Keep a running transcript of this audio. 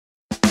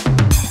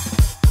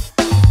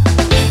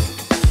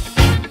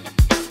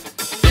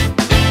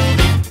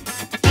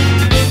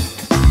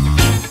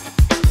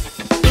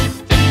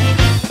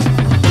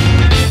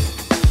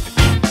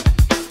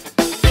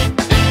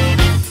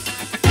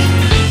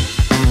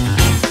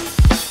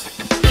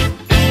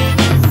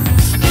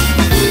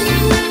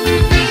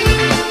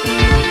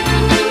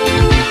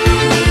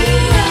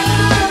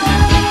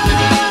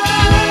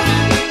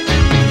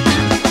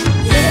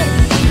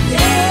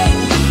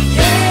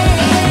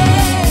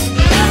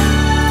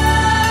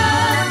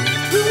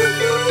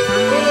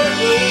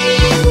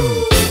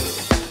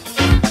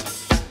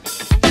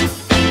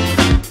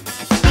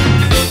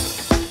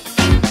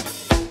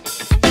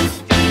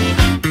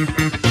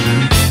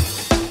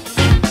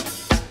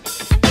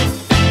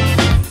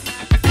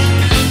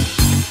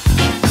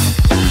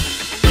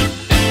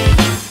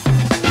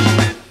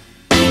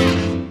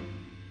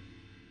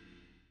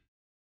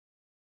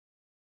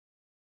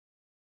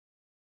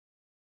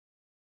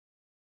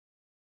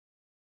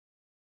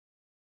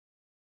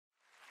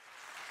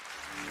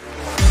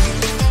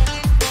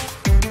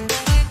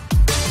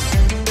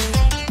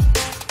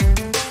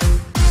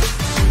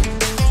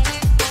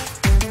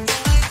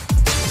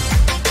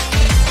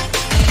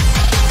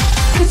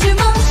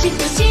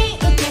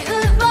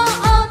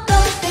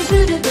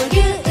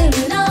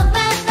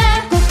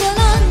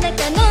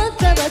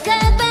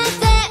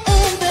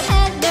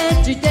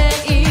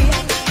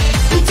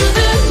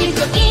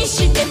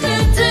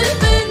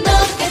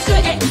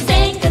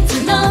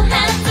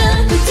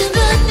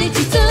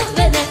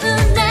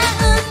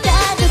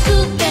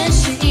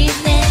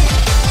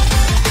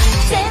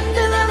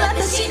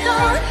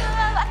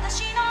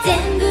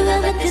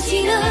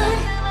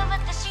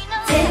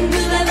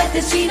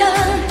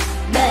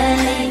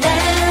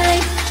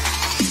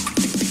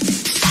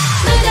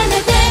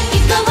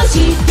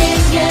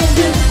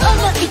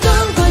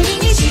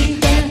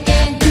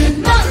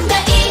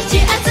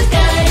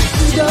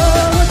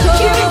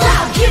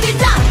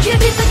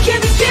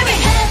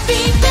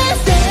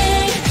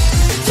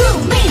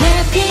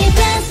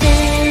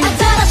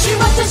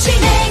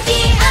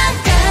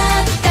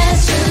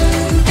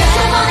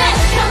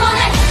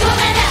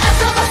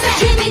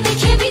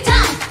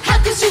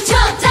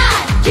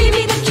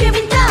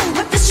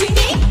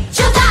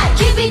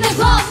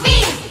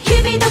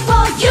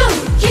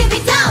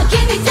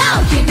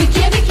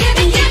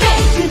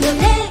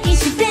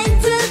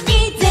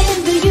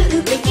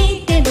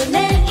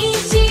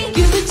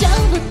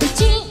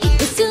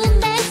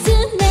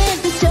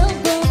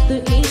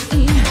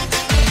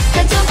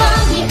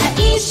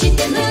し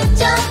て無情の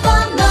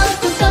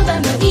言葉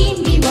の意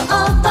味を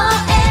覚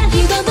え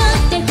拾っ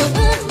て本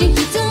領必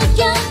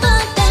要だ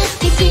っ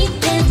てき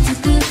て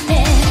作っ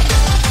て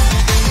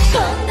今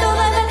度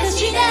は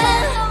私だ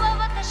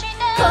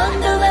今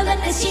度は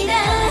私だ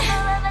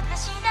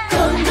今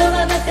度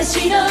は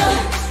私の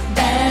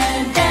番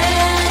だ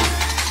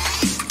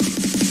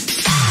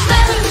マ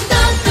ウント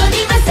取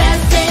りはさ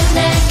せな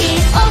い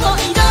思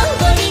い通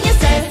りに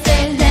させ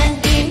な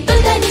い歌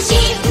に真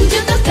珠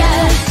とか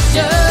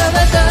情報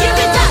Give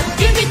it up,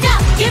 give it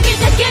up, give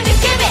it up, give it,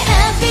 give it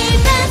Happy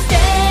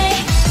birthday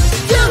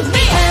to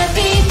me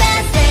Happy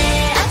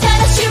birthday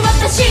新しい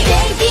私出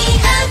来上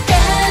がっ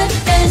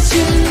た瞬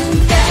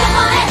間 Come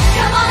on it,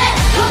 come on it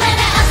ごめん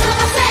ね遊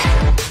ばせ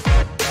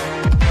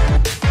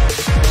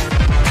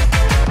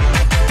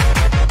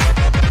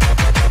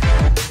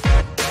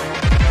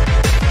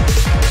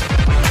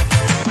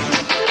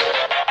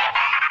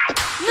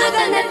無駄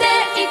な抵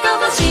抗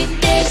をし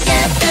てや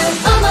る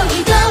思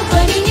い通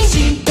りにし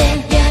て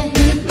やる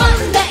問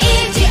題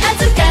児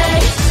扱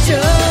いちょう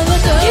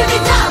ど Give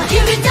it up,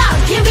 give it up,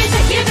 give it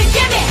up, give it,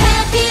 give it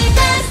Happy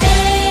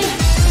birthday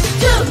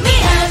to me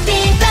Happy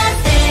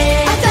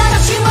birthday 新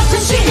しい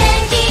私出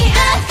来上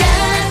がっ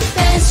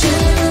た瞬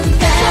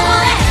間 Come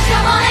on it,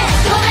 come on it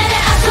ごめんね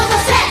遊ば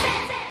せ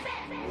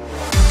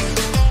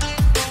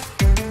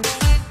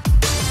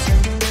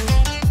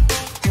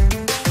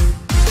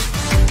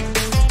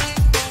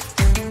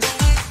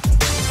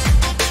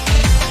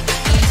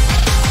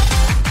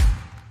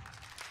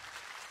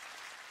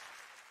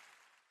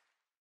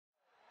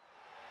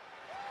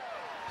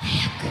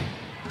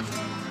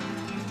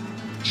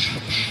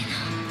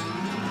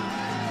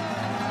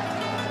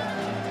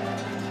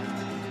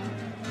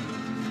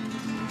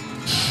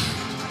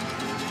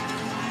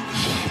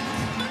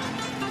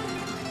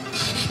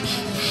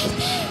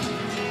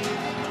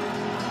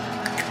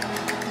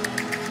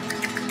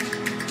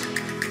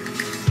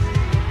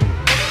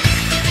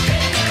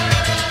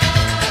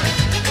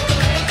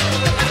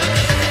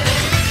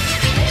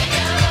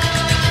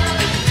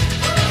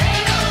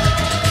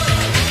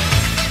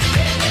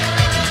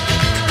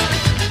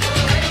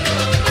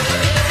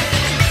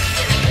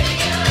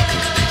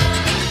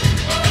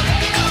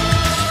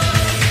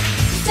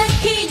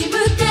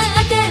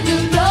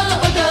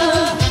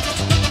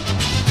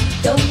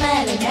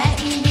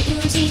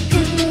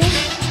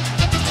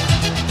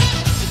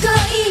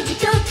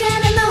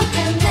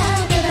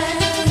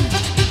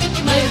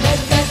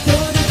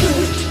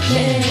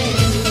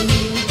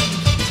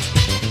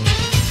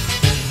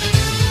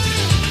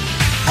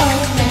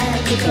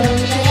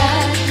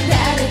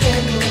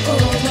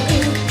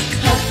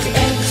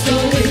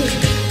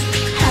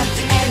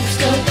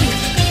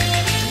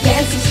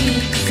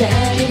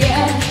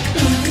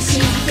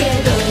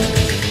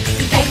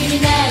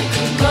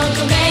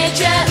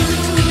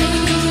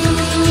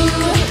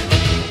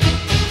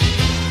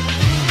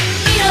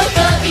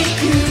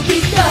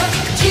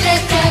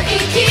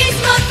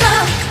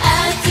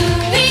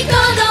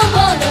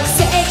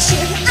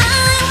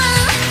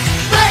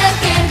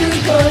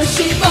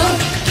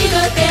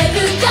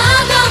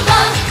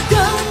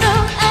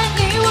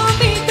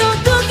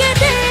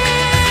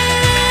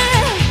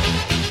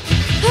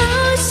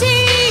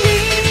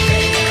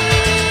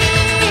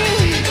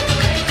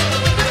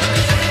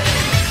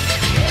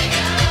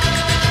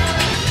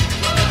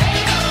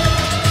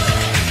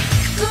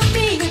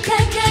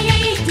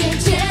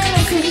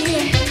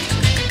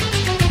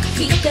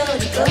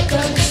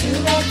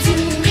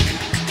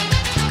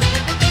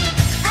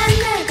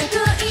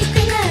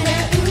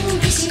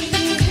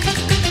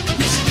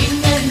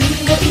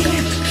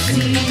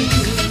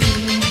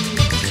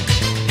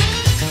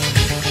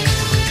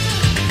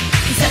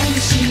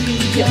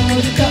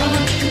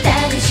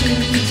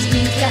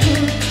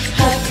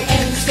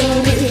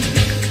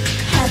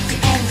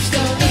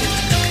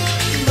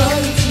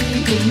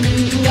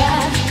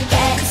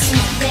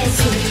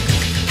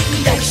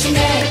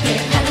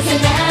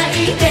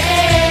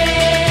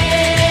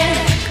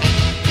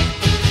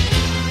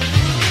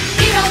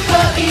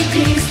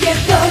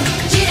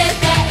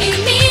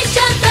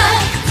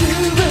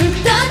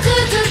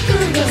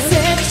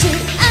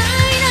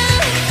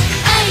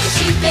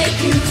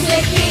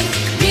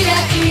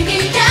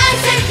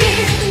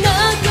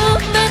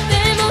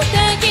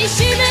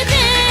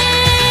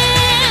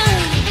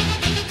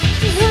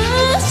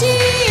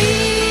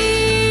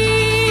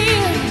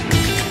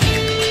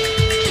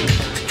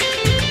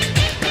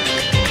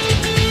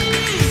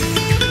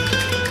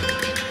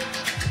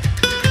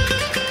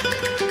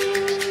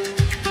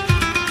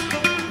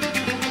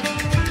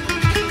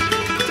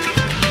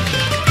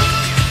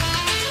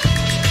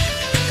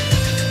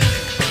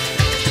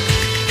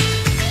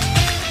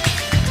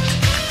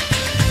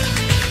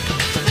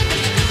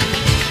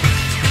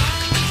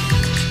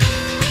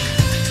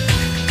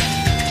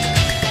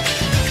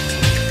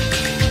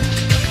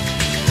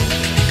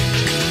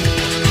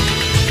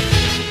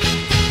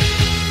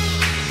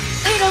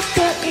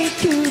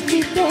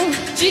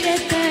じれ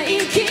たい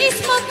キ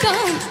スもと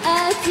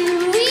熱い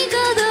鼓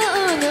動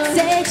の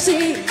セクシーア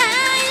イラ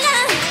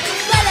ン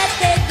笑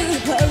って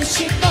る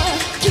星も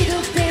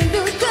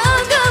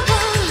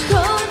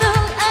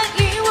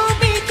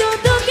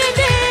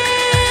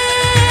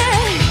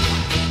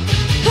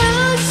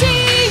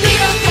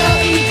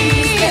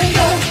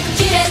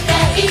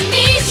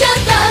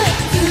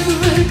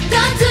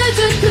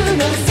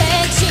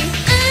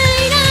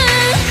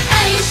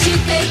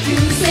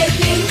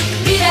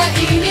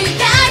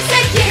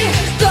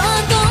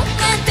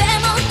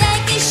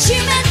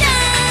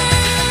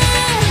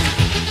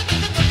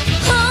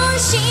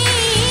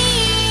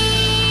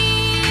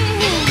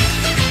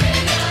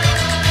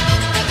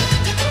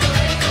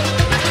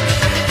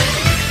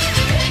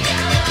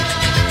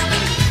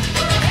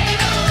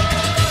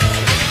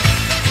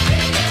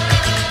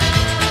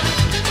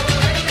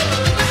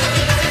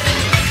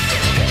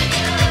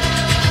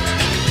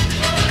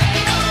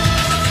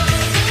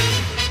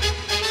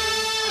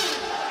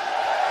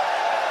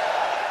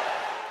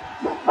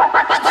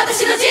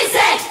私の人生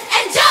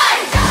Enjoy!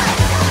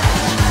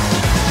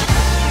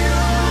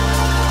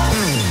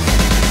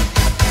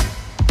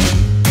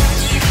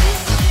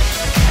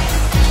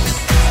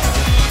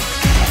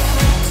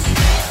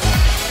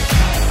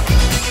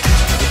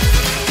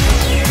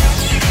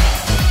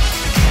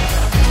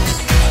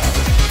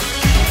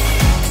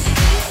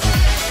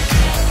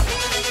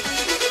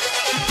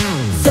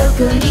そ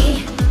こ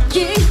に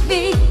君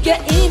が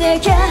いな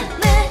きゃ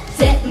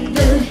全部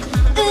嘘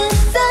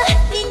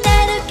にな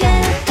るから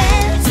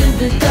ず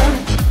っと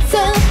そ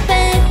ば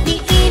にい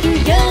る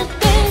よっ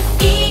て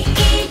言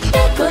った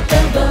こと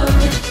を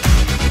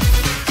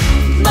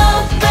も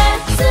う忘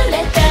れ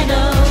たの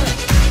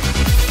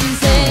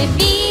寂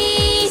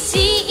し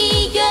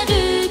い夜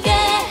が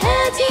始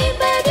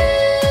まる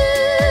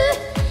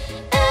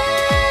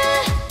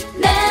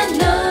な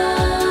の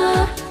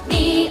に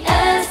朝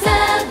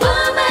を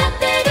待っ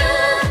てる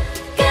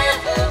感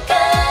覚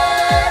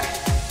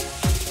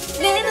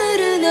眠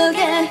るのが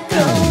怖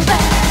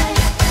い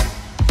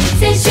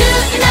先週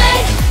来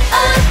落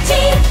ち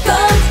込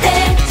んで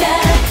ちゃ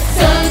そ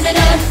んなの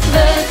も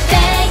った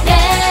いな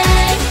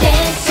いで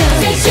しょ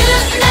先週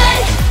来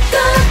後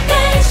悔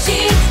し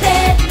て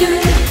る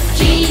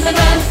暇も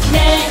な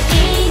い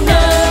の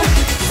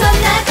そん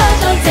なこ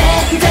と全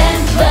然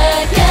わ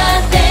か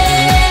って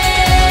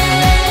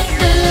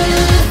る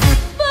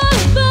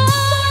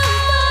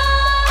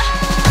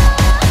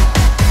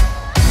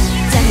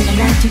誰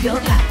が何と言おう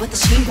か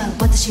私は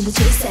私の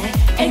人生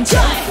Enjoy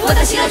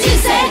私の人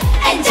生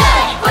Enjoy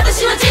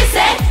私の人生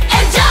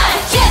Enjoy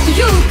Yeah to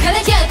you から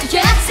Yeah to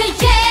yeah Say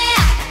yeah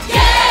Yeah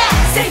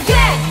Say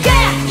yeah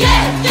Yeah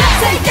Yeah Yeah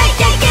Say yeah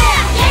Yeah Yeah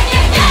Yeah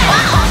Yeah Yeah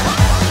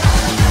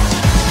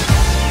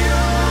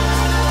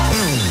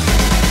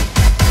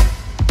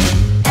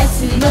明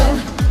日も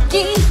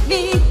君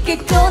が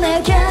来な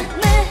きゃ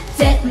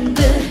全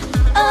部終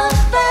わ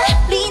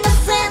りの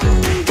宣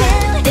言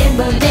で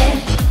もね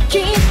き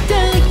っと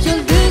夜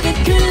が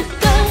来る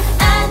と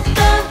あと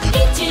一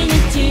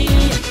日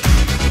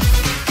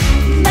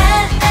待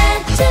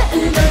っちゃう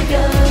のよ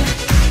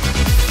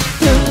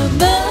友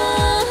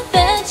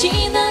達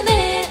のね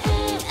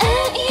愛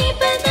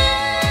バナ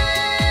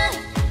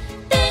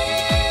で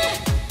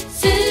す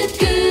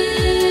ぐ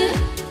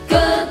答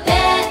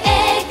え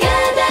が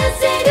出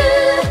せる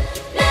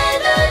な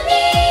のに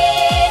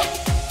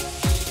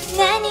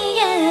何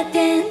やって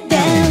んだ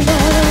ろ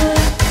う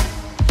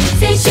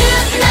先週来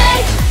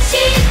幸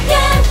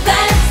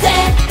せ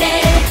で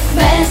ま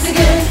っすぐ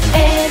選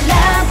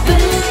ぶ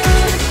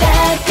だ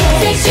け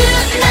先週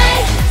来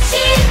幸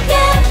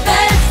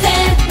せ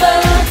を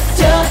チ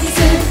ョイス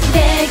で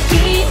き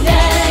ない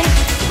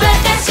私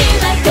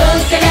はここ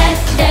から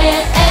練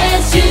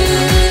習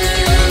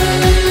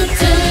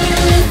中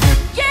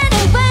Get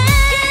away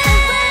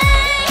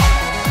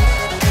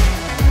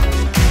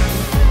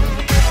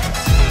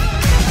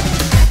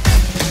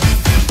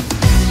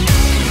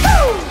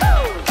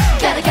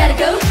Gotta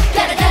go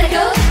Gotta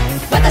go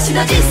私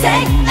の人生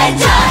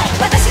Enjoy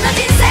私の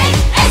人生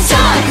Enjoy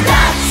だ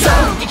そう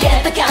逃げ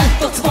た感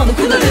ドツボの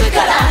くのる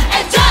から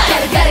Enjoy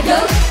Gotta go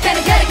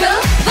Gotta go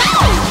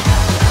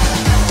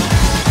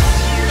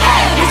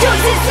Hey the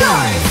choice is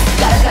yours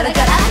ガラ Gotta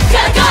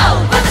go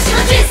私の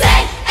人生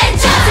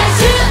Enjoy 先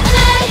週来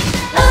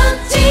落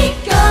ち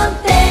込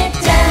んで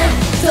ちゃ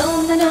そ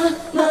んなの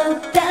もっ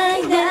たい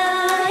な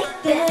い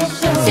でし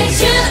ょ先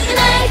週来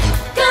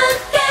後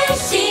悔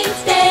し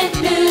て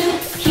る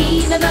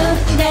暇もな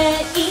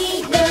い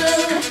の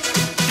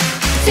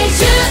先週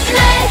来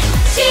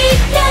幸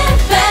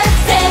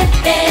せ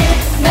で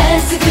まっ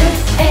すぐ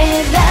選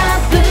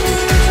ぶ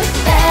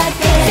だ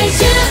け先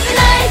週来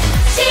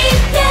幸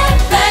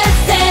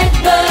せ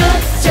を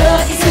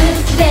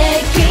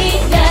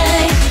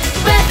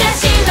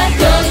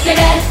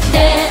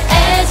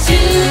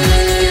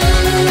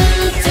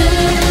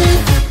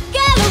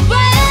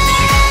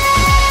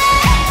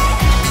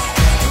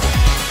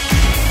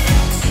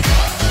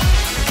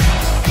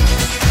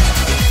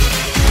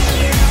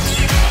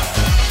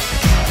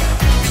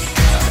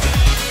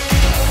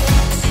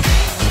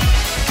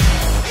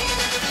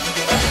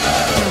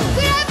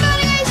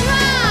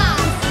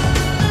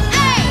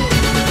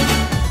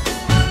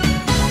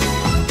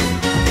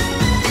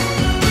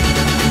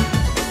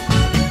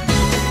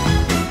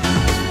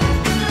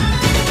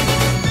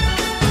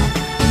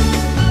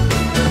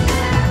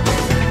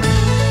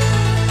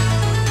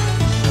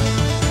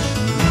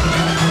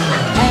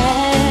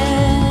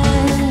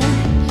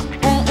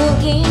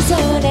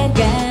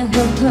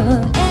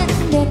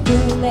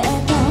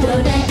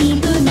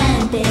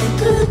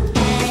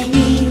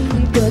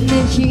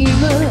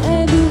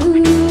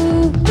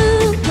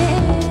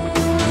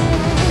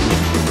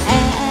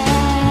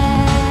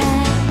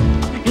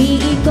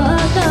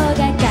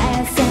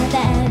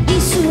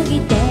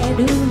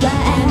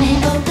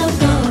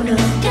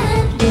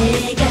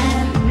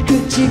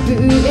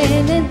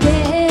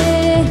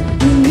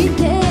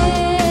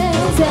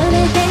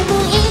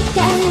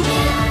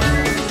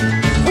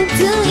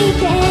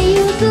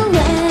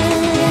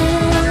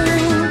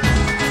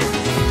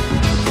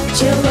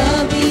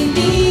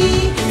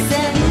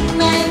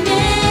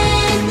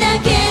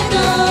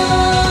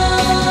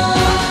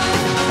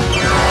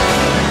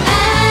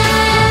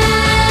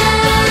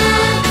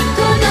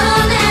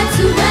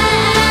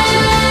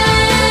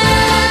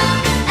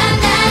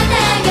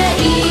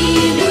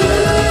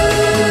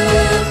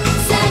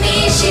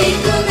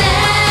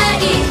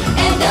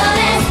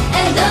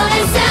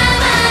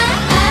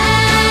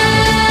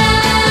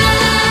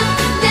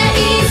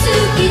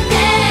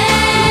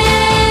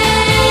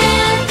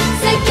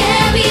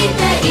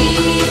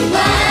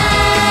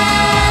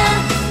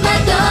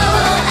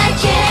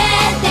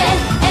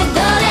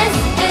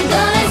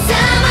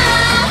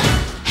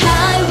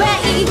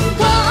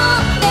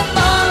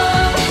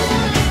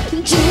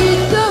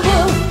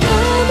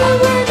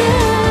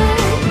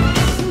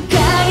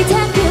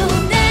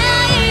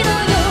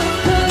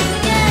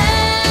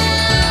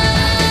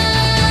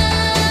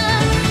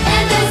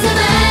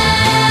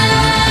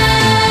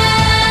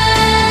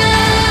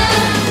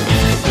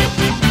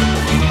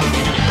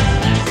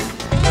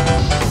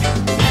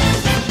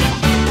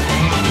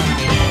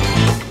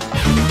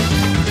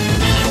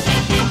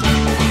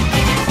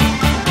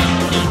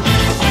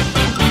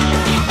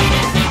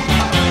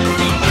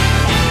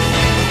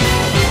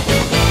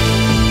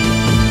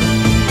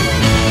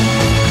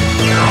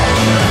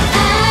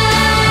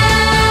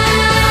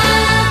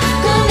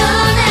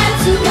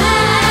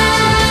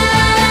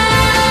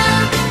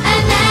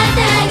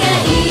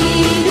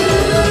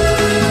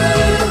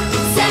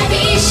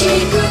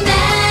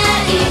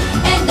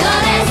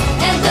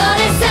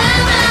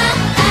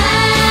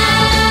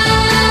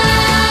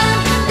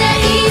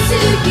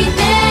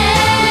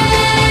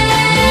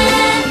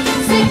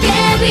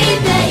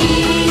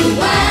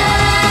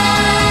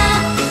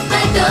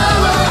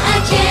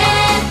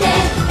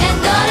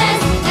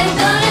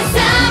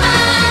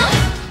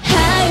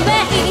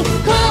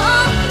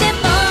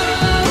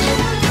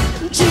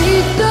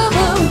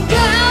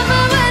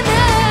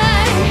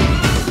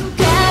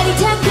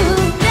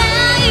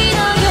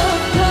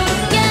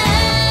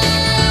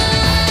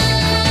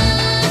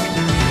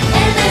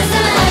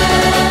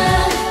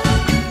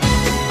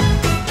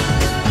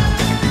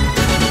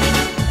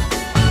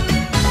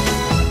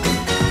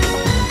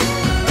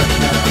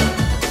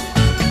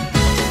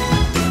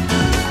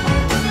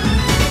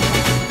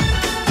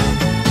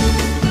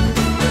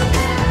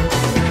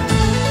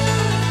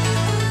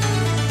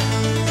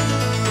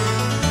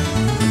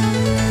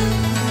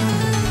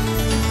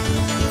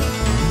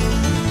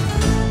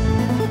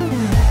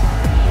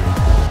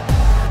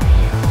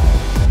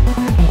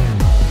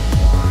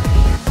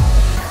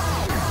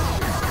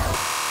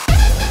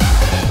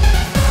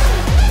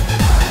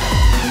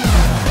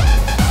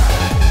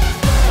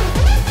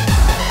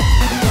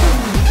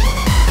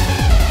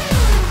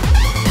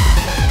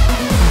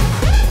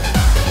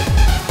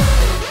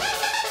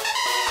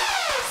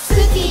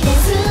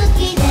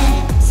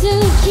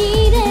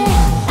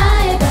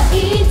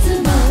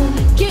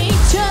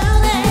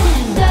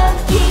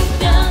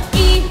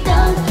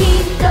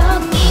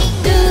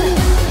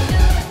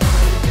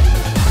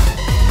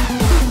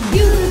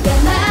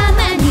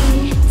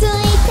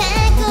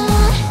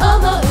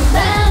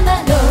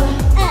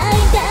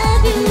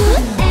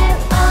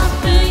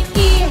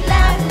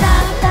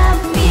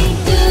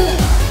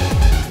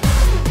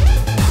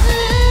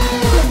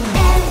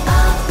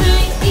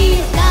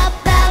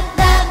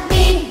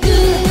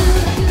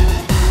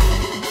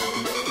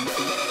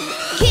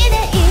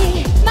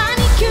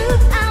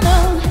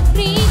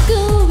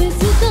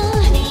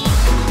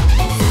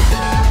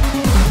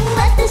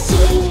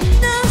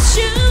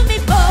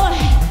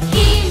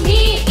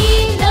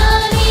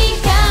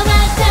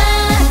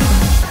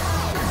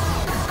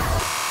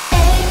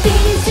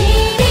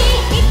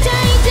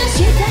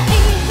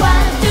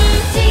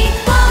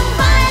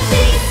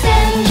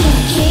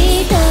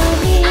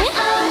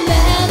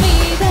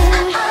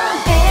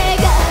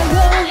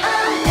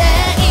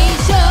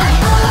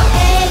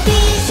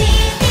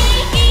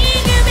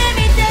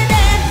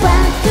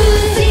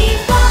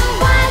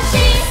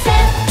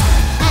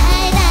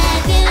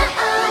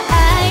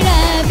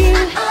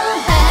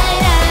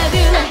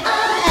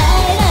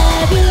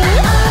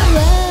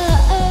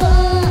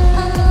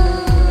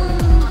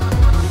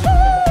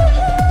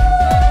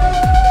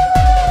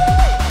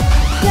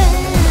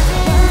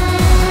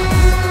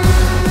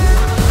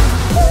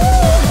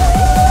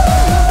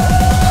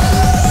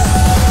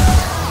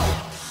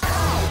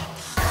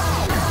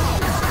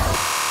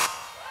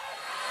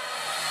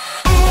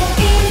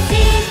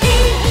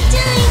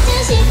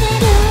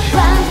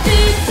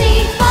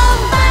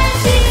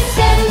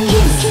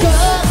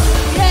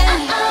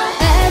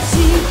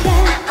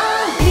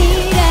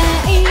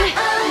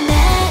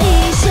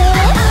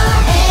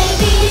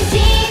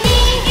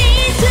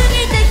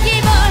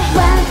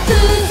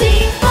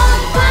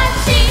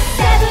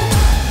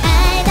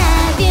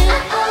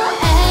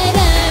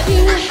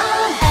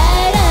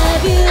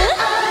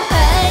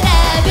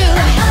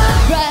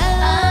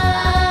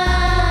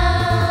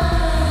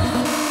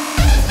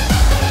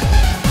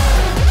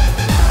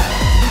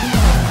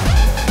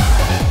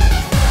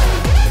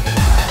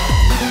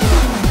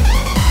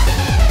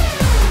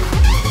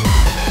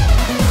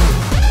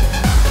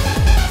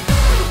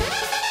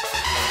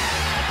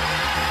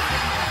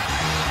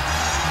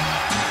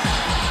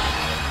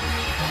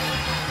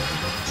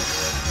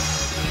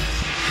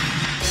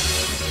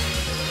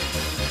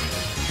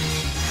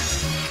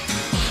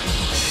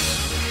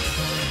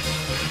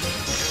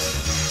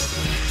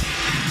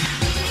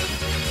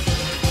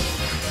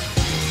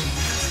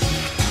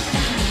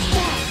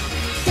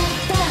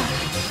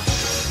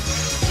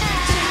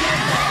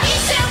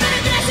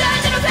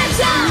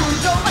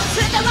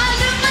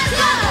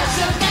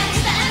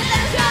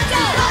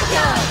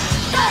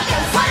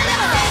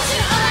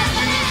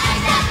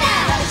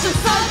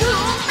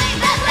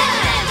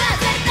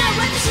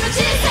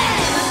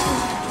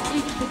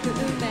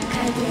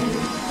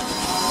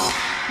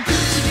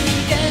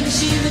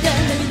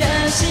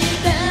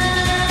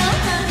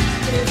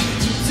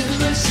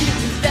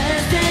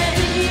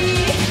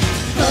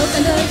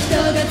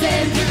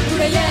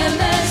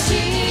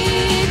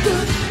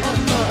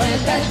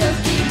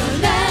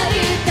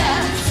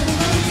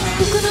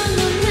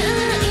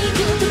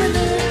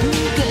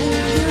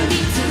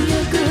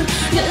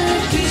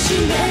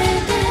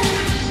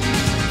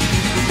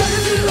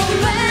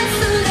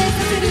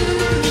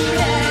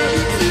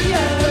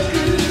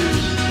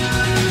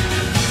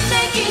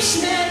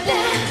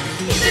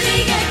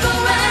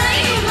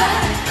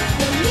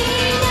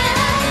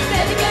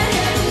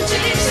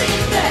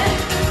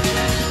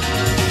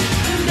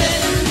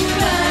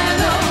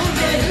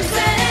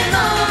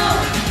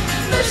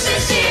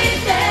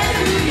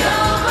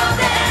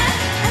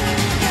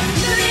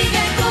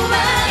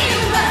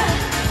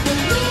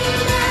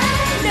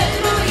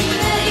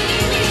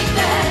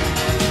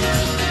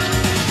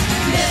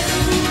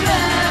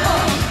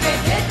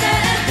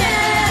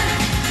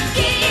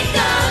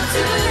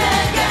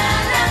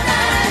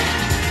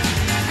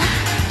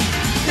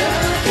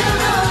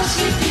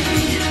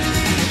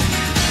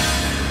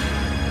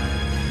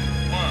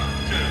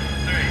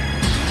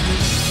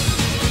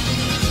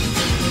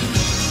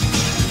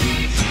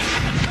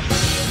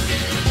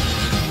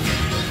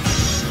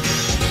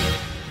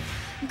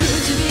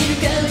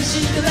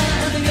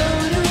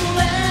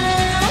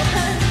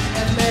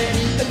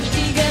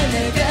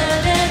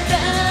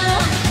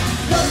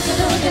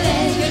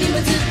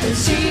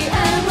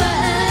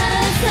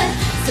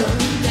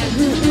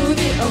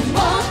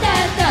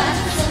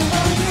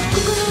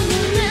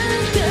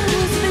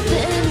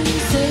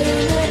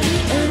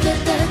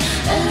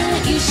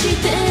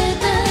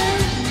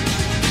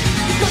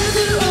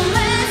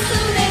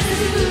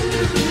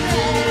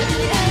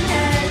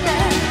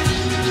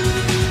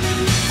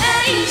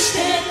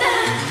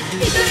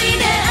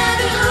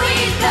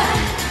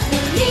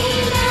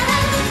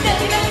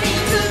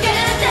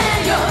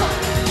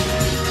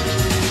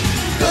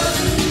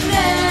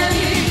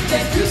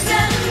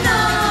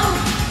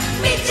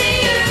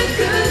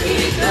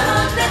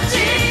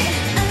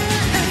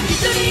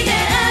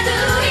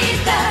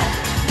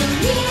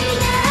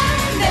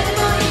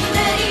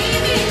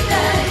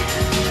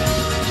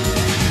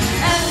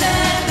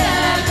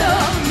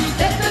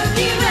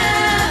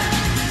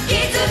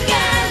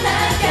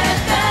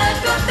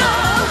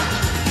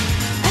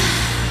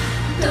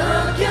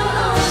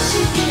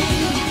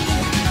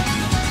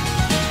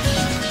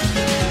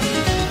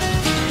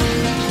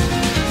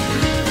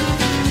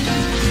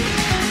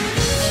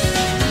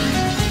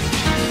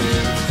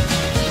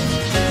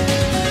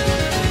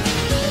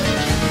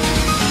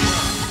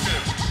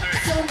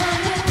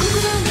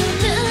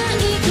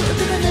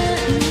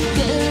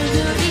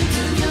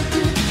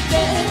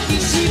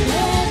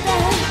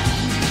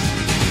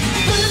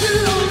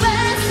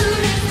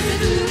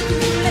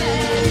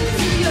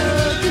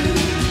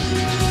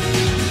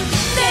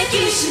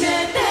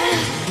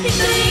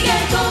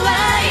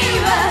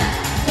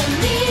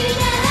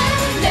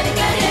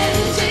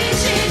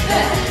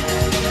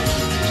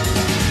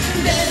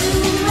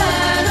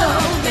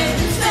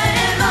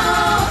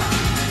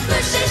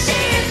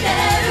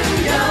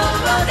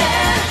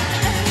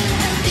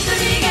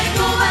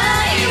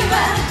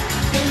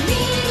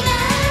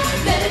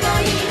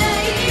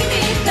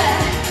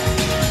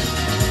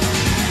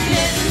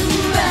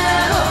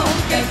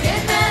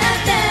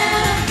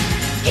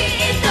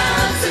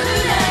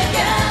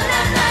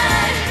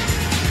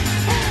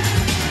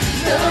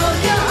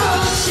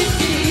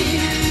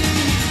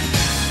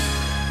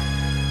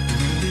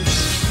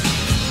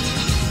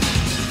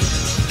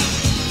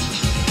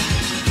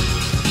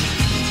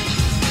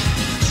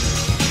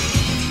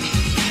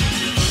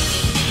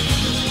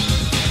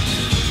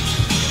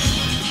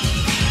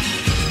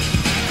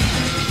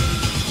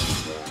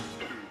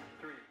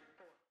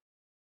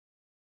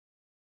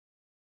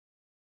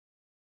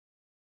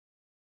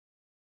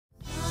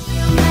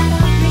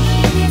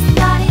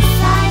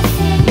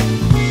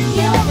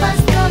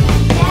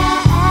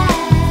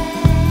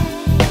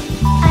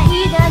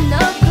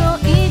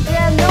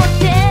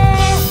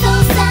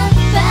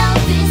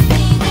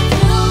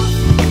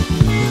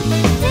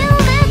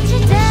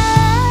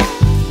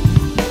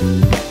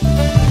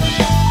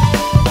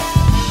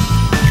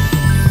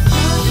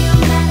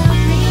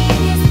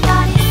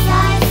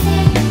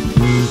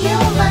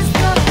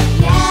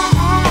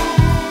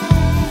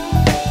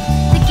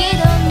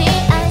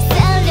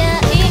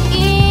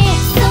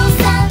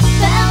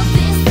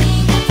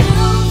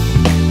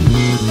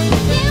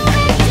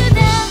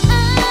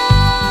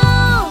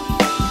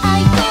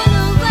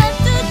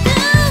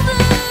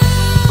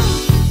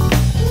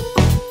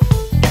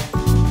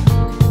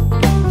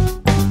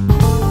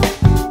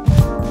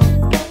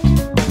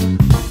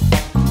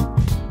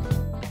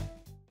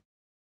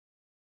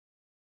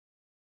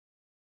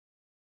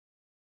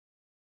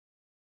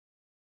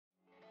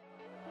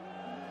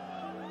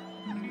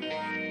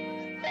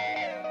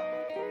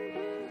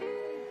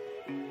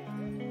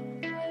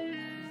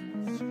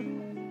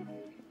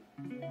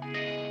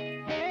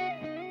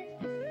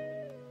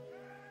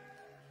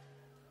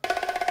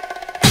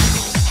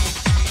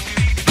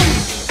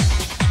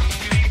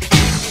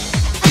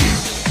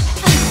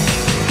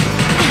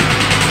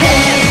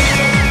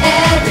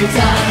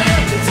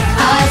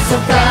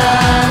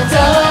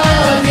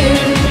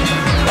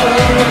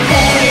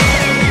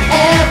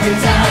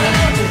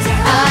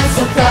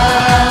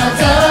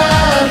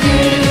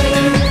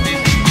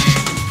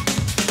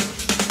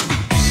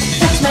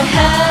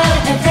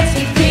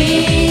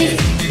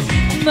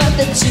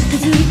と近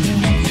づいて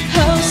ほ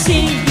し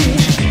い。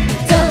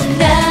どん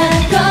な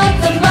こ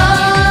とも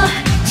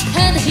話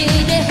し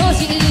てほし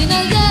いの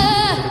よ。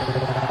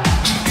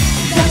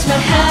 Touch my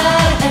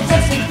heart and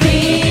touch me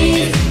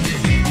please。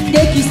 で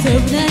きそう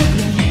な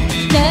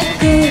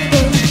こ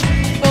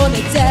とおね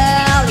だ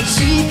りし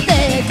て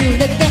く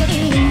れてい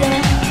いよ。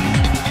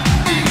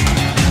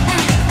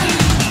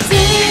ずっ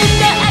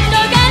と憧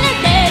れ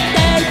てた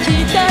人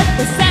と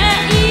再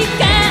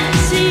会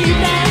し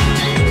た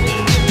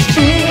運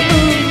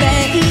命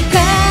感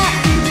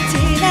じ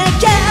な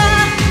きゃ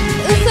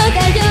嘘だ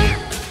よ。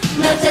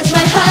 No touch my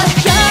heart。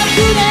 100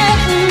年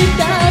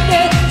だけ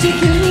地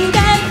球が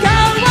変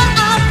わ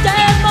って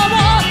も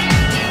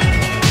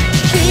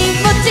気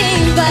持ち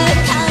は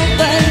変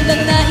わらな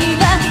い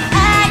わ。愛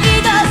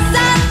のサ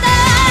ンダ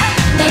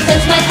ー No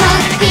touch my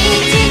heart。 1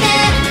年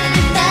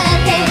だ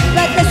け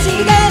私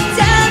が邪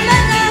魔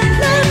な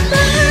のも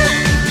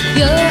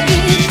良い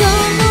と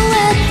も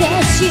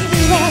私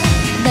は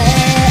なん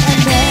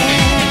だ。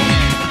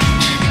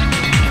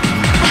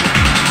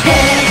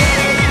 Hey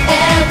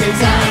every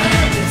time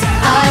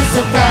I'm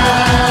so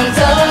proud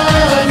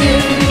of you.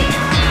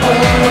 Oh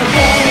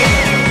hey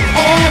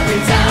every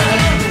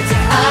time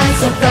I'm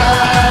so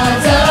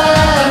proud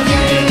of you.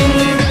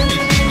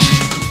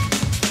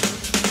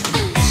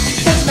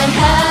 Touch my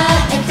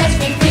heart and touch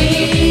me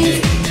please。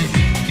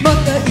 もっ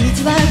と意地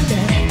悪で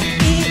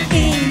い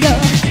いよ。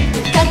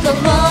過去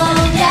も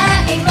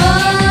来も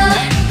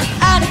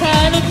あなた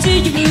の自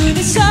由で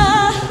しょ。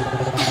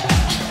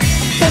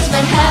 Touch my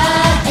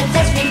heart and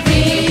touch me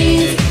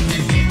please。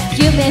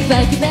 夢は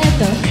夢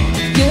と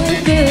い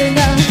うの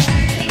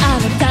あ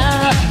なた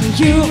の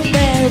夢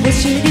を知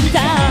りた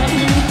い。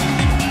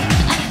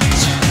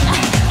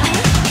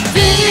ず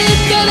っ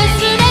と忘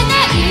れな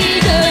い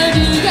夜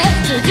が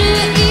続い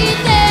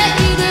て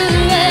いる。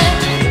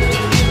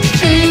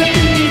運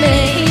命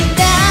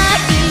抱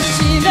きし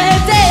め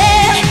て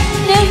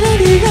眠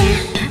るよ。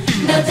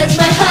 No touch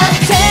my heart。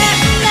 千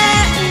年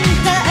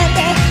だって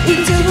宇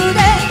宙で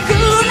暮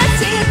ら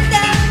して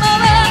も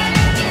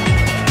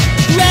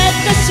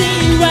私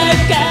は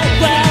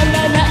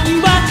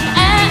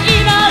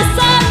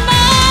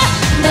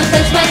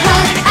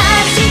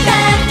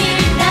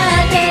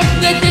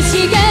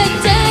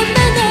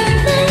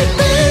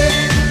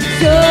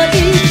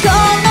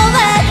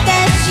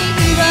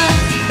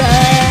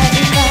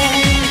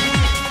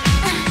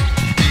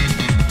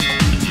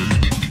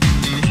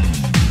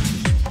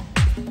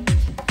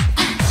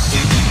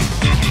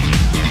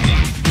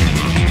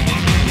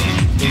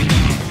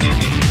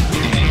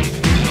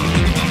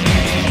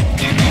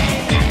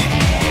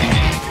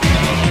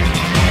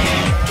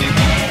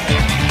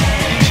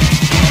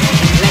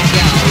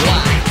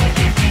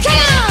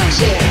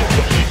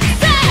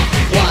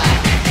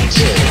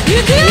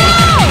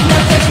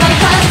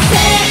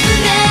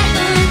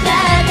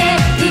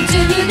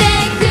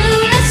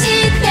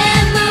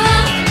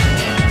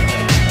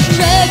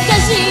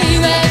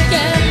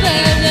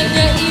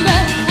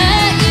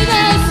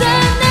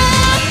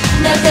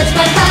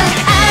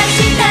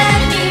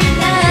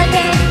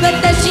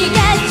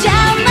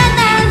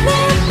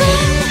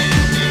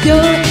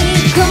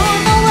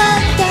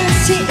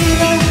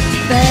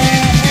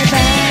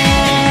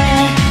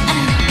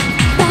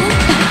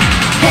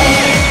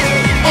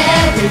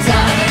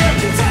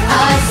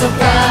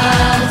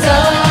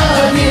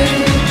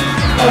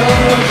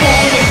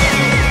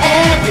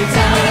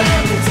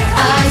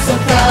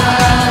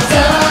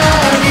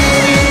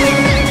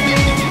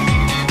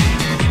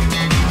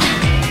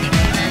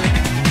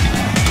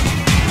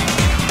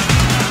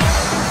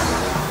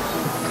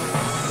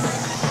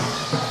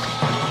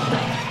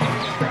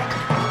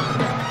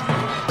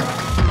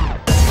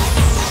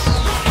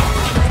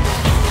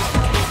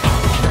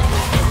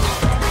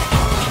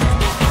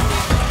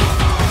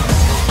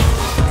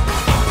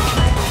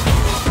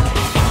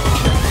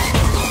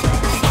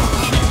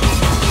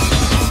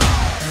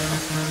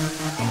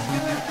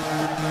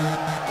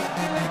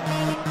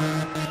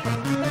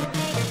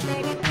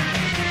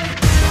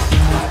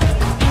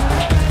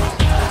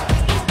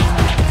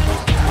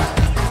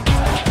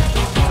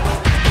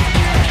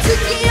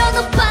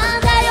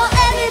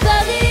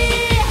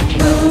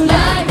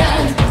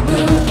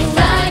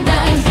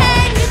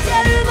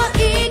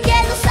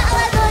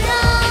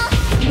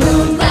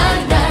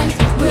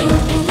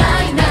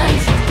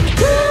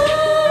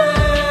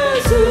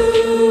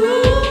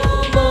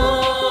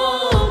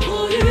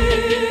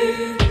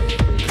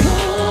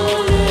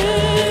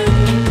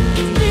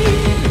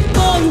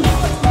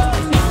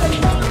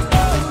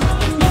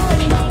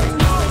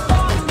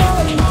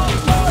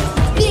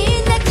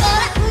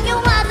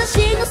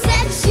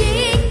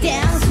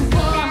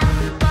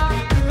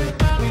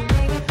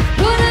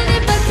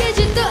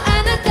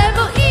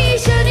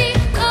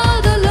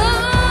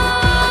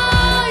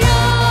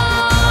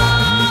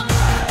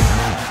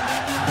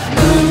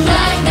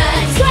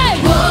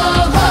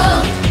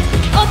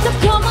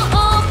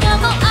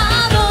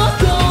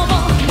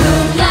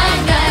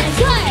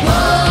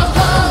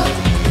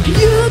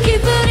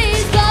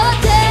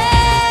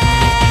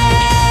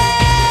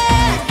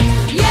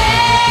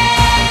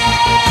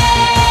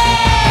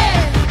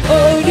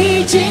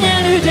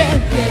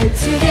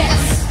別で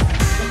す。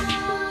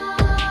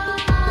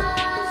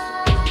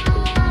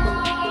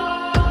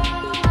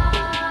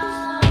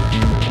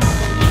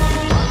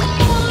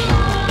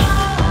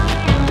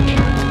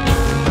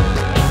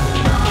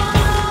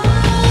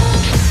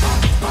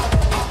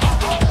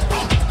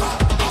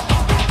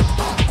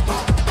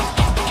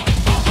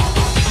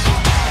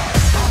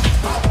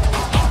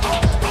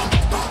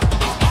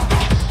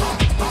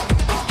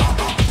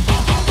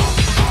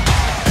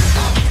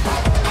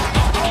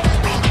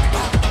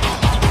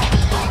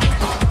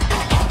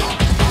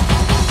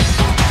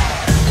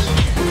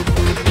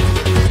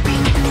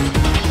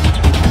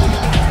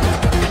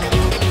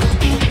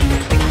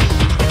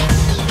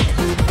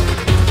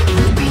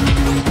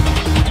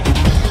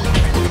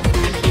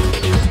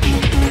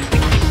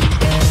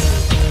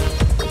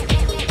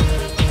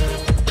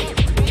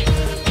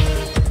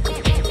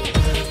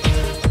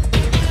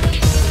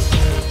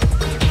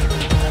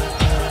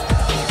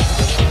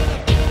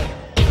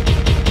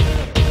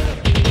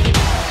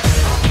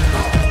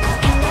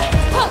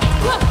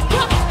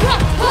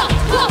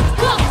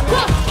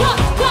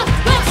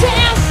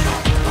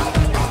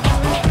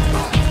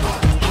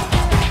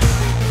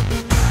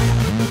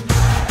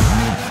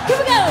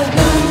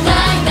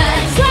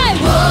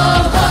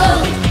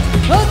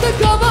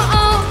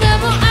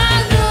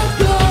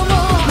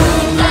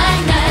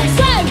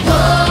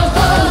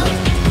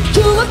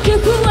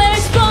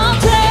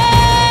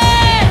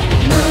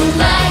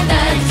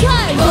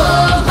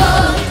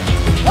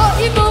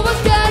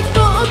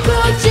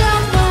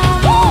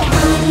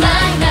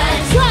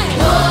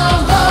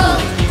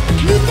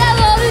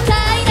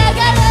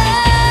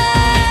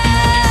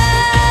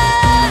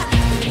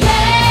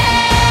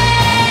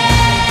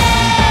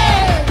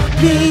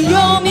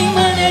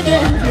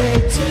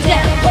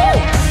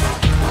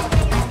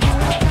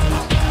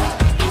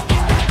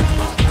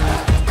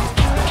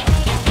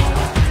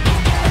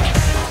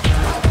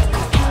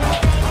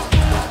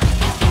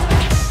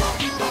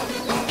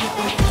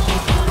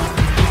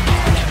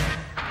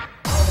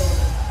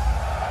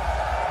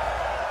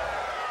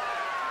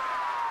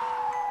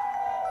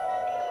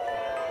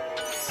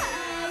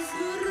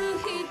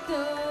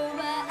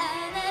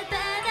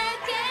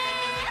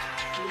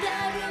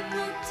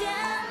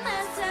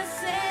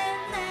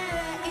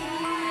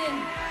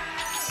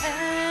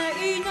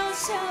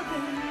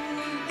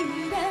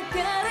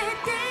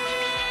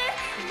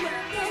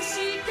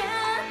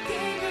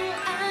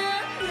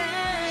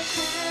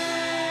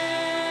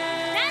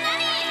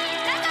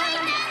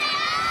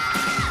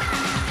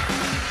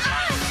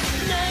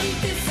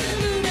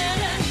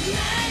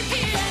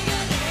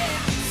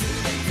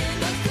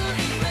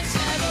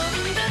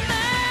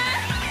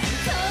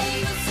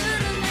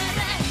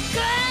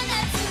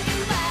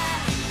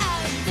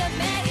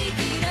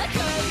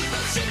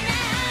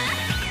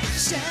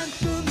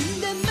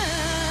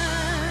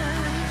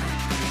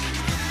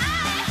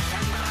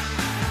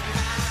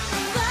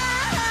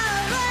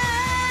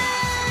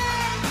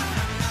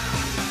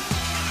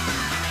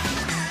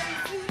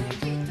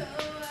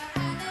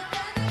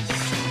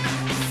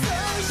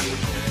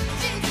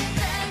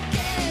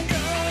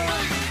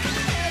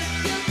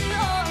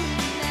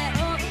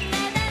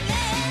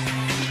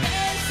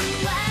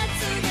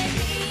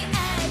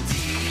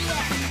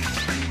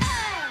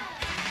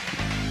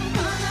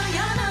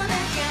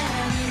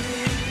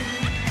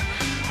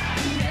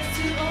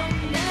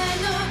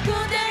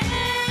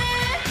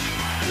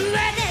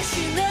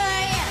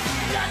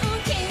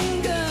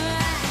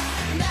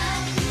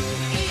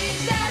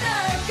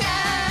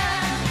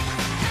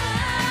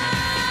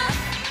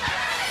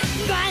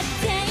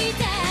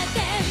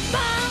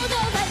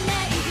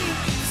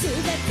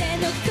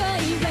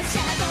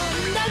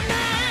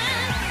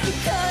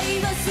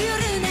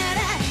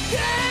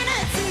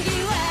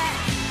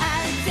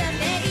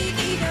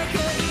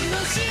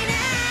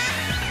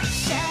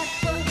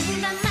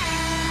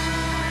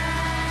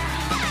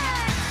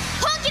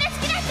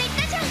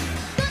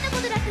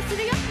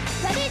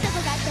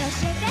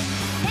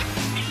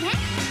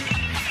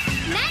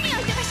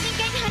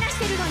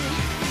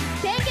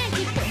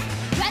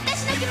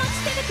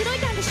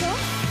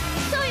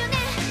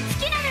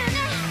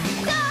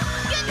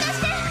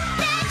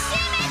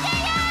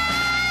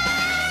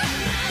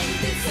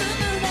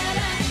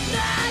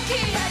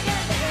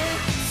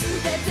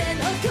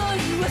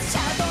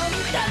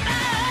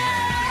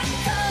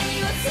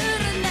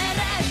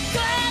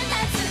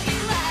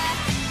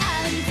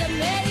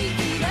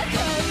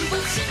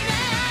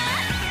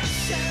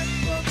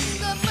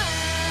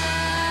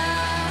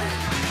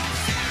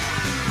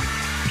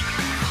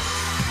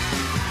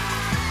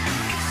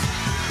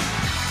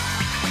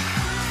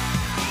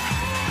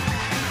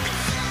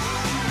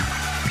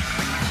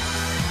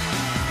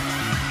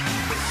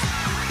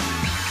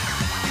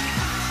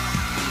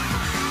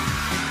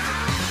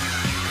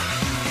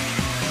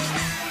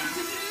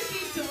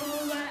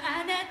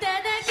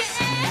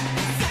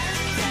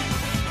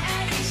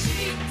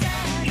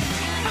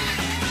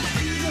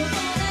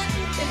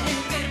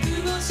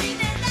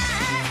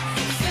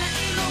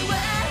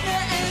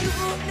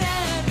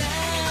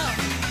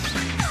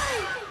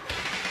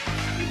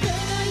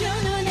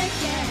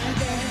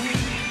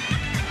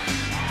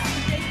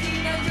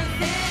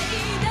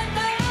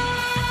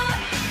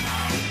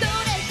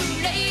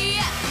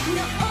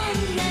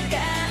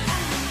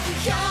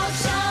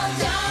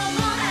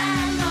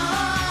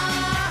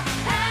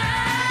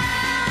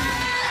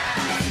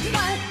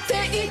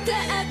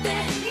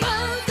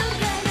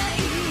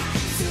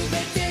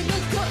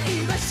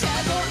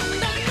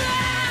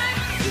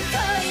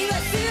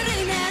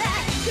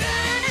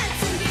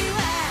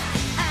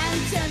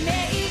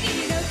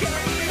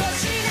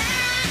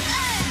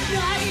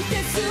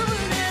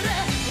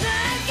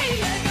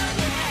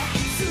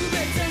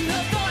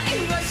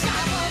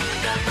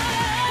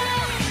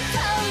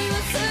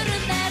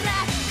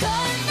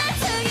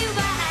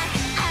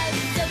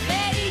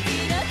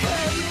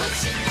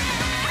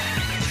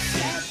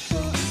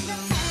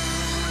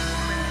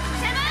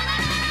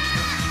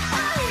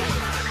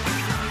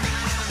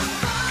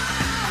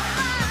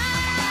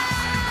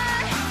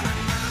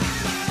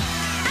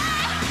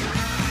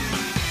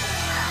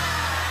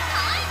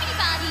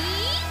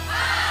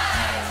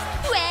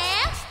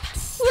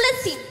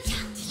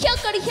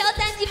こりひょう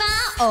たん島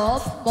を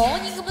モ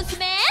ーニング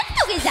娘。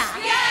トゲザー。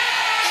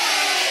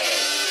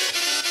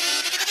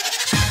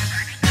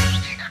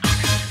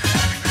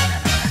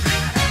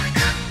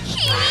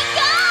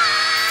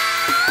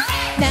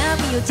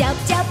波をジャ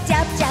ブジャブジ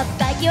ャブジャブ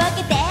かき分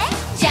けて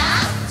ジャン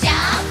プジャ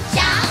ンプジ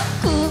ャ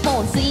ンプ雲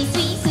をスイス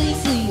イスイ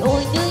スイ追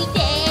い抜いて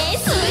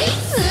スイ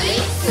ス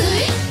イス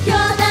イひょう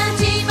たん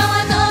島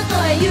はど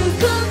こへ行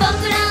く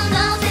僕らを乗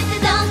せて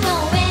ど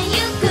こへ行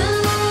く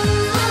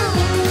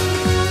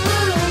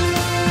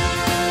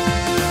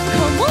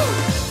Come on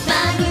丸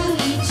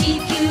い地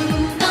球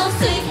の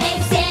水平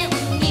線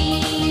に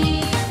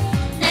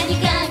何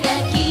かが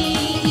き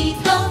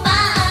っと待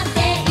って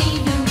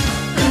いる、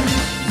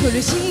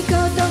苦しいこ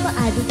ともあ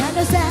るだ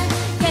ろうさ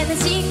悲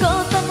しいこ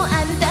とも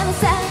あるだろう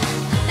さ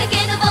だけ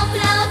ど僕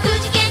らはく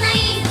じけな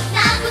い泣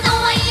くの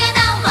は嫌だ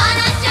笑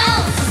っちゃ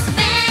おう進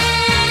め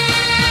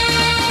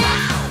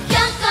ひょ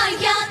っこり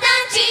ひょうた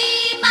ん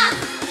島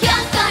ひょ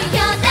っこりひ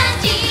ょうた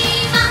ん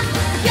島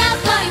ひょ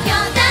っこりひょ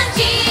うたん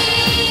島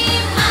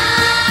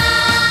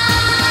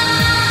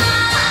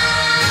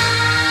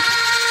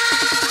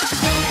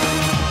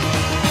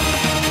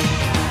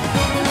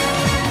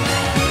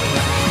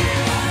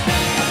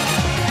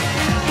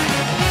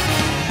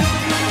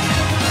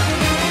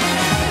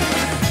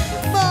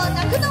もう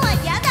泣くのは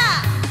嫌だ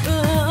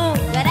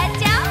笑っ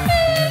ちゃう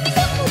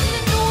2005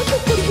年のひょっ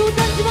こりひょう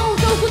たん島を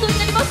歌うことに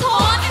なります本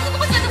日の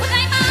こちらでござ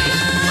いま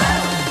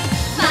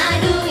す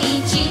丸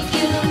い地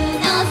球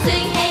の水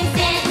平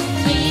線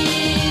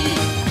に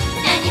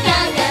何か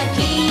がき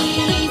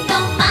っと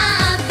待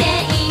って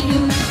い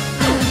る、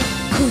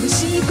苦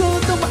しいこ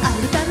ともあ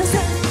るだろうさ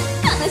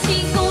悲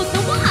しいこ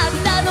ともある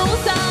だろう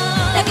さ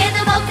だけど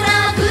僕ら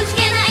はくじ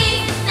けな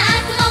い泣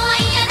くのは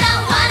嫌だ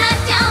笑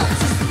っちゃおう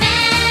進め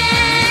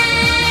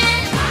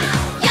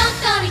ひょっ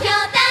こりひょ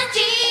うたん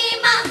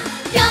島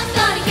ひょっ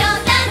こりひょ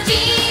うたん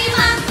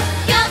島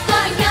ひょっこ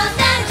りひょう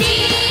たん島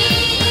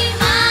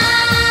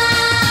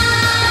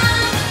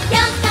ひ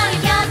ょっこ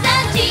りひょうた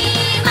ん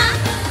島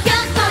ひょ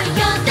っこり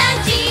ひょうた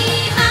ん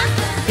島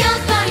ひょ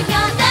っこりひ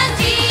ょうたん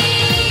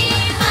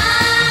島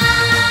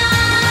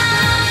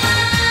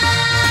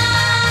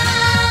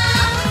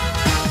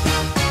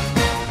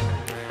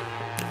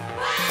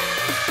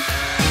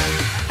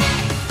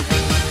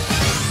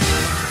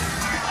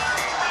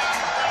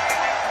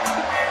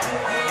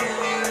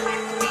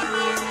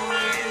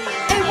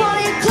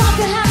Everybody clap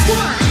your hands, come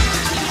on.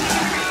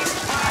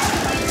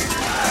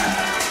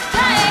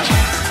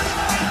 Hey.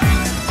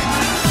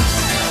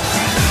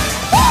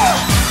 Woo.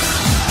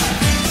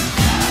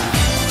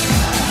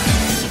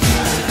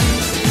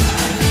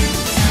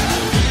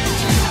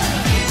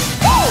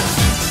 Woo.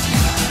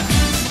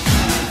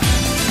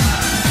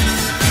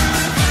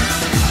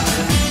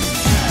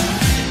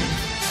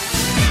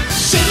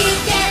 試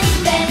験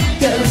勉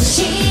強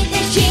して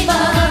しまう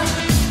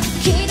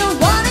昨日は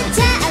寝ち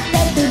ゃった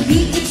と言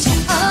っちゃお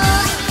う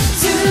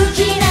好き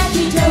な人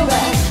は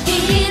い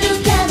る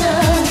かな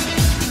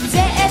絶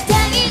対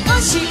教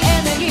え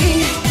ない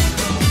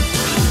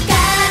か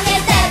け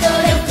て努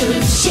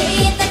力して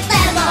て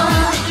も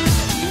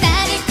何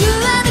食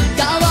わぬ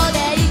顔で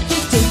生き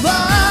ても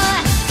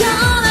こ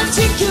の地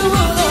球の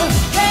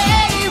平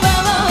和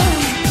を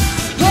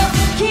本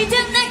気で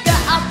願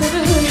ってる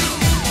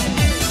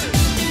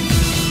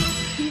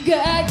ガ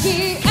キ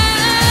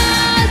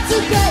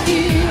扱い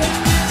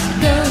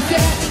No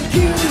thank you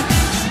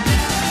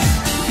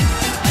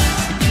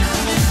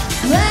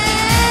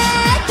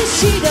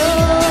私の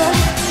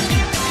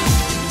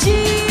人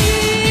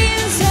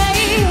生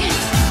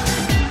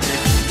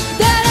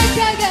誰か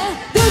が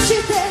どうし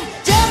て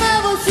邪魔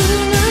をする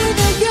の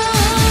よ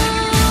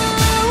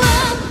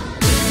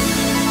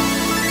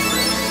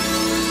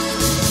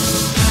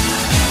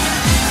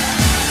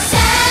さ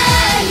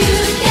あ行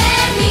け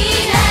未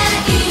来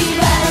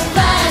は渡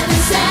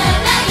さ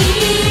ない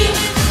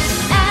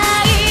愛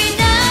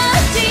の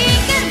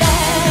力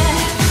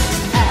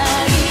愛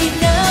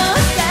の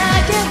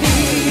叫び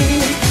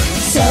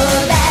そ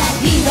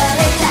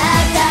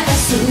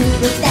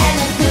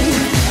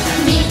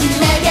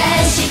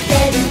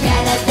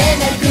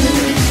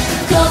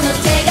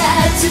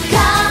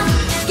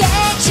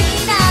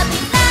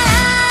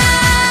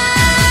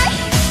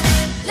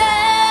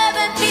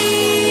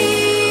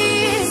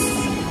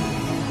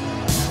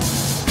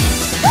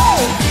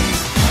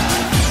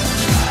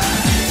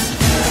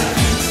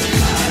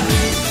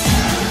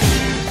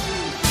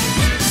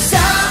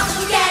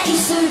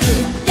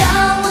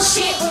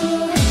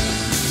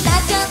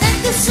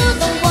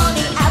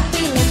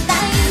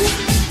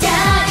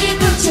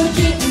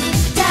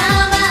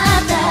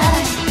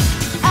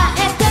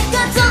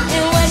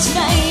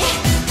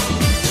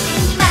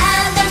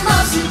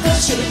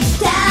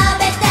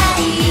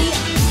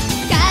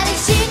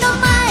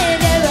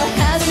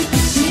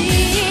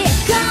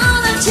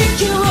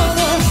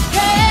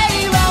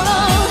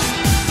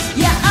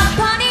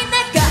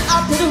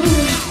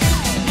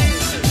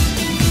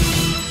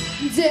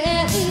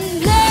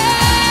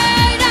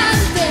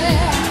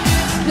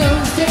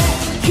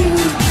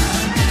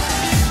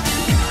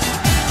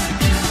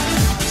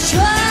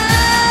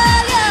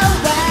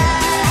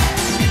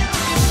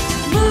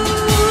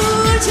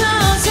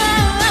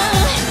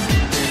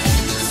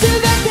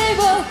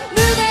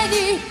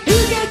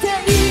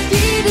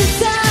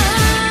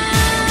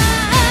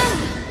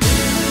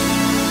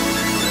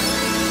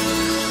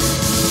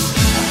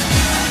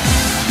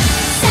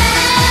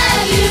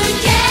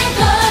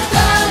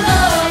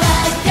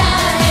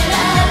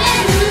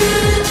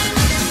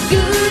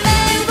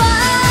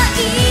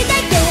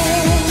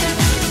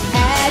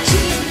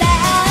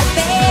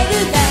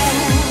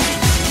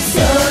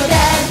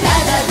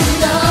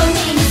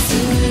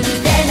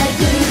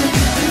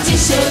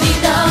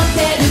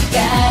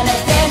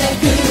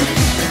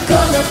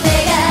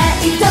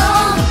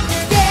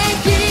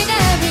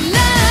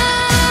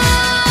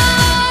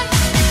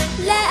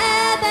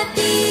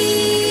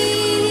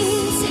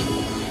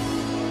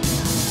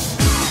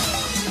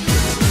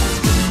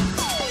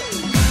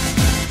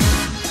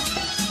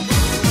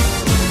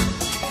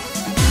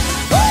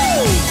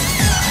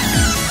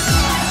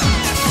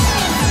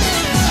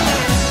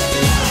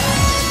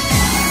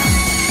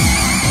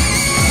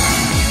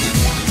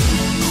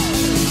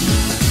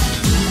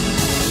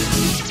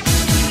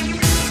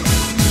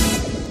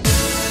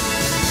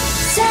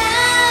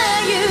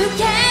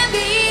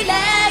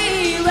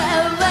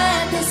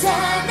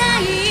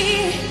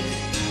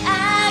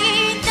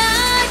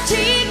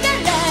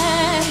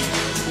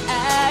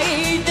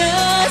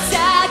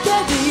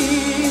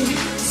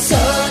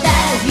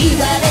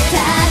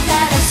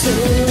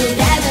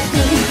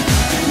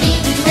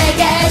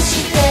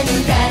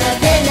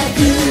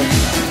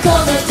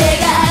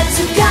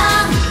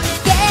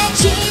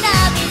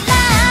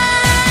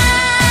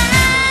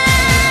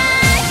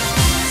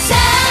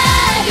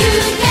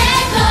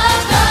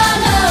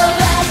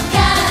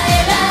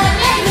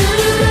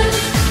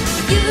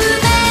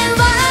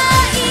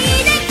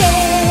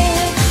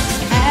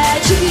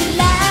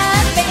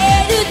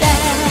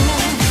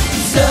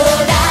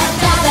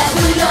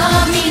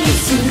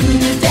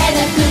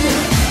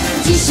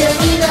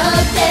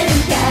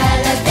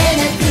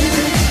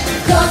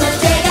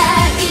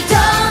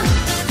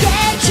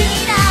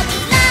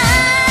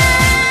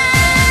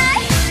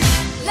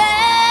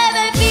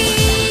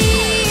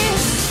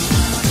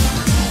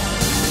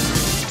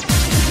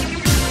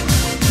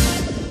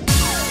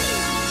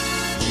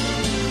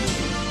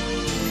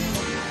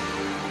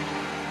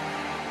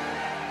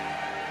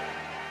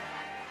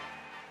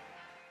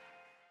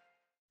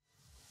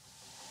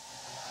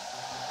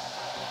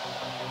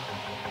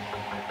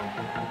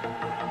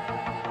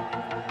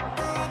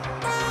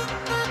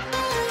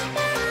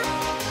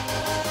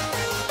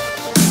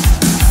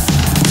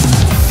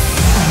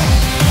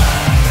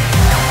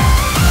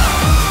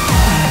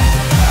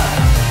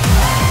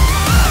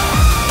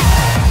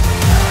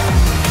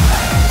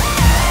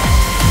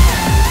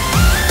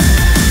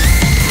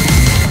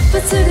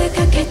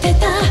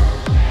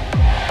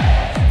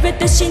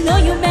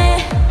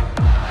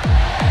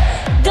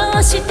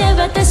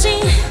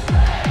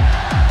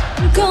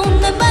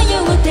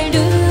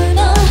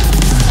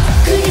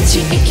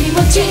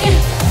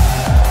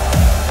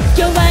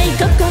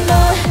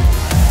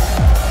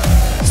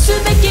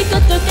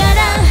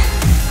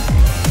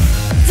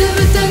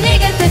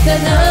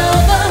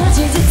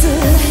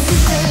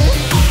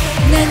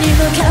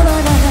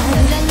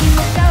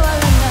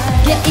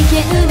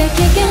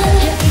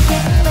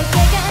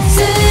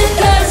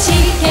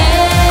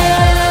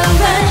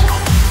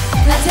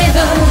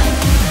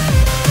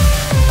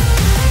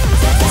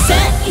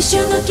一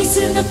緒のキ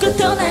スのこ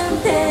となん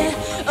て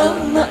思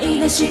い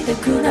出した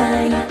く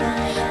ない。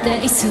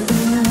大好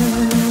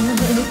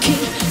き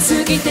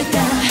すぎてた。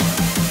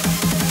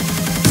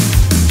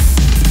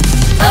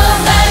 Oh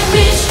my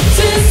wish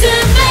進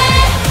め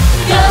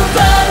Go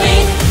for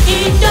it 挑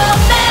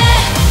め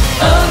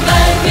Oh my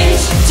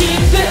wish 自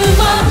分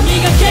を磨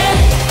け。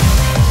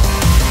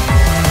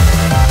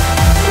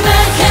わ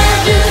か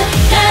る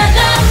か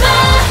らも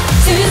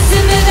進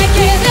むだ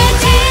けで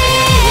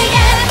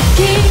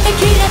キラ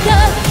キラと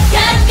輝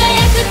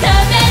くた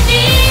めに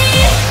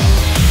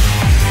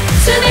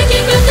すべき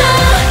こと。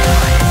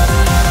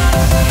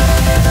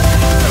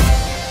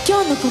今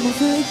日のこの雰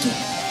囲気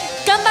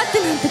頑張って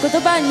なんて言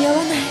葉に合わ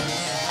ない。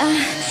ああ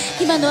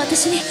今の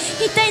私に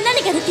一体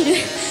何ができる。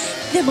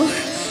でも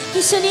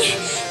一緒に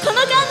この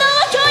感動を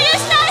共有し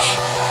たい。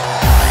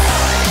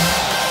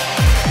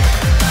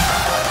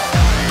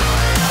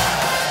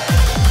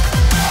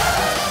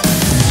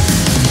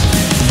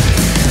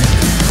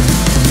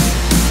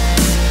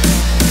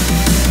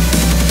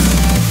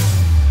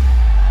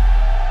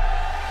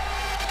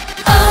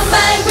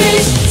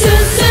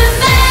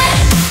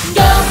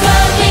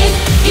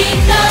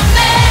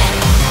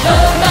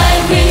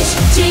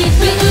自分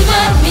を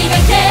磨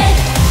け。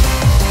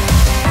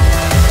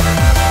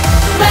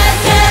わ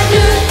かる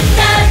か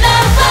ら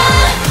も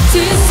進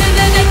む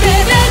だけ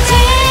でキ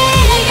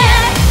ラ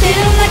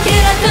キ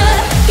ラと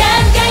輝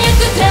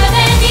くため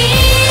に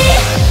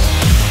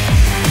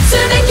す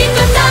べきこ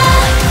と。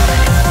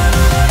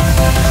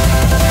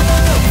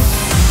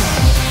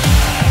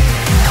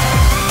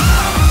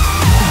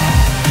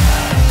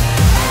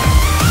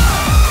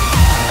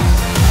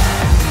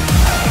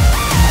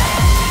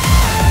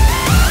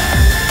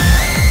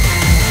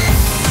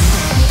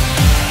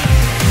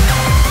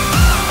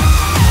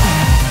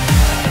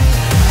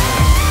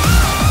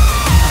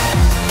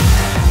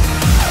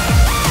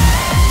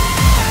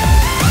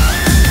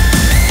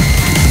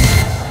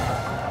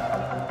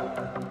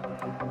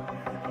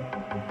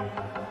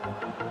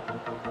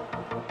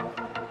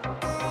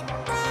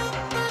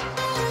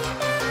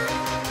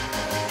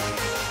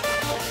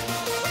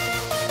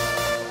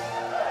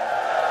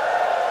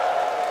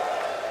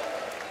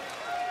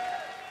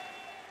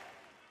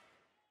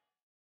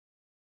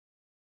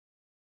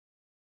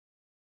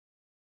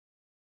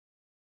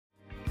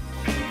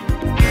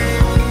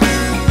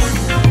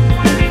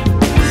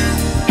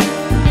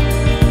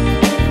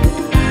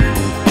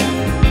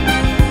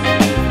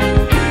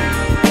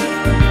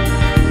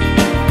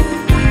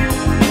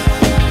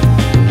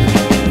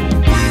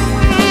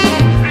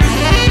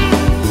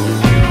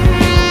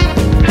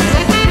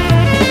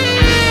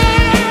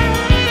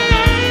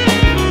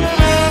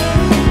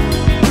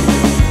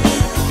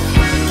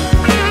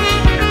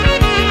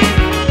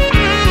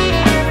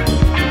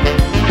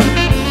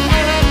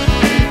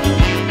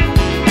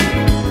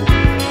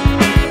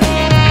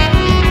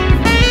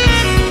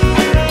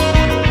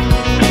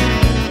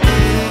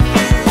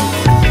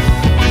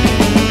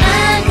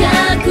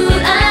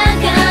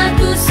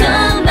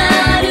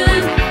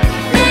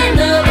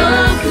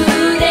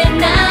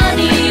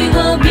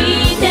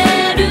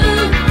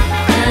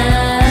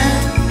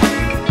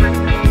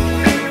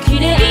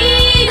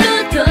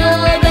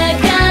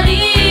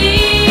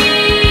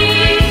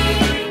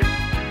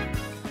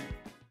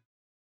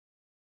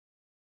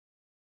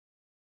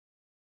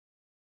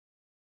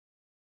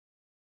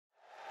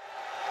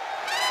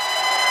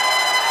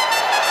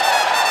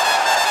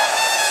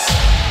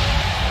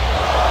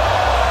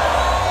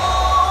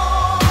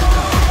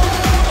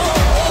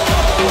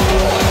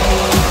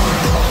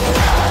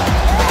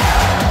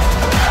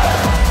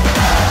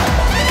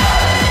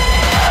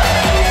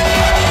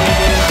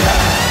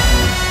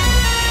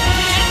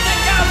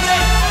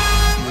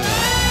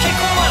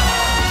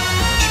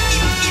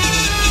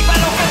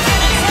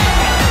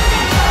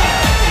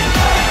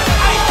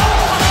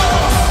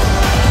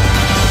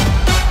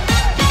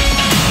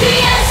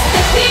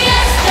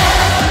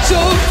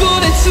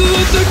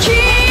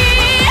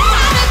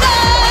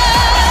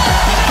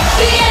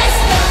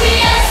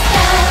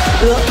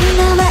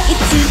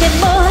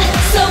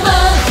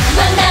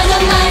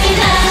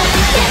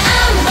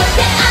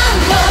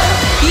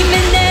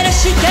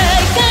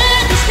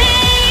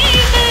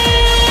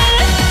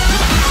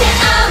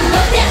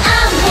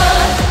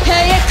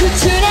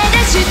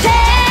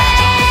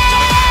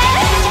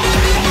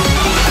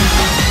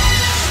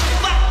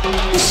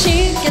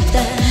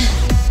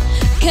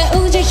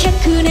顔じゃ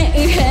100年早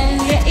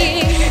い。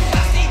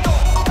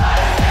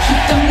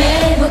人目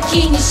を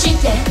気にし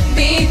てビ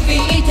ビ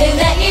って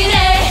ないで。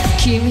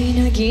君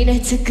のギラ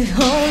つく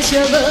本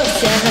性を探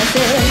せ。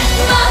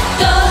もっ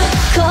と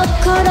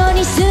心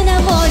に素直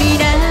に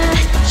なっ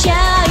ちゃ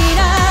いな。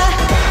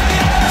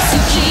好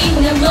き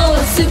なもん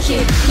好き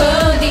盛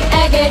り上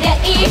がりゃ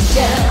いいじ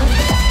ゃん。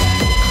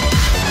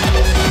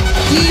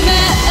今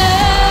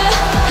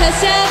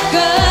朝が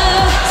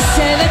背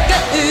中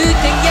打っ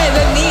ては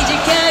短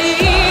い。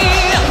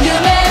夢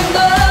も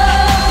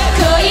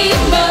恋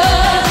も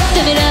た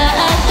めらっ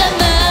た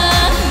ま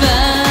ま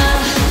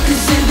くす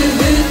ぶっ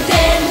て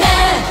な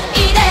い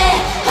で。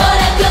ほら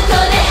ここ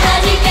で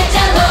弾けちゃ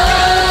おう。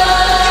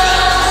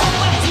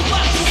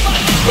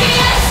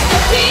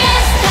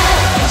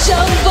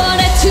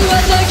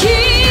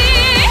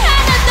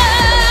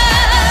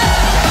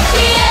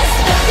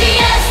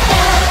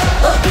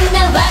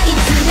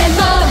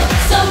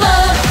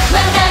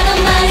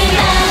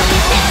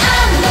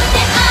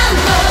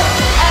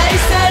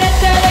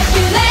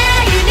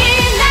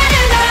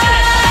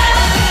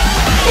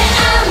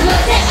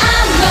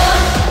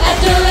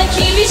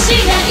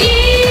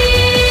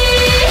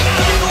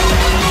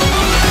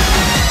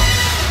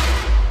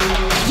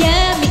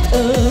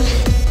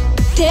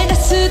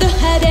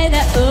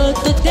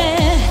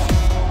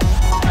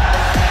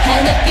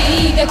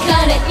が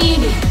彼に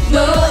燃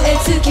え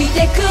尽き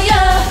てくよ。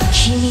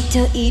君と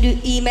いる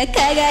今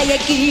輝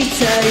き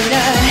たいな。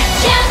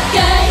100回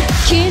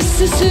キ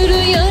スす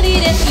るより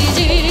で縮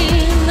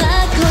ま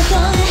こと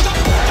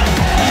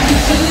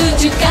服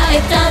従え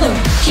たの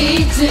気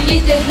づ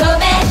いて褒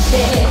めて。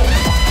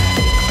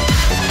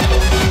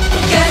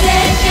風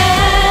が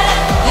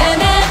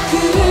なく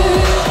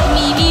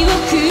耳を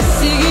くす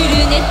ぐ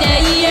る熱帯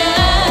夜、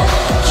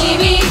君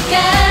が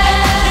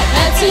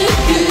熱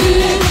く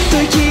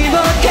時を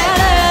絡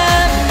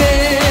め、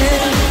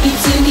い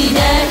つにな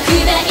く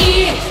ない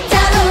多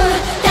分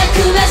たく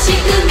まし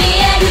く見え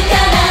るか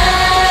ら。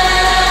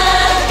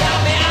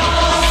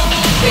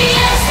フィエ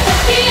スタ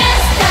フィエ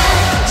スタ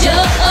情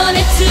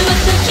熱を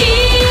解き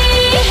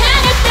放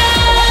った。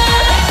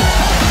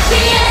フィ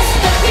エス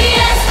タフィエ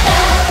スタ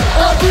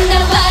女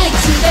はい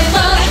つでも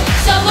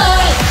そう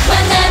罠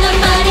の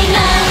マリラ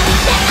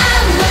であ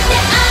んもで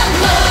あん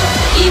も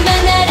今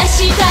ならし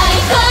たい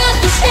こ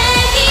として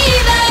いい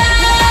わ。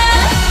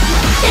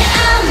で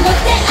あんも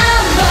であ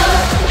んも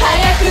早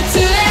く連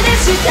れ出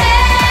して。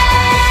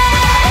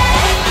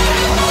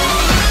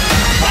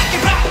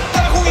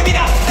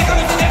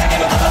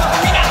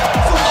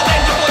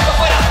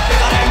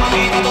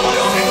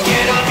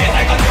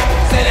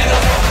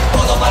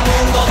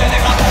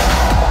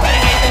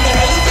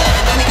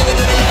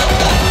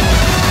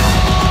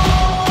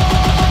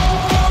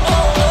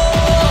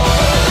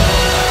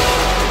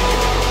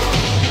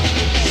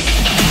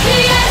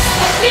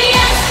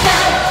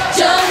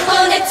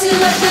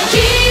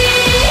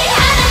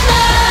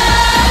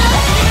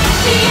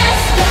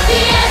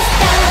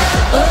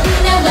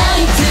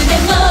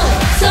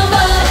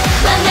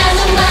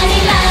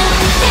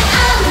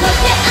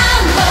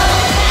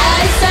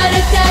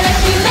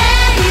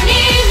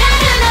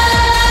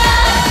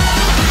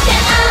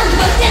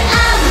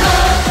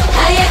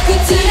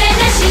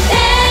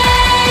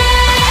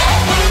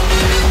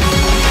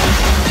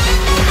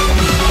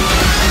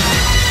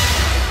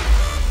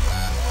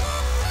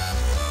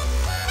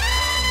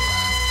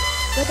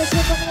私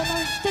はこのま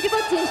ま一人ぼっ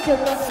ちにしておき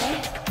ますね。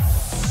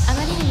あま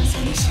りにも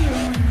寂しい思い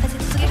をさせ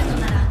続けるの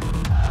なら、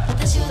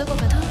私はどこ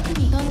か遠く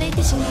に飛んでいっ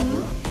てしまうよ。ね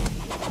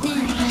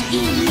え、い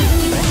いの？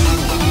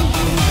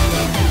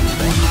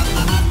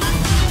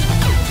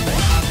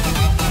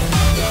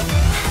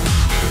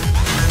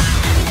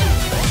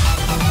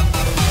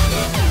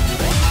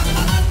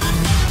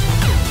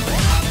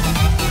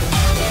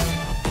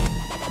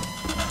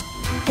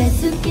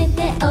助けて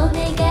お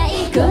願い、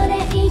これ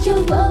以上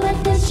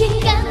私我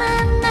慢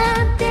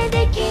なんて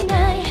できな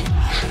い。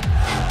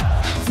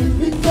ずっ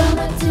と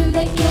待つだ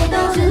けの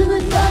ず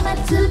っと待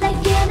つだ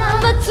けの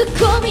待つ小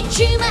道マッ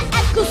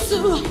クス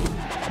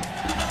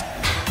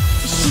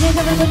品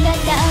川の方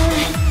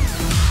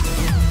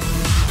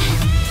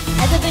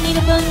麻布に六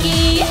本木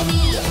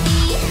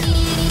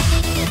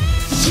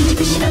新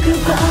宿市の空港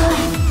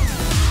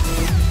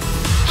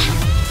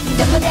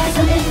どこで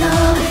遊んでんの。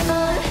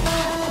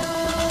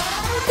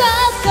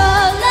心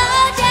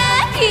じゃ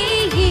い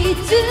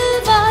つ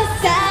も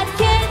叫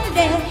んで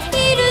い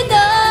るの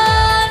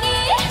に、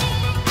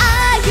あ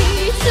い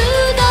つ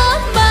の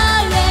前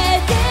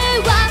で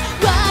は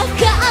分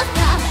かった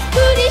ふ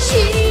りし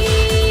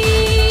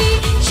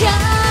ちゃ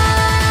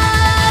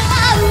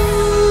う。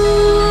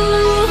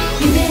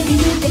夢見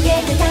るだけ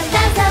で簡単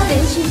さ練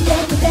習で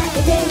答え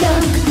てよ。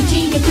口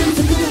がく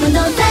ずくもの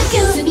だけ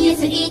住みやす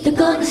いとこ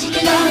にして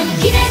よ。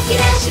キラキ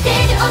ラしてる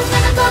女の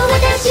子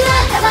私は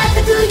羽ば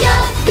たくよ。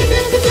グズ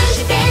グズ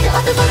してる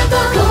男の子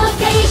後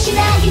悔しな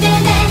いで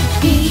ね。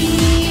身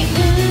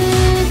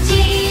内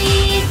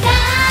か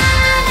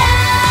ら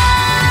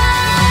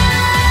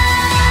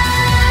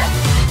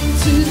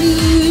続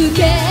け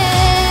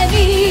に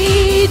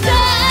至る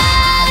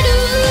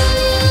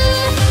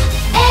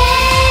栄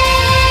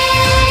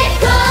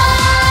光。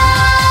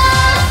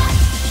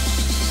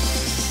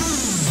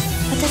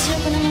私は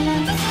このまま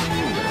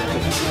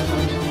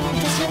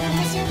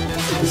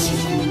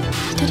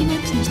一人ぼっ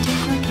ちにしてお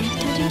くわけ。一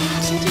人ぼっ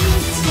ち。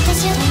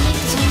私は飛んでいっ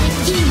てしまう。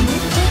いいの？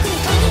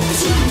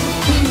遠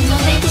くに飛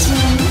んでいってしまう。飛んでいってしま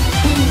うの。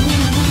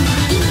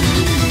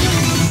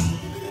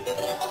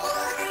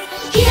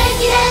キラ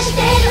キラして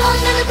る女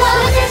の子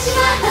私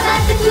は羽ば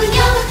たくよ。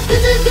グ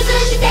ズグズ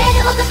して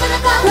る男の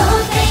子後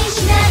悔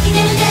しない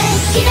でね。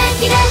キラ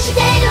キラし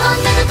てる女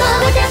の子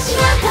私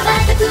は羽ば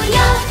たくよ。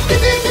グ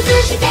ズグズ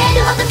して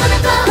る男の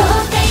子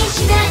後悔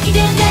しない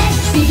でね。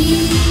身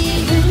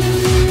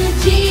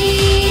内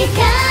か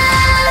ら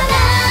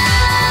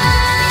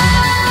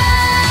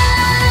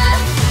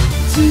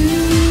続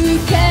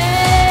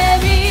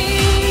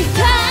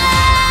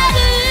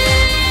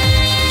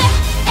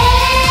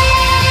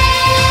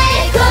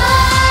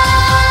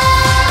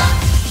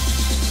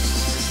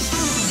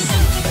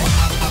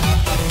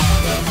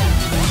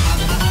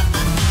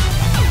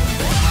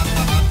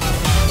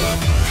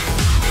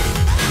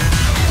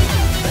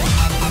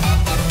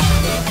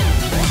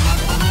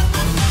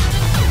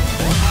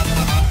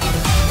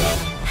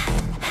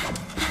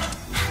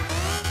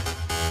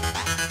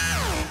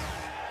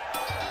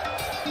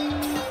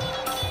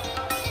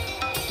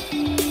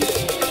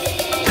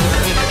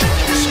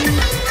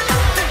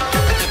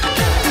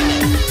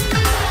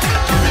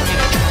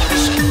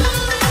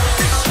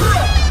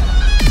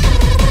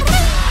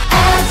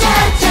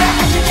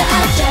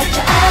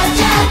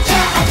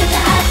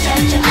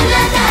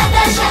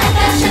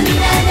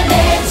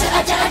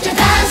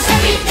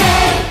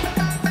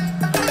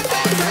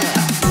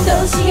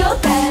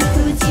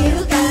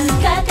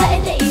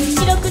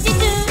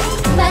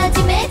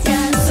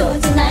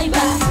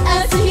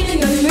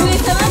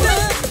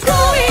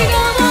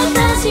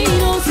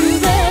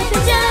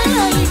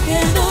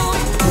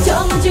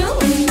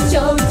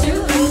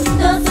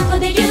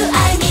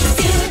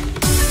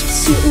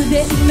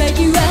間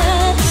際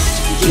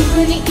急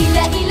にイ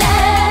ライラ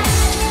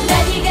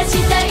何がし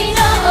たいの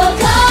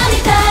怒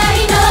りた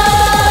いの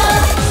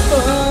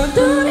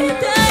踊り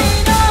たい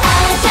のあ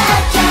ちゃ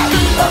ちゃい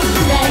い女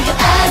よ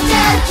あち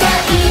ゃちゃ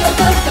いい男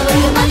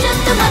よもうちょ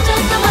っともうちょ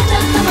っともうちょ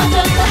っともうち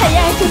ょっと早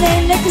く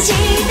連絡して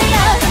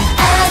よ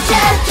あちゃ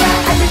ちゃ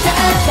あちゃちゃ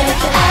あちゃ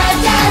ちゃあ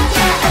ちゃち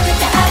ゃあちゃ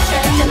ちゃあち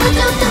ゃちゃもうち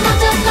ょっともう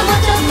ちょっとも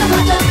うちょっと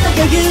もうちょっと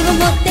余裕を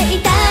持って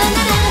いた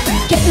なら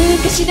喧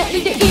嘩しない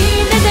でいいね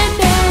なん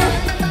だ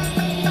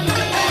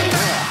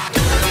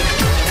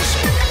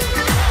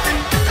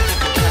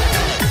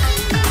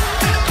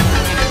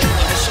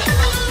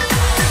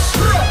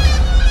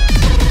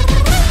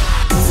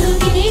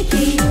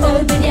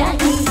踊りゃいい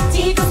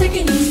自己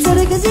責任そ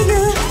れが自由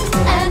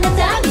あなた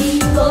に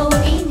強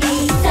引に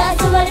誘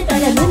われた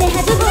ら胸弾むな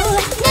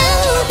ん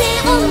て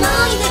思いな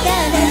が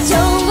ら上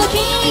品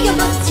よも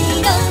ち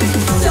ろん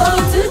上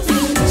手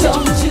上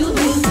手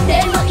で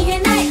も言え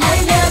ない I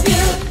love you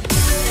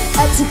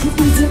熱く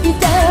うずい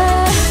た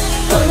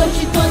この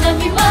人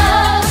並みは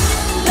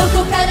ど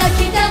こから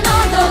来たの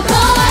どこ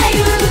へ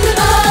行く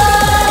の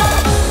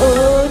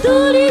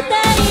踊りた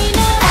い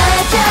のあ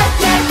ちゃ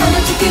ちゃこの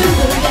地球が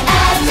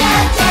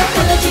こ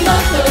の地元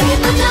へ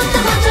もうちょっと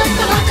もうちょっ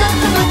ともうちょっ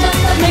ともうちょっ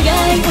と長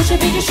いおしゃ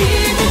べりしてた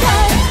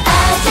い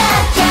あちゃ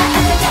ちゃあ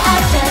ちゃちゃあ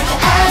ちゃち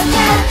ゃあち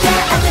ゃちゃ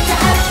あちゃち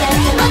ゃあちゃ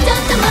ちゃもうちょ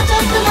っともうちょ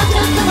っともうち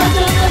ょっともうち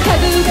ょっと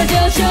株が上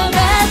昇が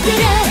って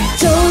りゃ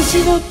調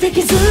子乗って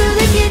気づい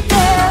てきた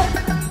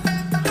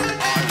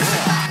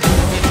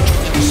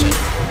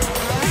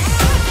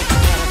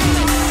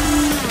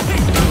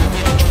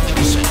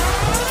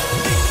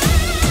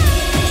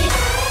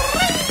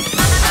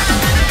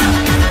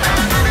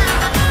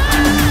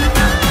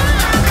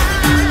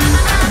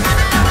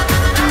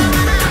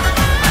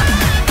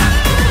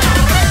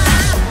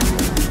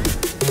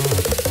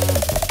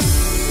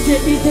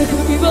絶対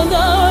首は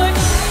ない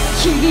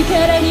君か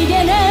ら逃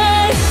げ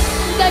ない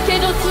だけ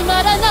どつ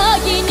まらない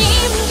人間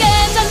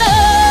じゃない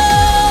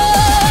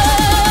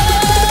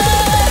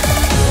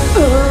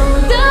踊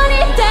り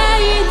た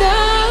いの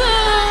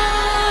あ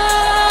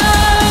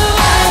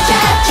ちゃ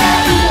ちゃ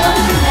いい女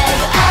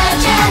よあ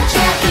ちゃち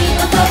ゃいい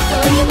男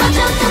よもうち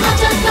ょっともう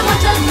ちょっともう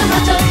ちょっとも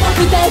うちょっと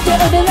歌って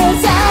踊ろう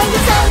サン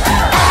グソング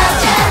あ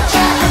ちゃち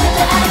ゃあちゃ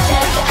ちゃあち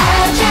ゃちゃ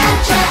あちゃ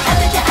ちゃあ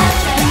ちゃちゃあちゃ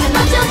ちゃも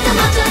うちょっと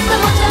もうちょっと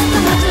もうちょっ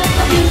ともうちょっ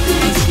とゆっく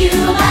り地球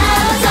を回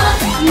そ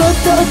うもっ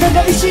とお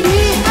互い知り合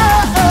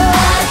おう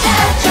あちゃ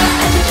ちゃ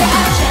あちゃちゃ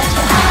あちゃち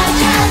ゃあ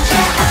ちゃち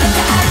ゃあちゃち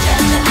ゃあち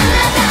ゃちゃあ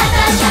なたあ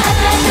たしあ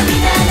たしみ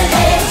んなでレ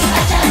ース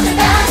あちゃちゃ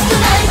ダンスト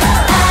ナイト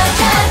あ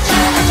ちゃち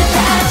ゃあちゃち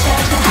ゃあちゃ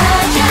ちゃあ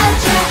ちゃ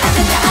ちゃあち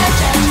ゃちゃあ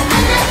ちゃちゃあ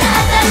なた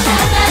あたし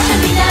あたし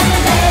みんなで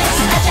レー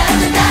スあちゃ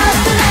ちゃダン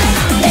ストナイ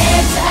トレ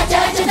ースあち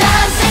ゃちゃダ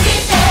ンスギ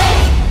テ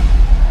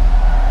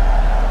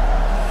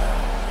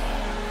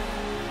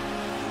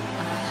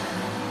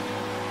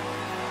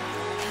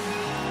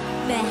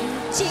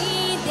街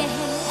で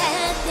会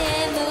って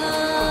も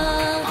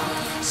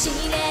知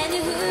らぬ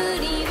ふ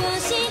りを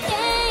して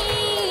い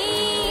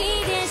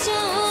いでしょ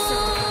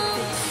う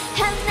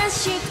話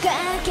しか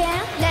け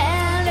ら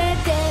れ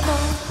ても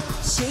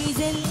自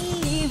然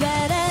に笑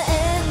え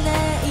な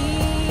い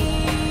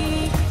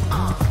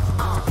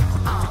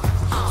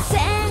セ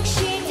クシ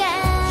ーな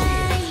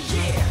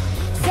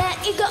最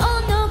後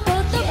の言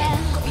葉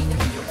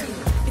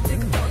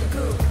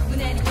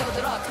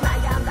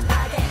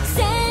セ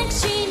ク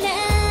シーな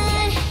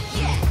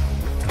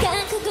覚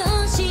悟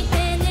して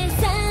ね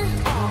さ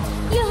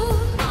よ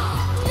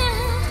な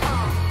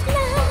ら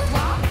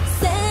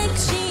セク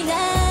シーな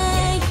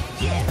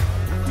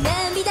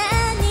涙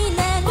に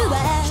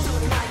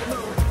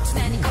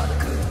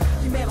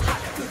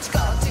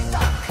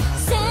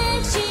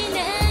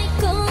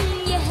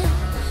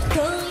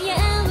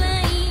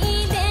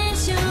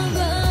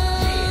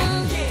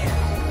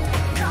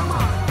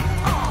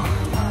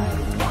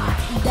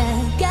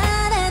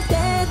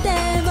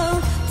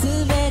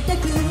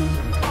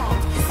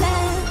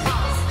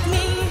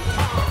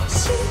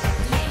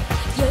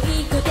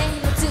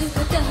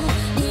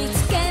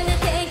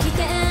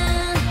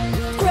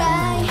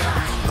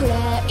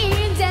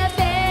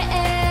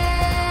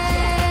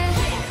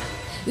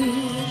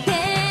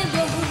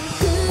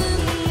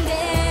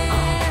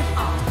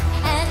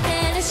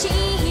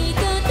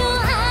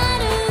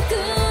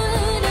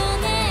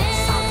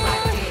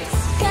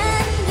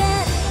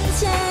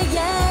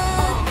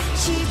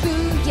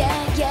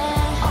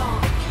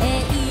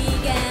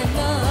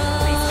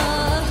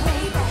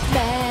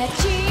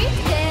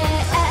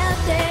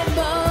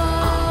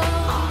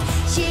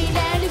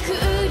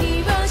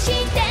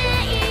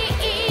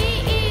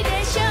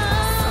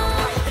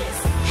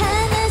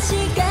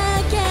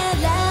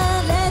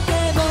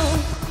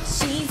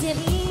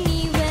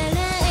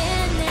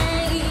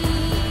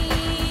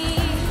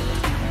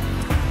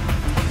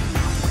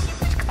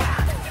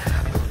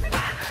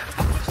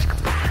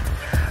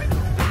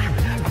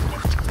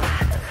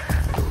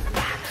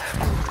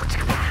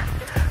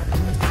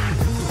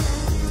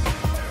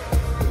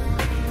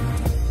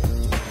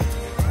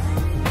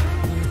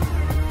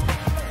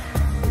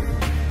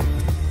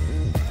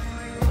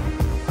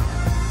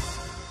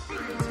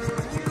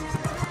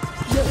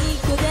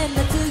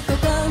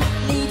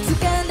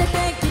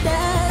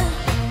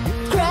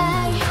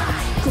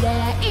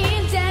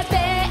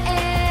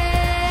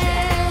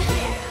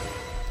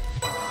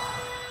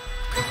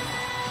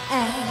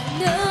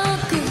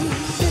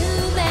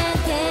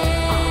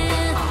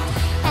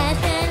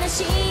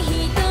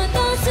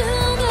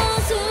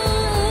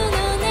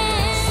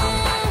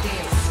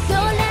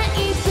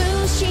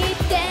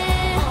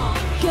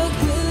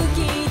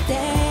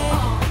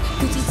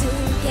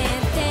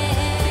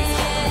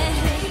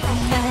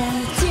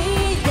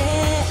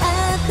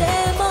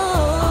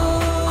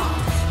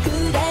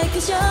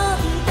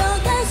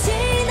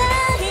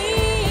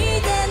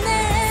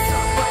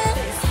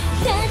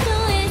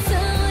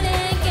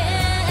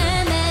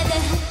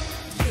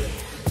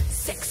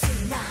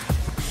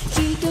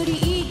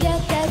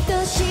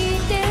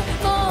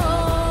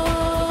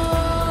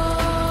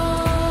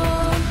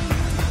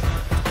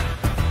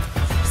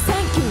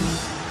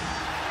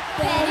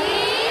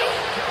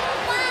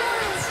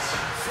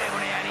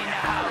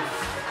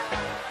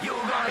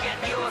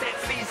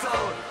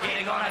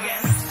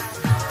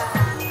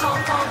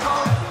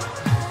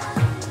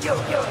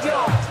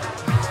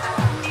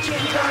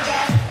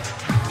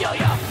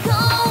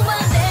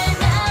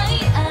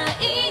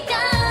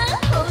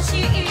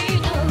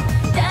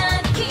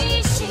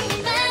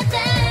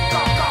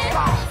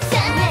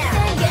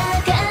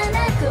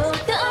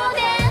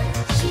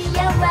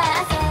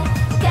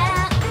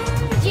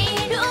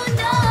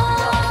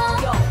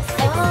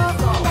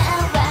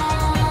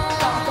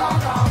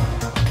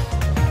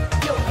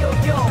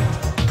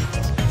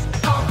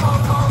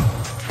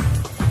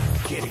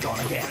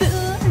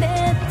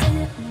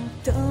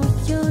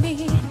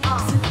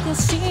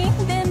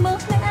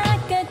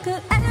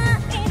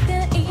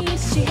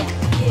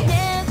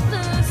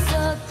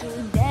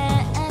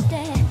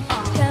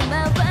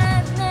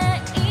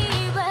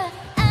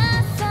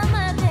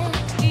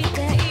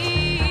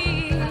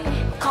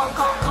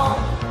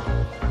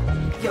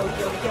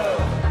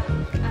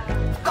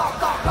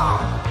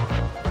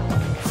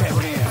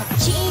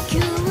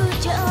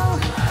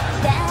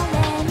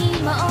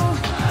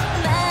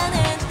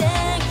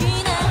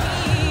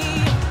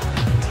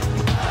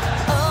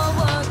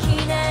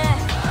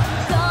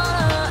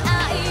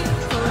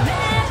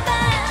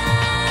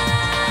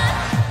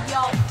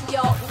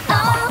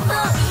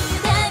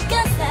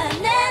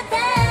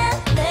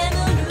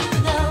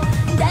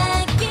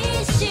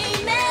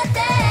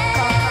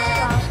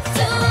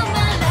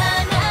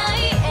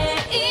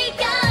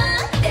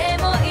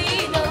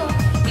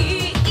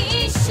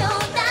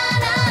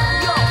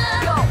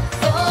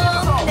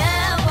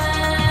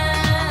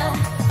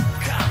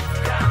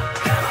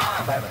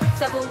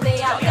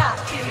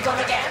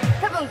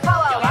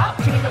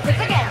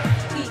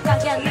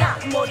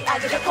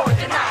味がこう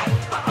じゃない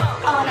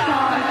あな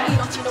た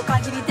命の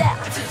限りで映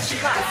し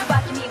ますバ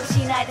キにも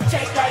しないで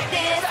Take like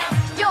this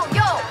Yo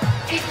yo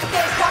いくて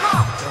Come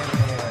on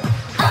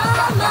思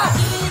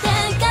い出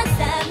重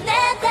ね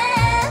て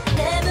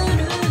眠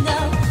るの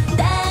抱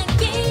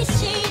きし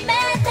め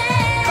て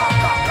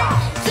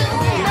つ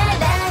ま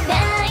らな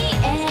い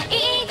映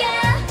画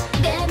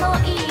でも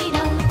いいの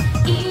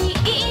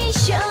一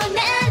緒な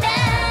ら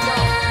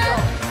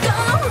止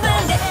ま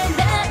れ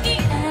ない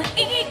愛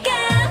が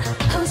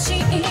欲し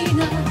いの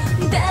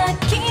抱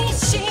き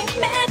し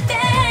めて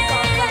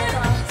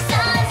さ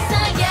さ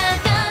や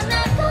かな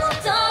こ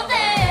とで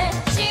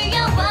幸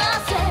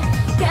せ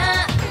感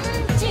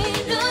じ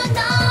るの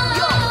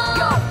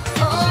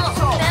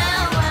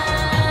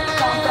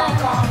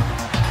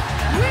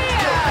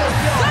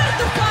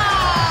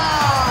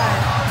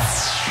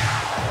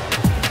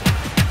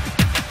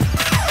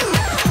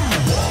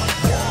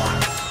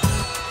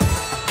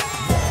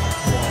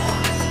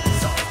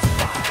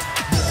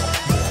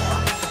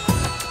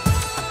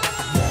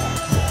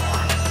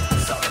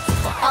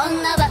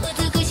女は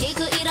美しく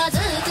色づ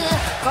く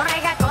これ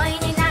が恋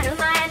になる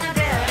前の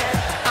ルール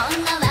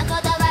女はこ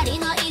だわり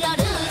の色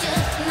ルージ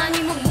ュ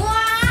何も言わ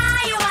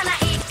な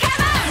いか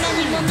ら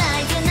何もな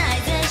いぜな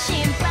いぜ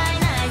心配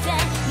ないぜ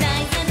な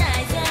いぜな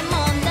いぜ問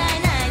題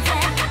ないぜ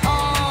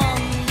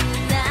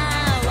女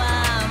は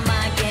負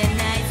け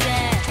ないぜ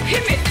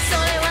そ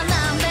れは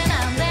なんで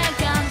なんで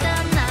簡単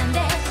なん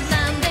で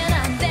なんで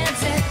なんで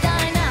絶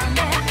対なん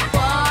で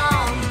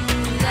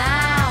女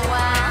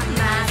は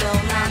謎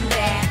なんで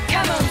いい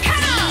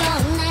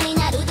女に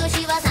なる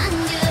年は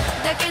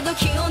30だけど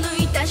気を抜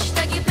いた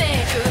下着ペ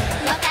ージ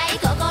若い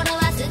心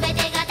は全て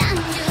が単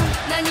純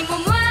何も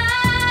迷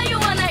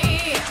わない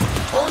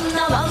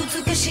女は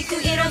美しく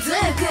色づ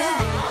く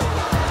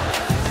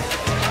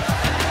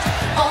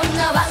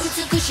女は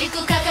美し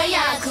く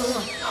輝く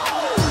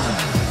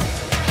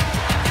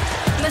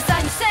ま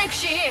さにセク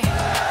シー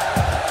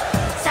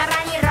さ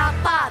らにラ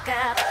ッパーか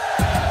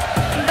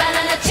バ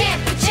ナナチッ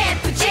プチッ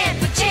プチッ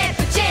プチッ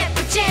プチッ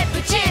プチッ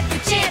プチッ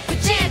プチップ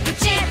チップ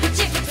チップ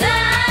チップ食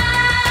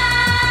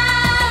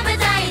べ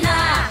たいな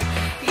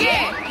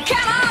Yeah,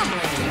 come on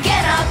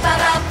Get up,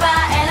 up,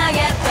 and I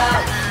get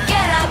up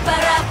Get up,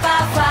 up,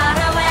 far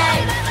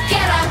away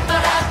Get up,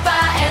 up,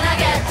 and I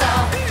get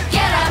up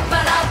Get up,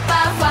 up,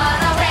 far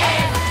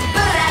away ブ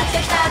ラッと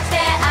きたって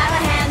あら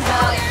へんど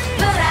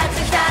ブラッと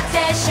きたっ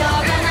てしょう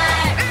がな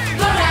い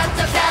ブラッ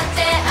ときたって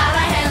あら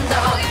へんど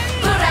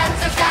ブラッ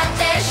ときたっ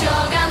てしょう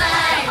がない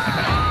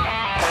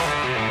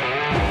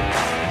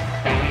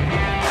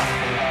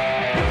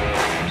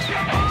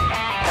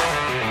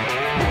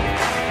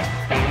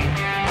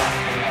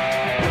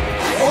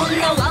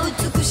女は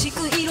美し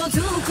く色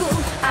づく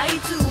あい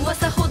つは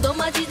さほど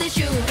マジで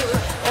シュール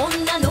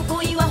女の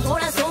恋はほ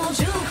ら早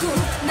熟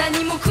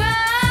何も飾ら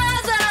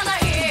な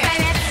い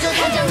そこ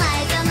じゃ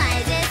ないじゃな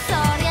いぜそ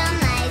りゃ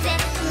ないぜ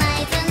な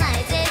いぜな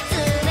いぜ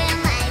釣れ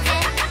ないぜ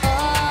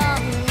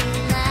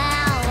女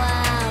は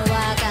わ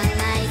かん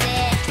ないぜ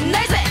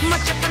ないぜもう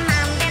ちょっとな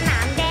んでな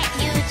んで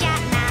言うじゃ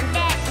なんで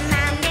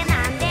なんでな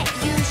んで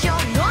優勝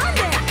なん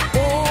で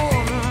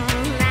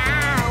女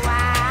は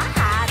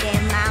派手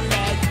なんで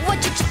What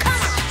you come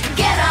on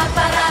Get up,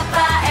 up,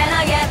 and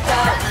I get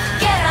up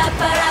Get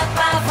up, up,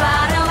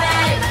 far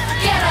away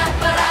Get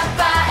up, up,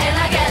 and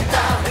I get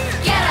up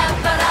Get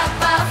up, up,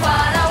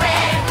 far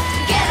away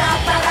Get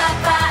up,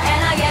 up,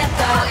 and I get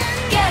up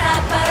Get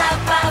up, up,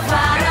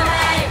 far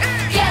away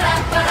Get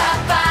up,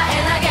 up,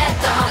 and I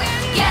get up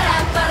Get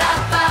up,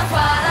 up,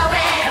 far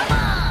away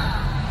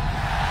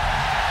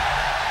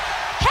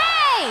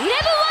Hey,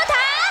 Eleven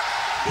Water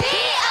Be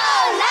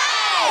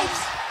alright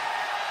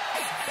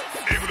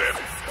Give them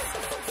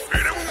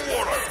 11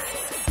 water.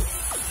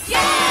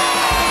 Yay!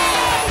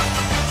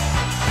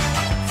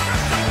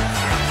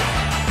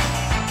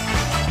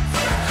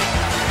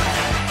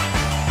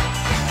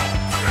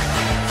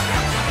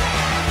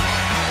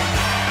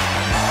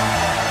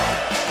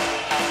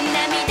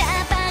 涙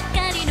ば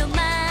かりの毎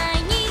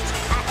日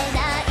会え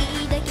な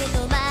いだけ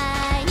ど毎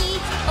日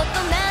大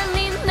人に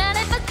なれ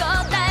ば答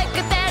え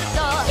が出る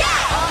と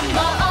思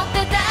って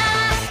た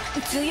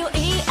強い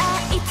あ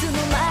いつの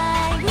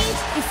毎日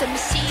寂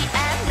しいあ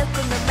の子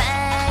の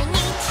毎日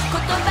言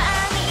葉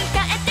に変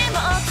えても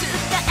伝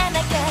えな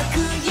きゃ悔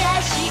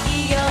し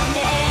いよね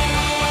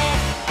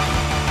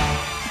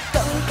ど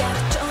うか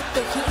ちょっと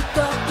一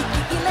息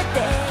入れて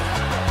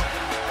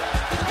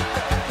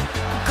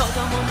子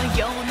供の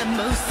ような無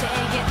制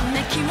限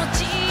な気持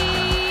ち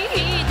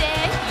で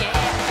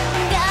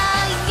概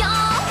要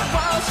を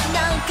しな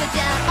んかじ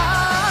ゃ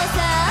収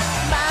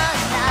まら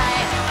な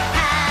いは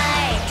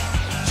い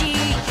自由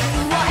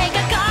を描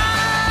こ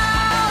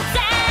うぜ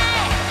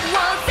も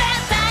う絶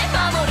対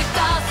守り越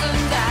す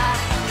んだ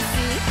素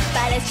晴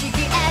らしき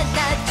エナ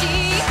ジ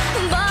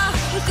ー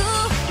僕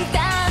た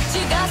ち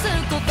がする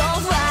こと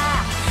は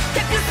た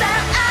くさ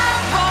ん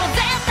もう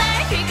絶対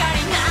光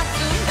になつ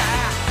んだ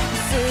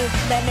素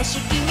晴らし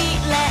き未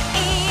来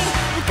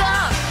ここ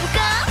か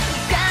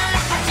ら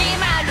始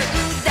まる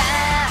んだ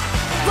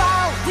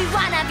Wow, we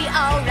wanna be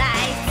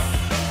alright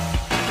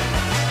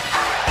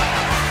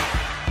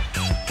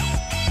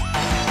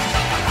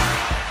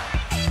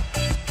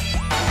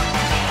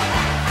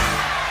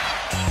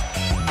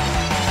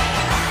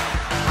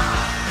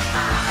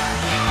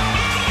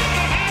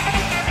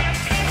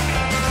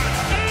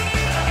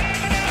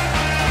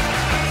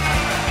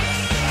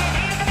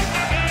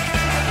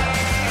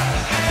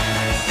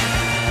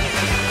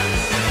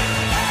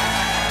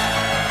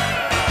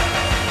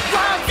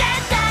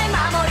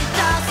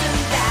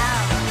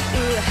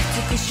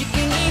しい日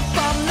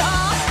本の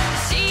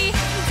自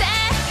然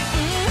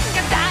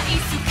が大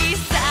好き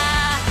さ。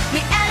見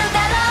えるだ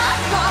ろ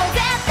う、もう絶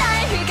対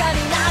光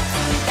なつ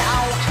だ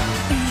わ。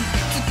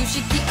美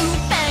しき運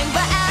命は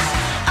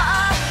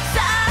浅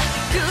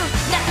く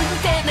なん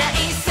てな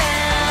いさ。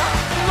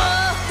も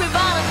う We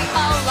wanna be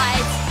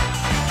alright。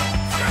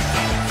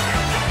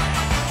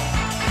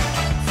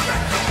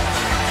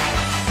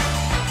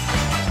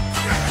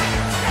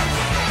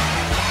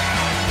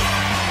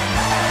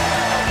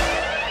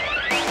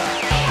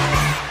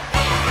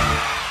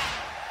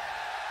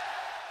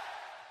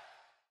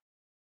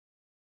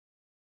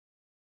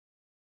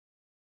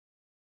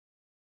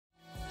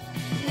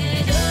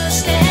どう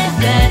して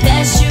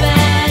私は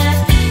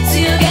強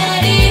が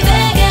りば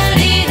か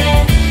りで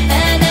あ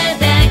な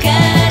たか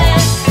ら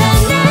離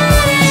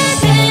れ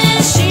て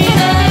しま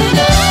うの。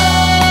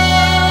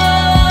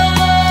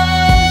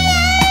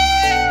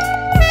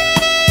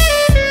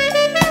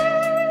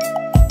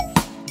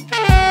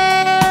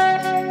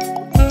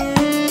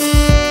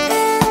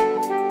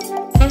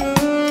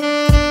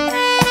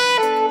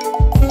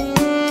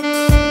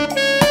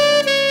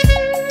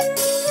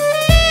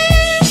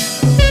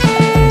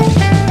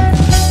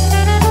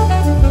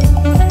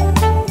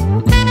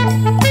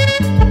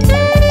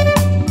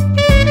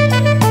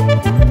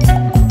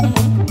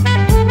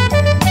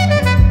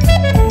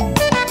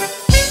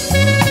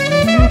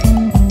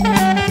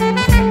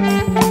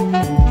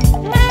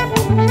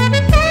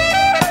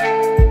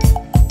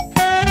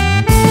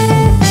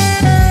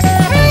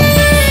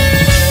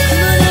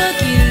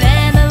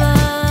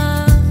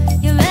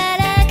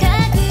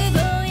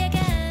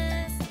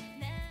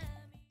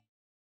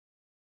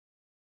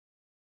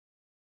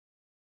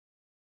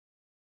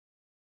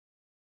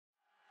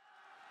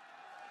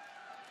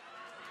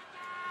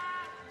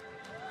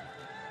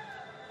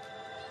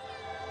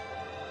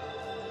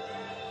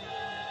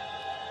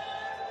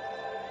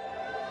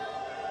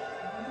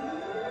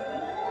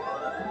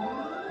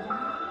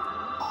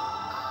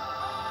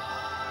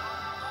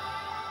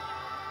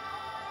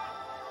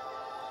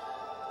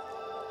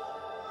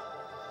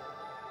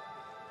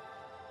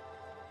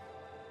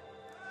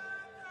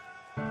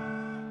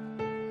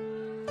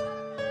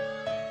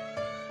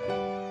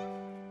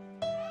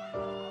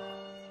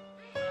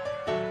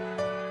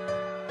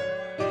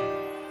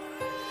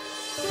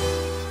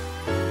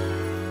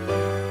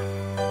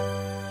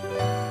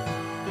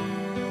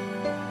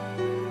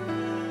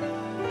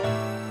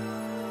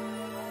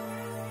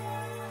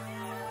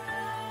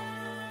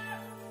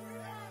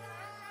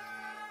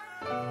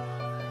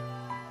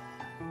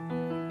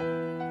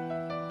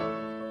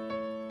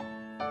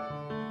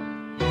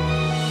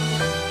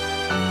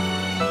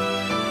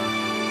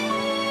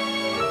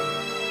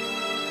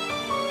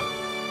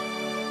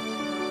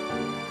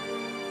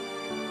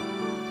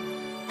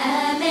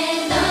雨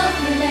の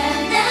降ら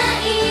な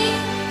い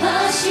星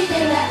で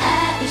は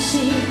愛し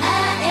合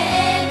え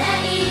な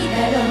いだ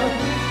ろう。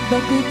僕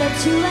た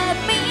ちは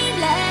未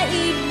来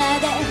ま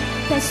で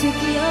たすき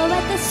を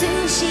渡す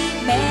使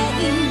命。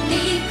陸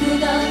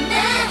のな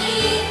い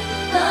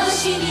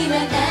星には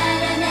な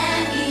らな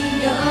い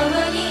よ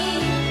うに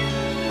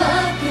僕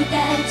た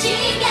ち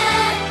が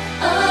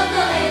大声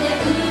で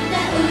歌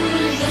う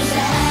よさ。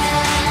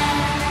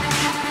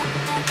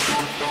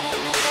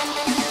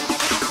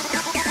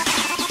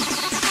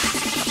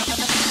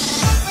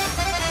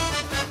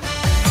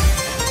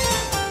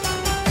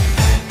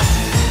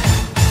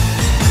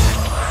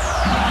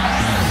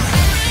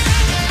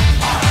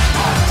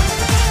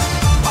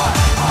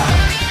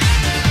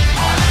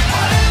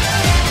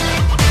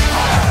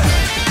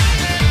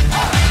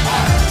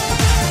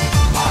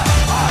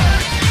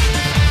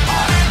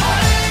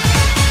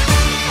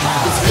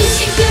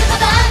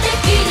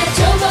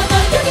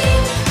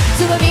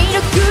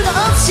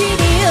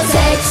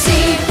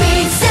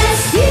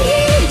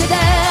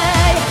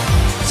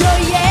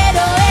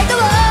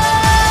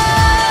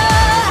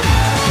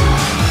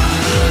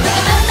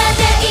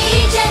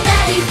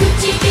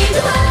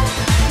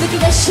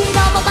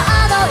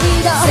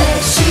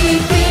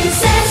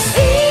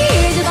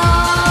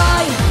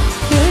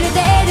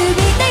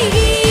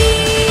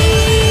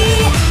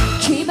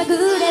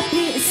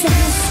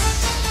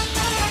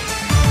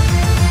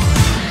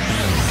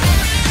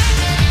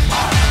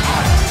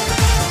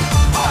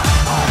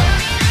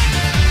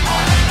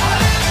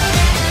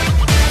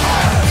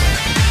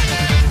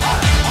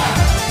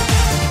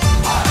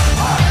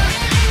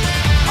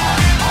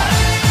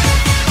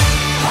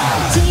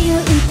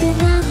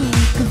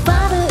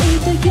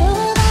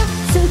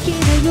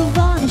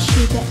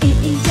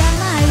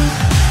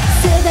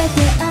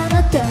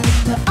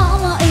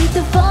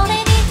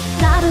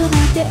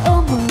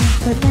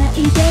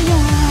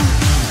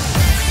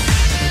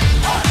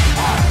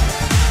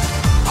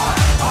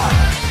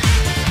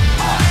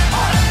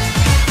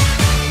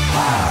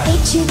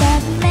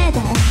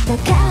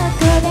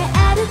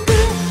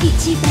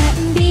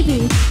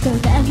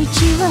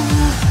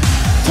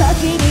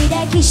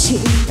きし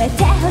め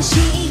てほし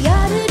い夜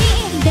に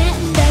連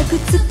絡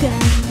つか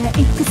ない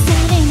くせ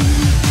に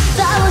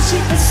どうし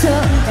てそんな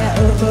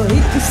重い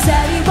鎖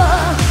を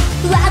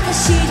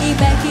私に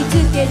巻きつ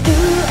け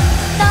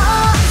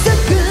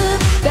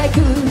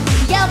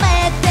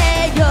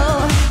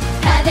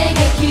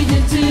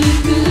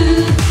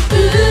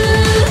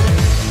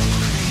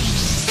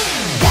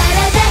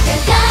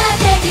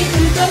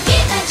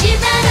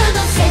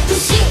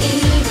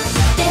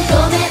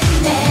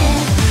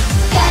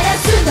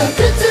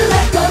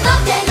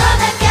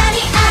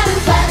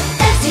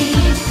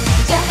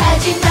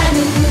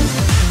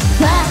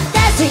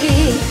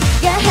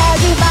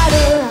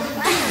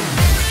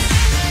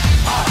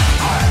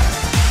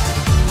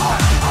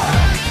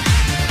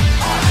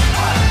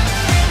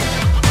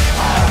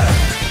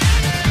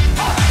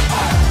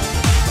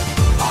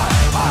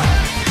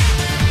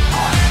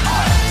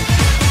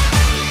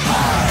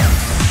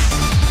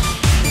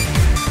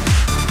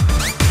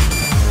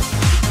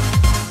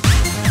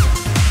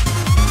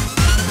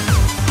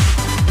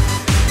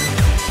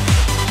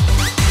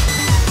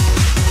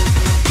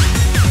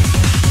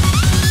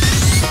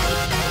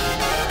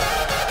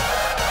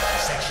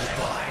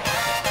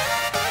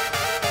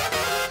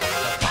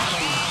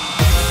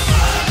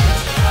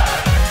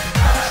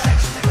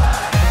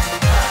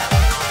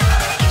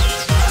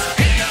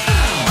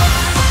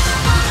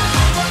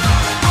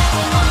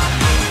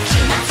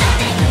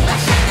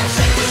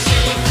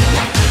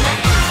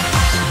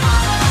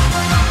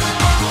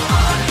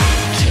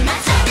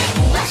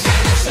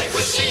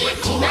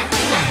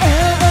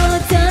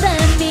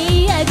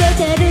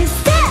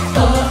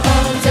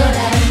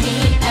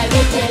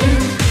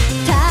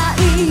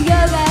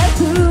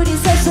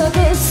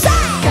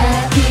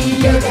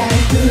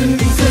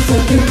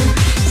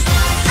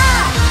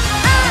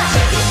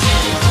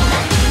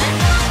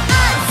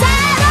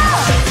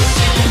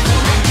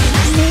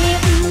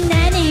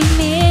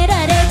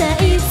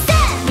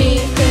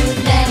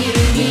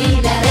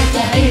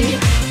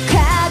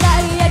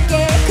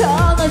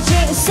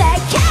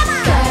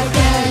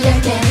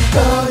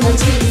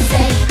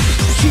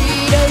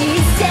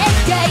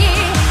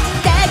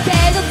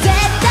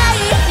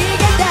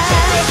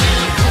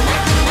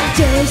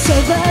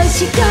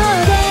「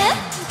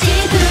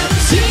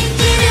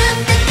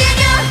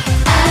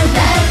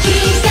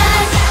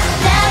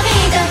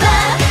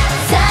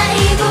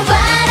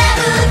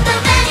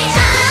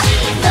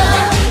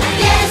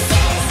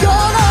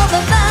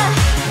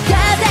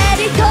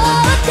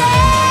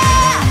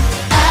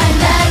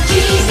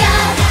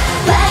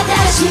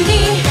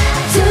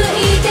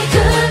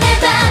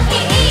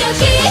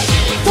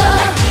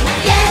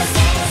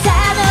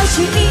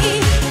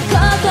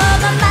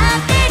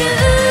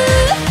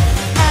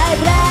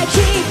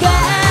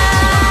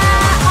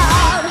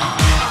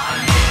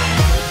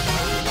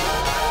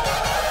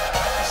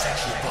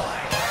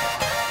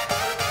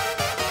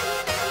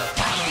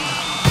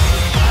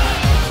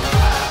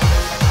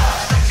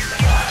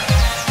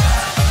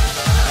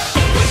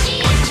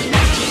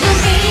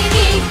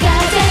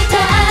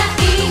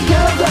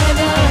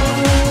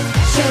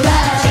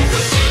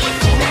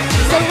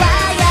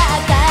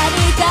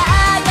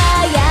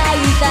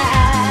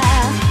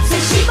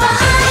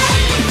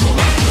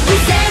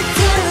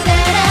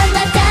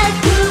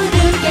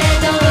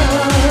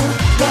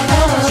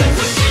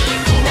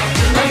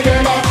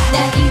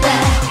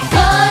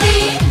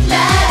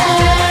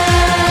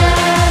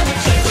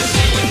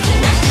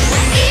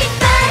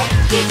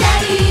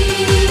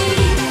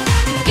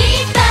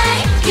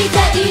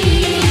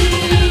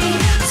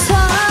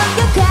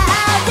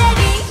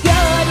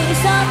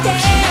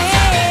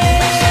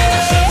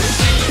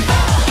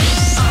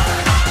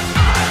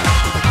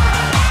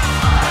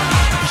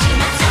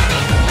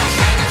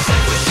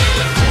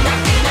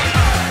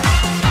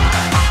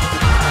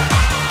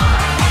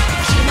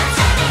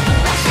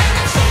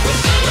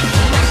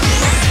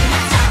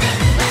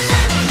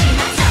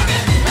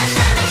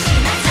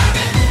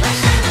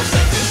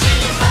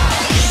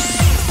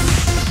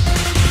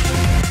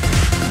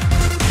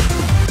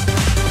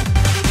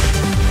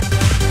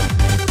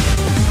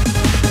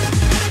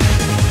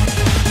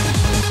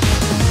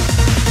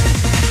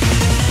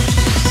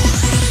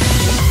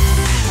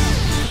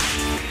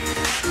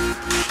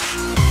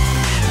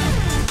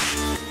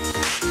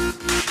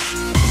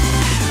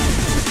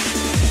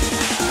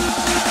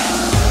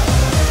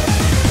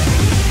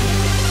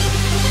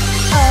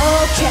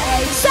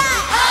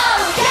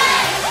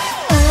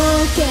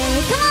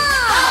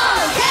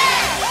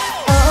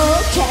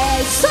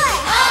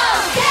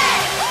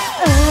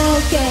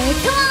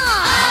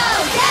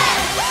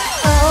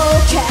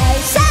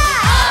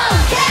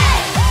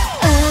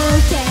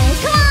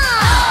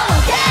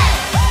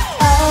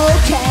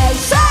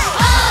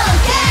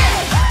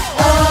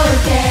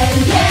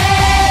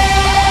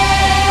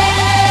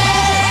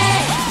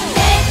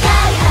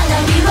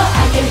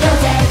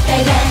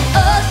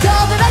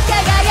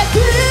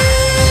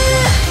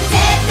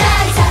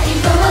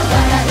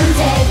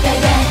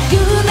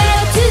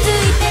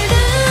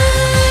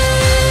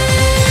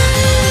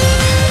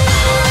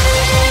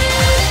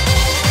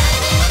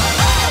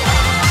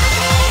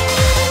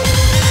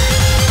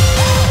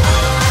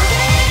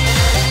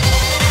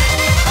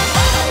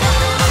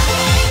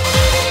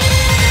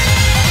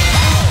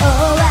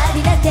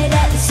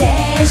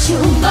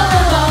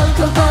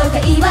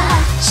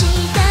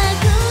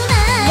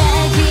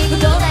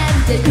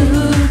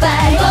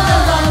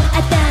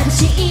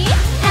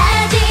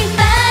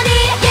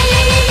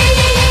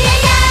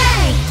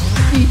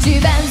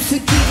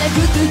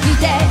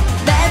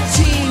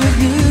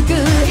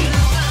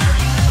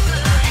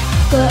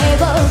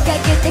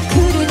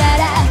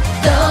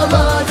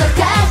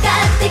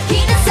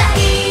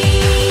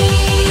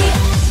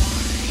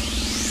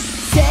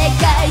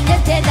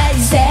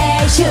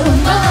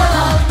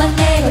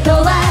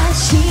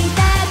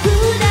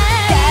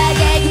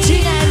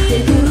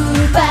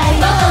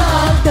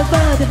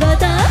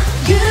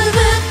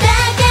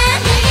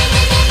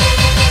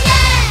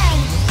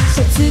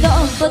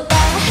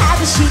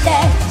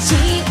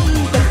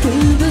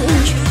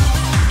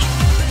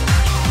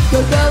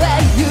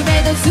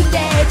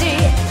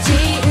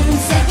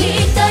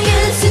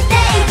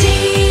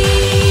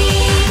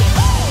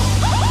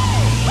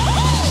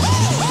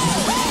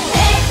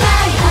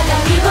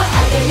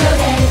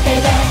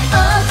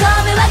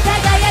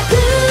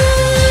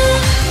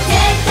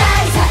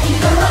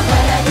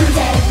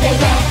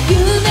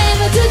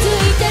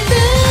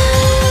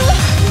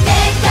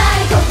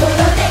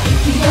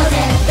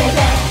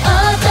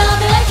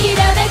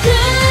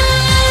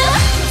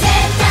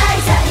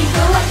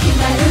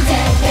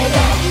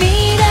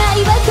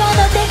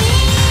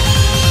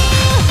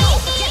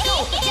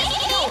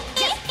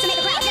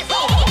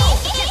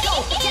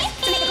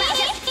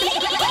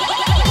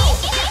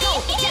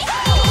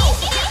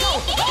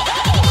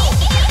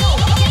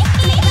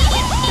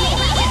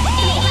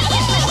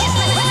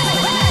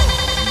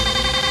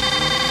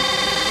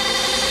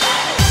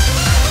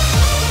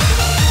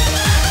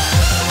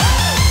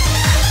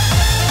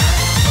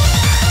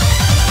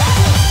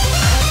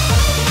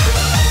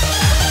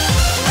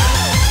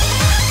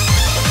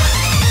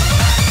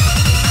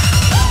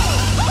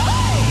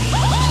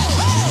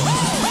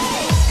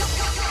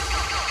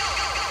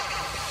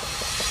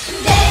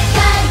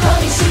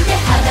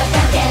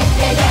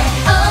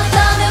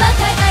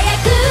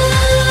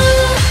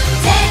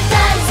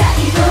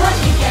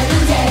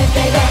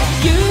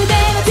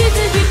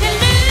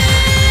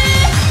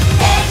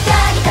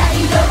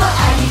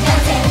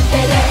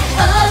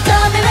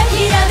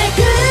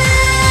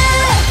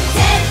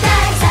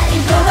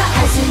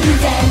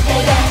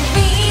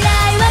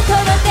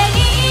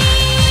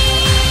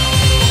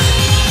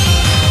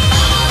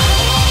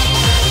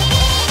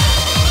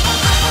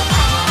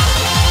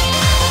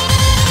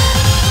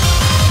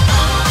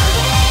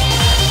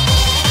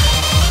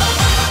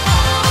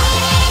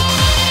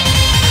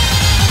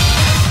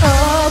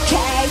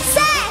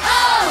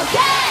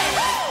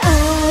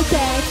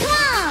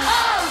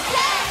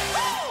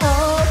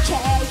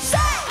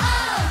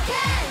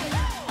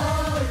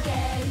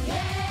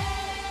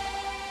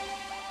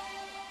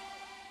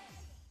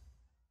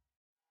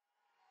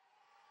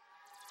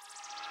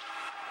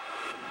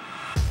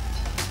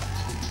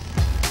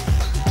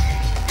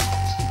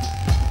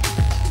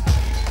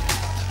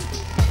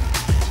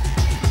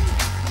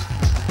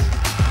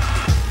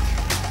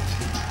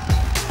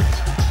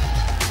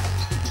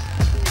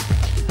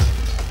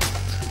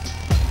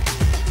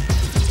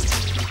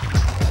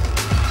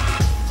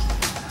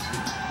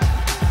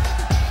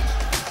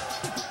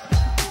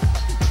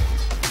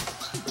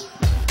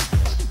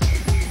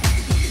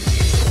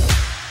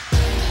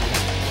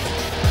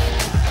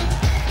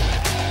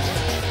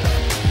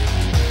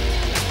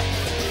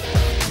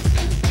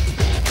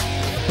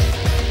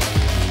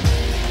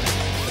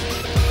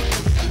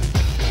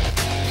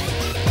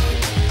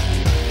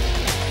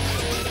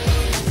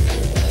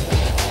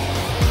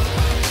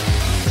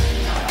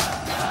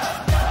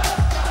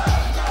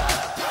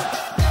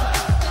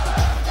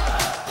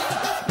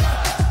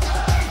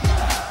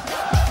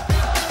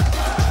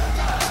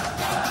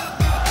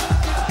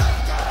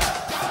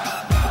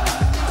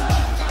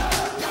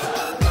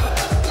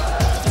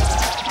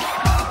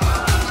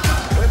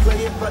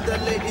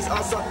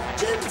as a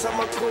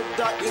gentleman could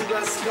that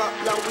England,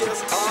 Scotland,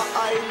 Wales, or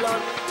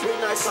Ireland. We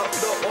nice up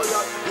the whole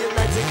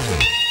United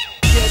Kingdom.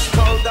 Yes,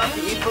 call the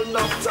people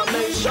not to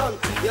mention.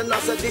 You know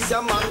say this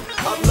a man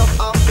have no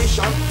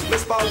ambition.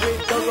 Miss Paul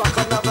with the rock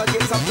and never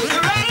get up. You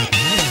ready?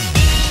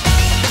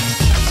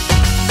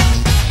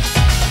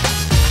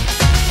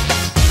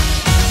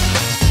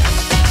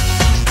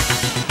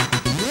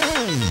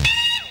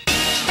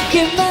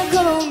 금방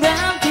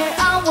걸어오면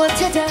별아무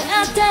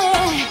찾아왔대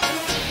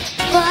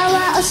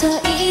와와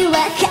어서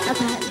이와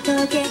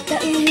가봐도겠다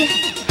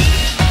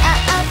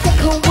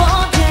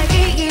달콤한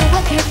자기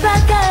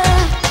이와해봐가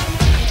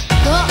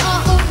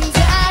너무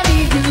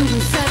자리 두고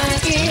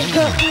사랑이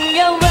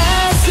공여와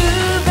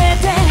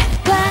수배대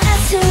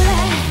화술래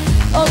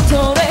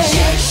오토레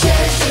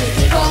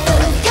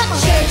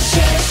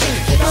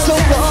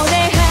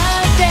손보내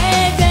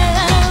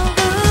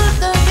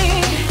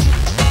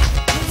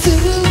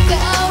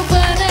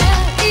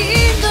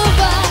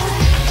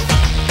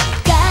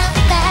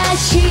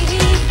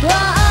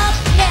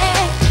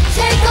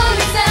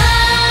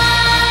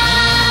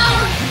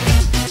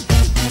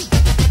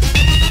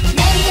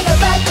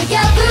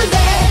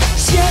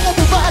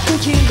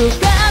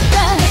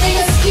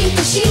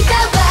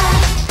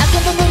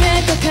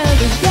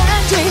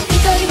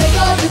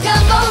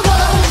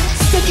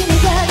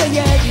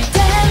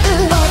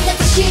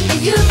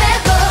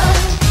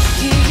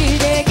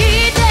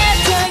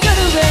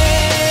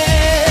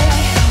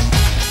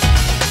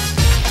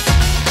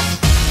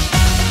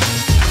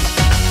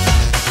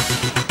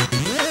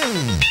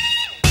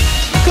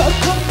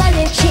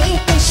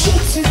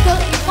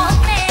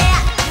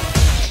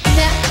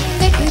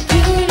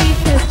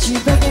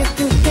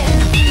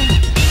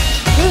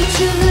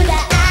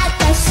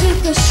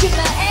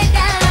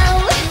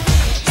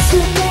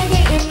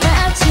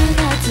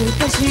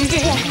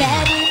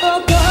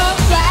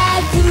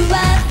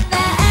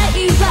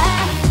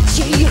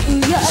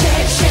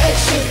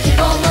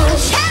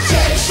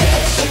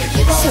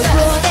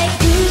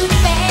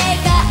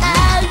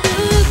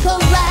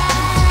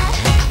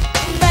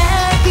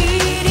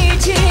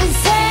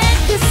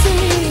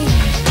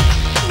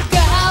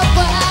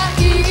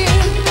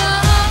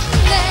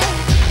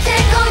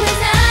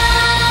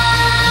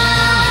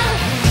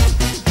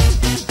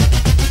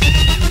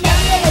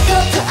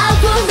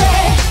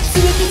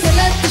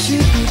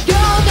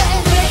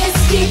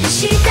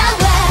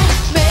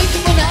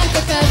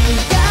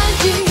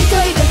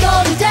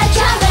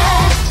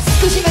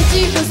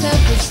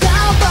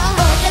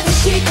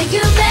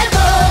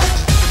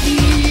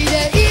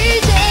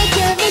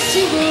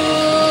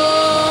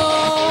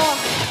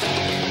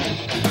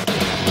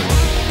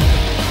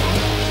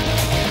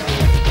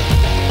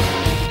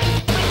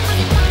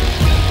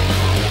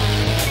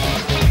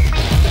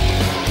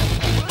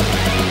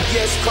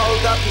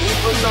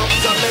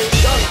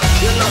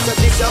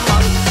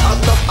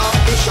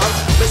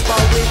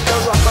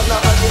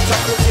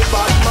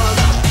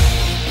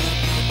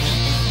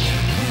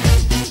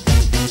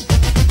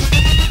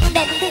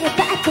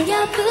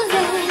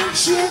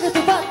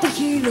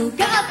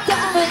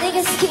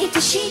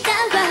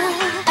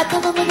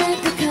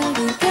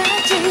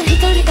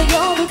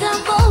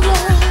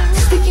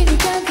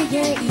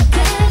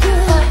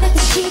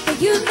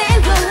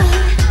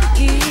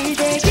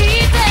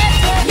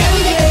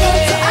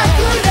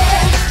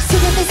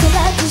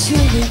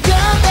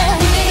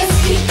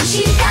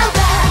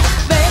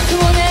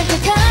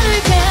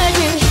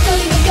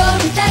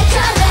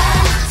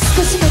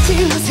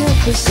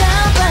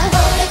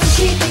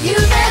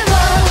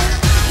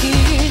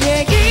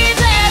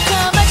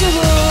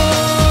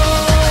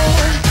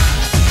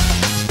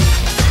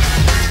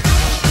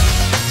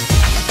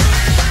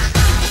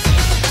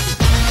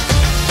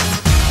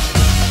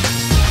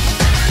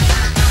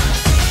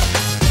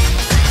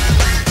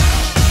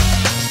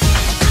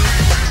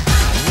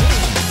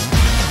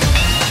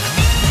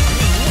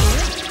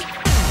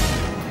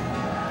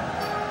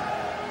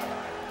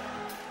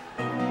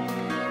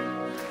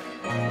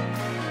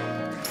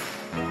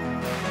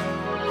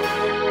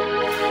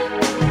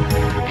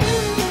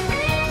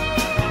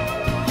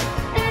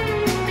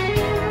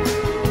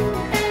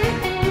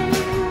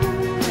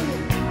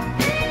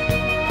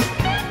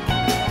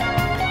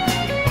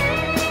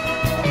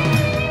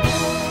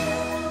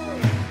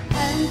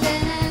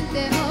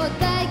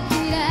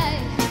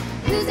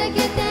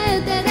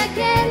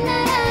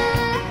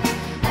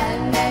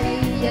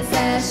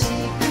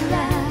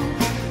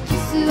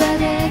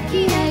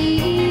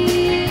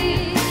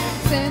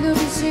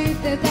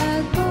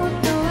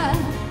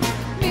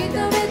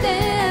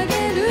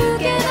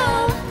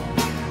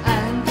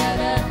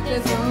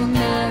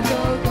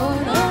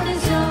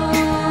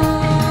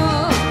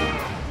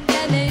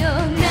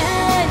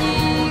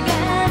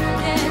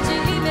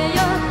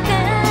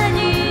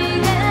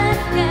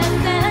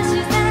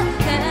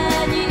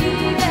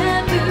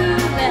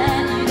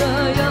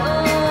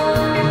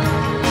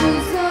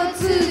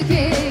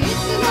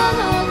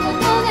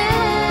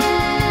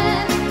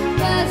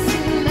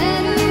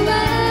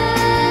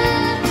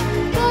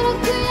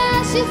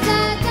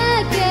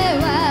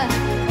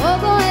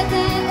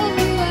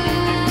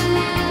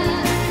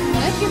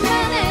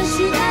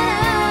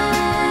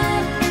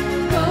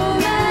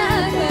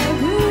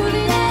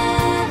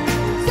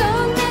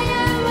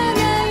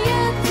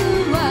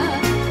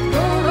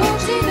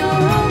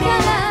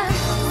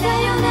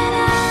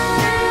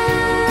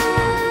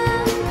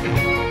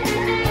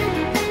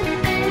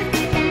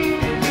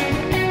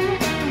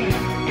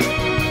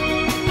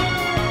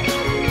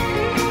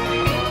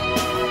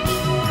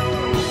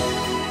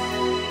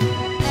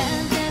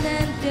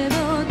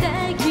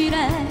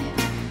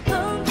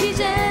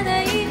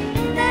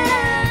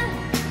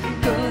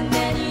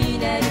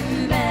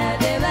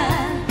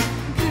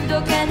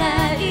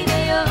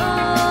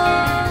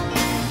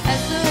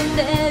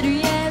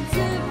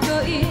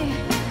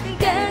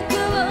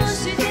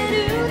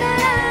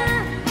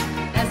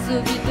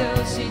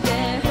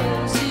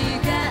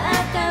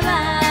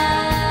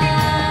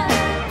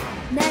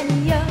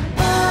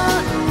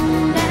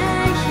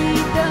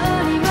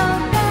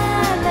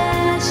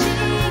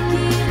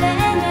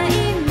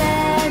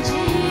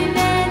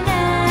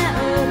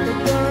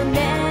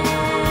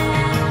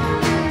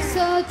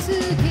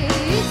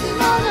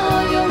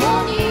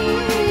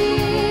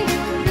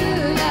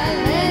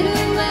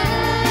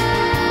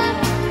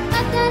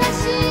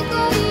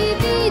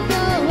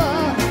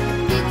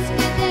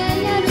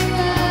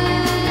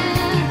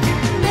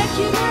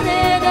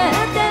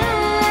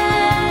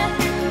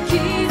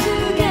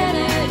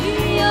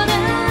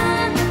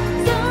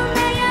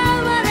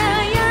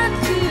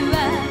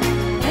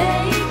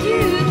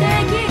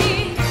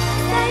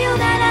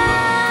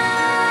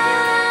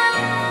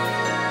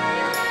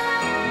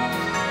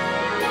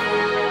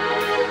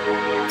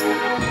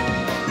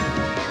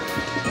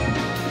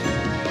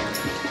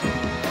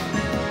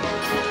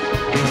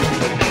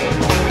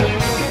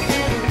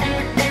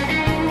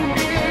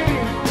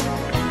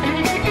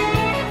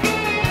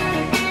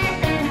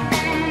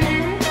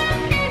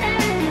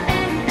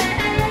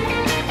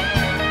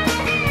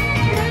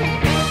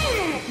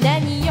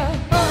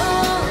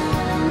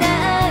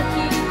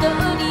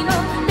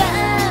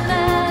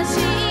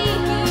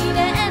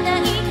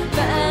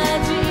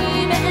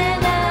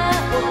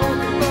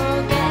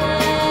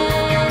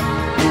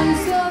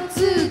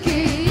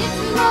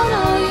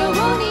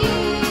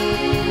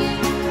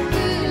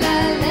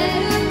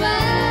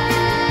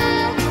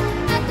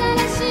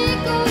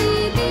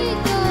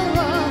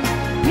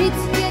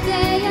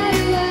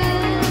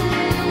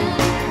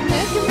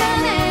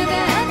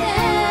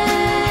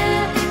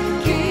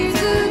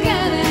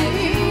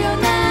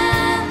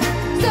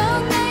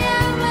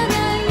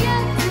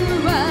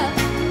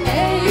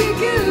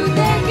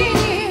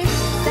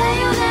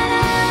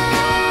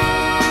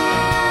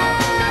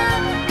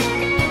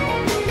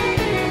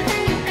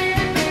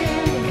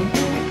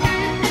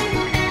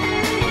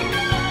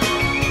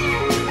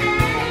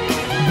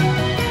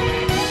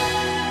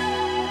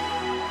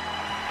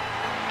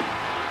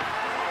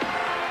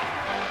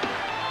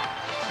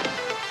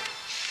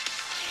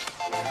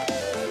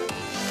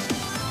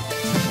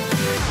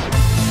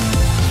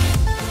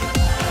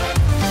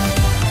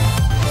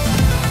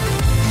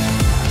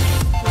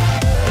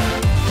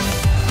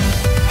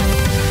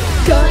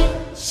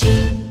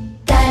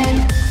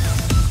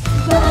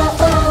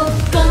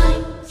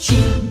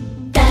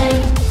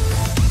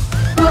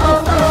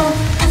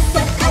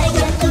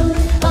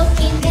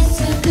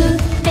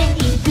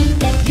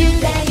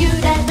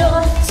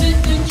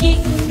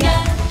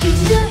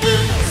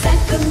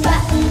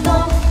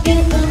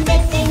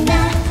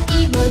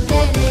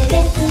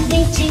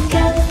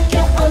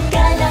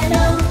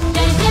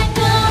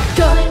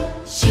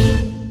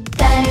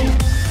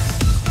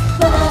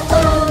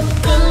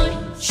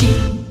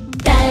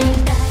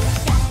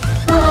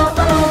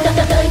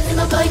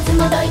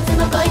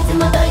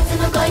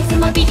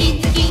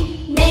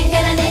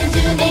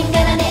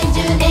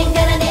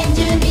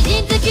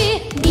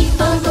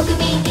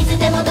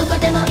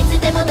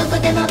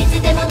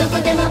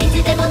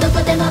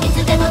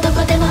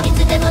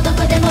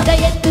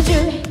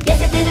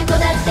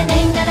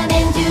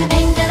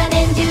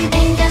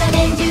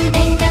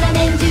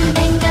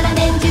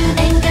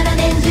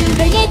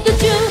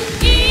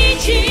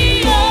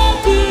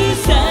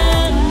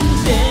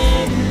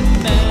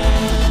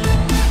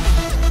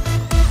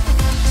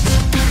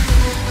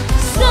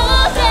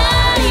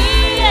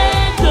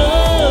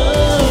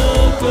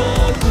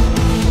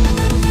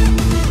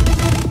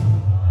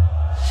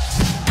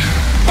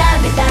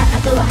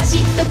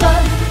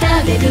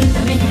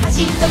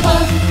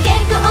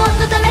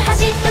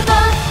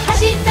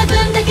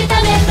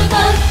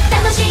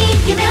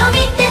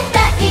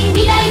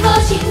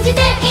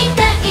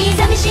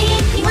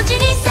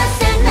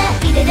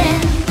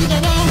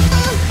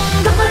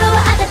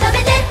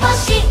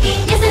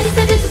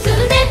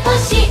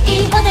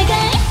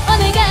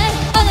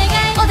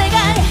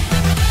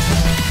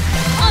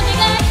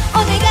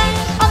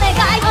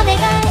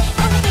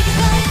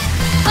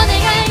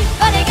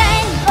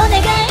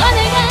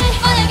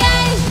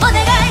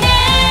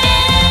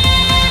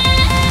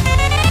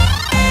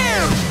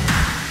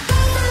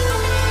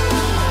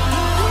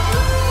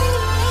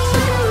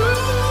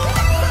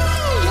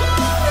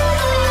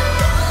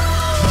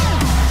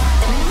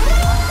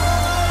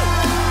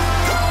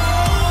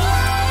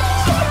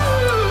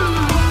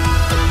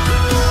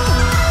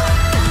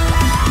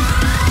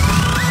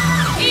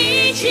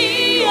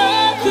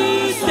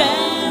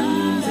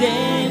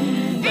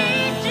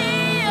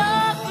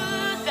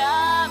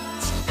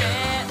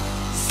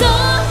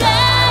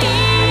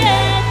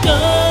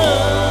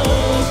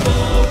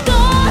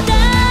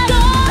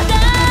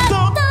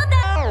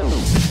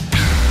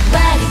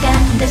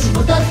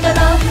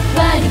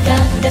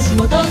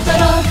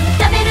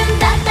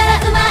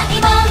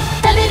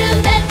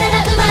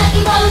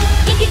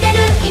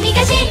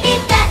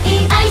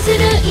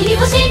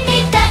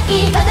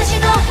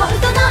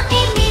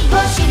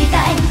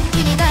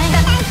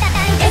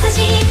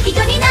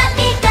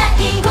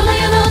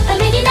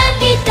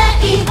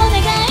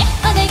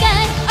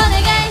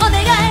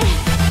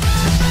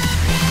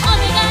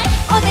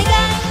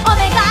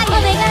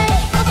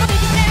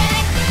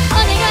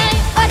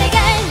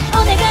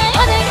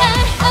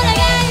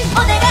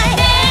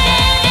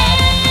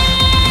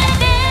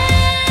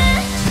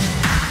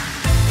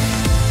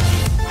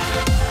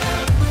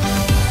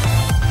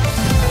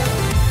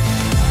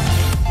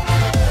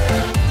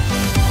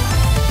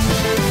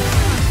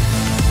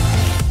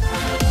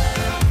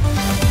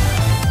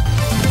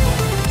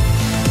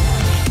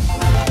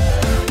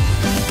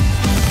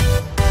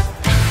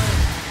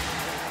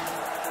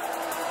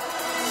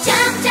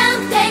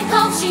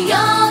しよ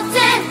うぜ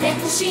天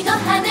使の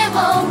羽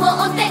を持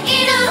って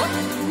いる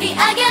見上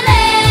げれ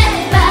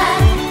ば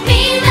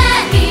未来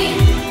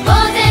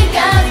For the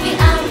God we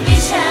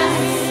ambitious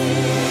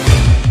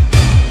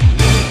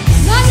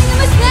何に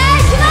もしない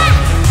しな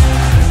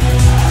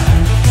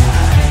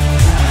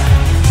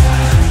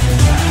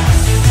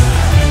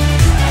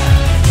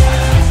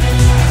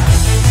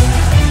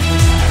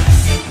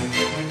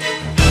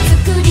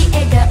作り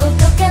笑顔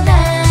とかな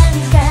ん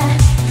か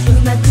う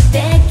まくで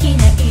き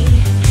ない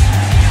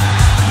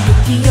不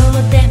器用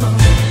でも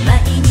毎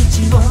日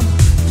を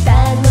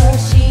楽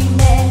し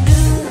める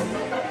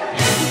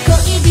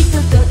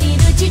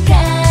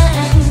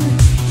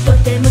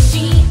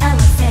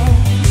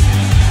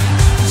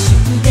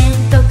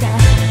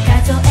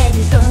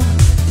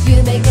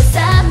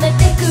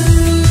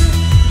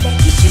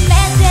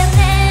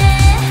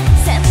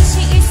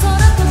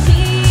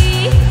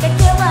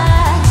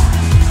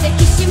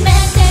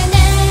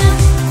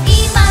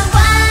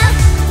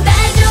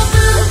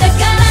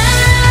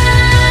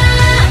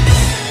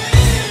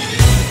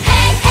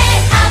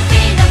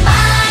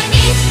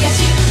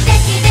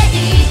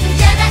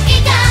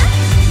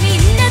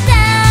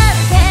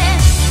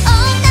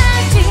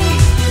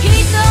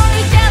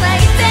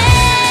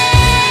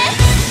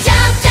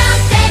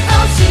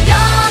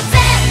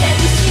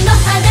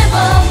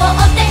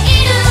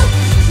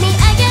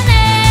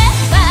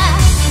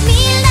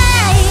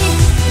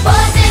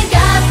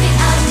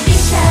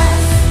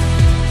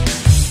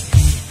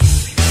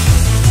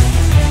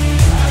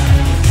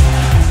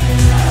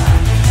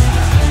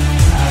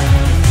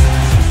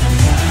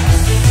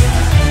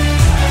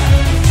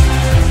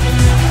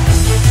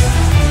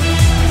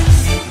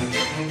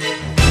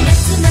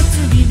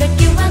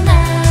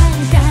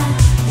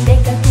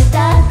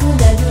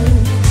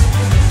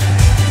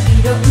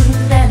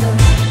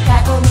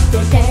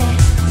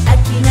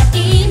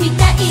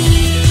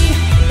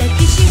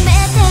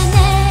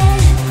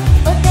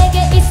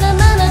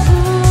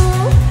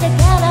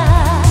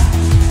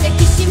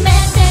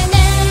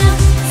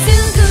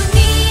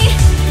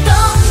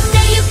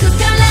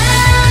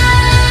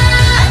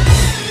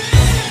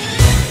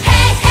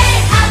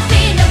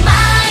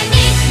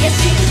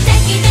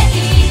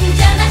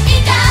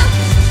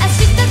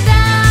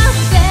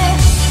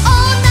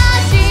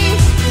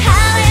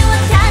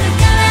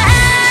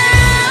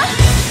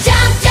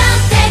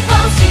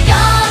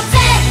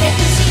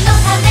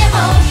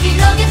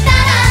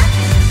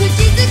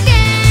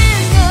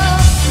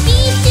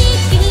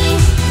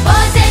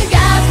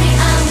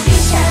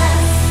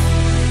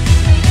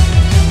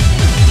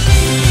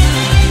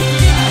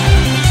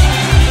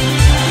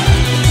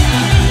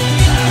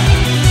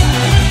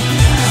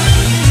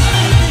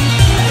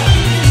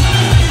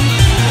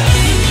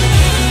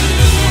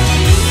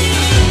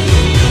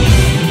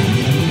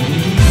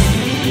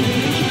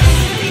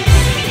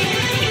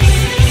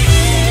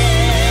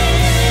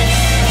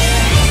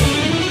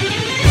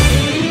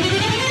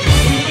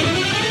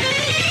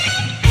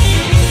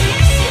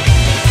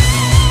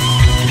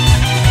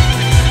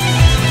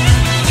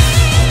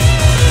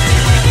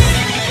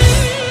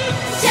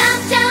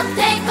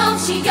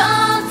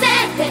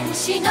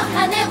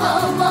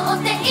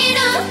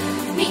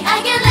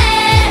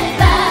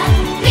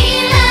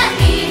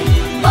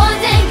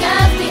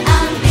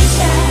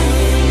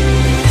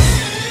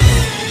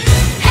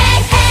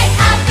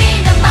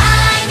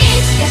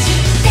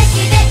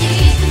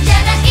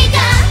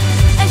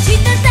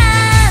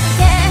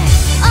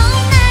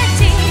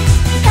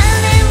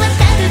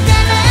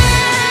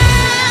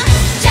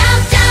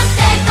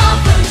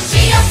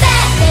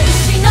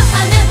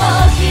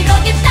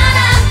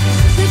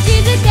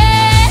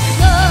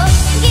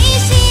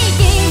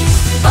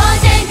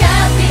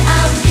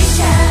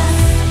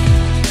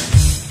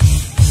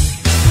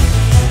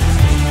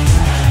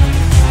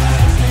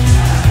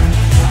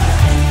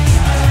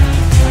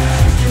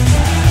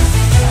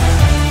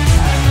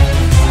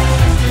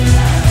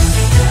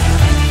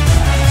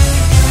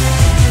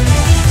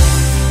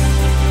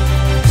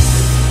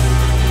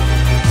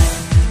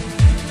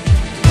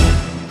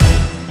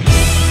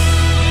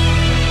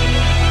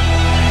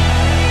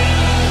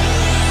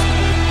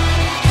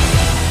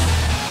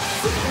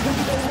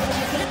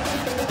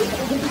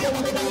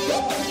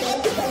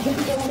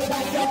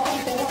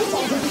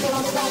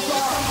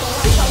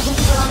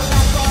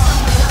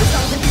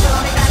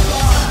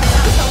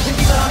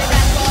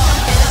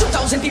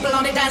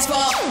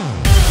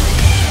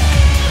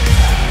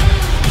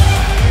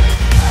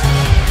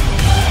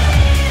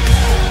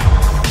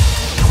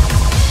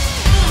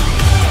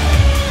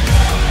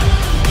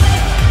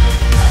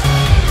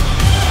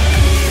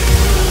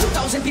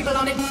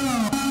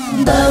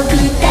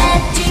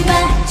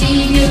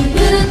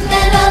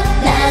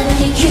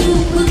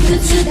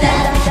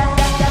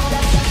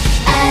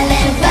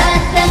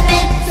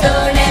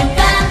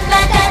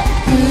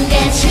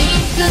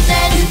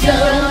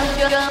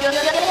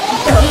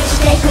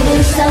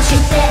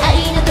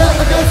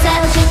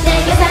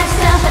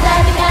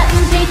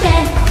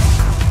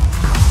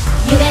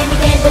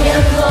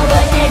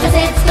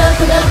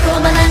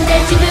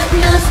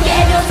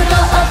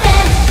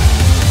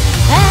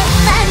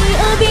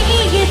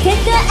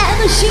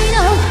主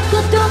のこ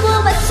とも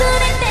忘れて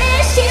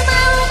しま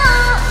うの。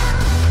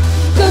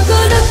心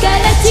か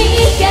ら誓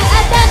っ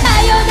た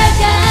真夜中、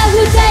二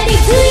人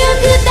強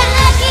く抱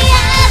き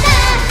合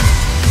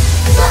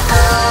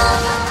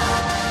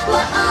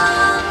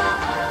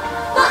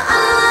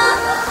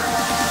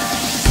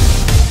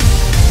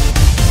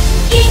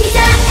君さ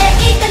え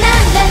いたな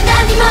ら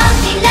何も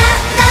いらな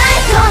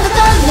い。この子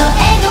の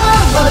笑顔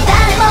を誰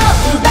も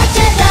奪っち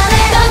ゃダメ。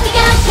時が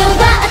変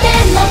わって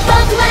も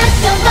僕は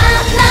変わら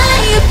な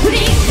い。ゆっくり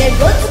で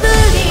ごつぶ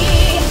り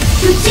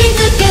打ちつ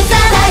けた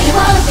太陽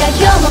が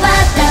今日もま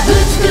た美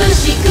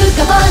しく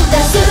顔を出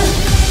す。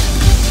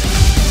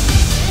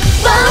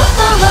ま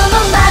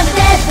るで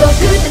僕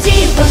たち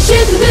を祝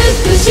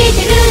福して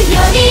るよ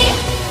うに。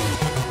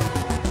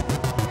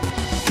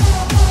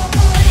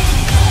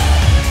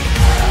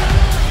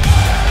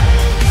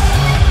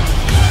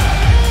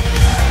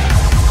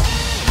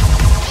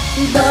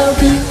僕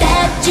た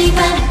ちは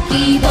希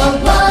望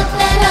な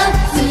の。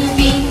次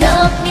の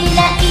未来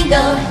の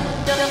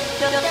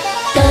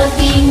時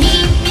に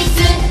ミス、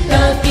時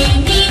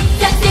に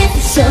サクセ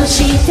ス、そし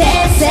て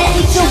成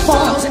長。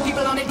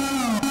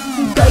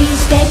恋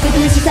して崩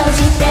しそうし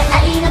て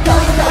愛の尊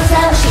さ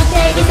を知って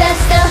いざす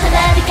と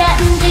肌で感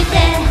じて、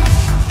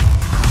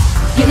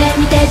夢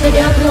見て努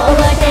力を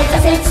覚えて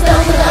挫折と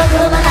孤独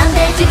を学んで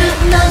自分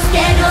のスケ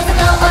ールを悟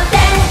って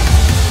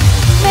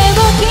目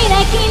をキ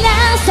ラキラ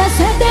さ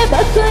せて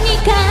僕に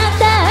語っ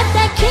た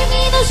君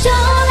の将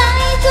来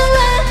図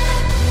は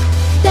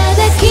ただ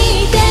聞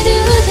いて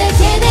るだ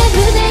けで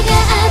胸が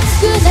熱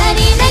くな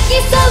り泣き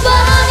そうに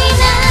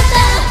なっ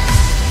た。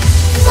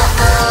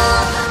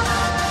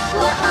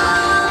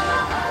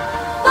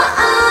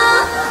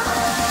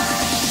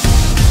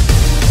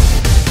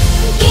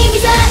君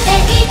さえ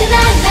いたな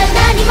ら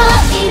何も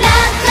いら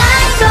な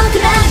い。僕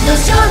らの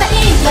将来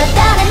は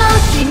誰も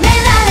決めら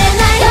れ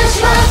ない。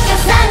年を重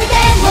ねて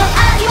も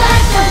愛は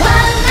変わ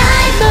らな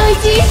い。もう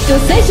一度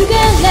最初から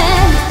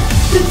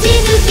打ち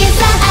抜け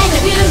た I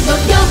love you を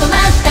今日もま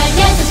た優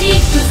し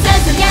くさ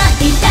さや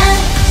いた。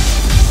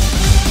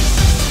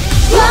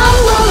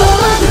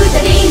二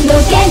人の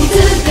現実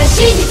が真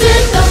実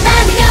とな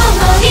るよ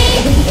うに。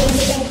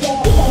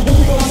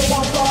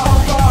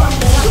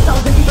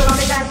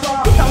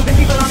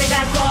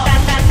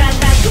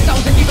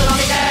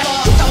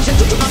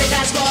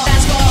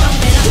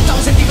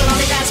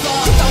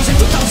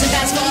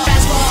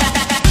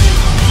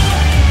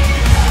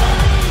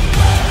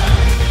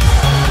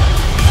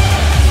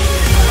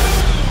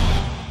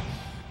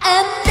あ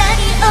んなに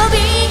怯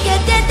え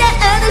てた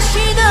あの日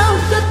の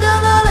ことを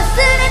忘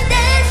れて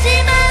し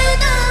まう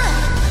の。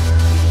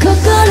心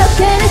か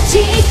ら誓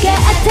っ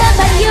た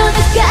真夜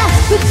中、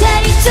二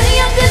人強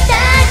く抱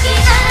き合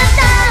っ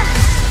た。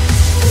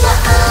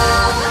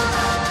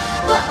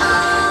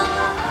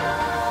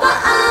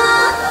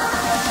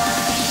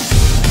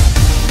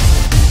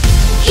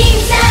君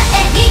さえ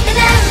いたな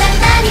ら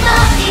何も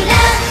いら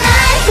な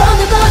い。こ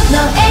の子の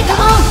笑顔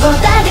を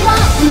誰も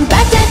奪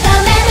っちゃダ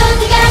メ。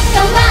時が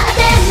変わって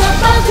も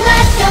僕は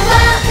変わ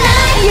らな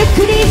い。ゆっく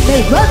り目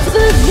をつぶ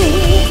り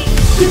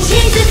打ち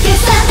つけ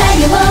た太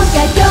陽が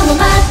今日も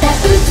また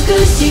美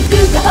しく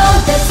顔を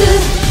出す。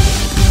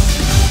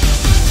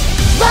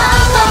ま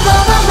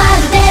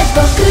るで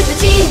僕た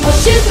ちを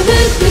祝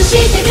福し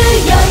てる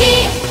ように。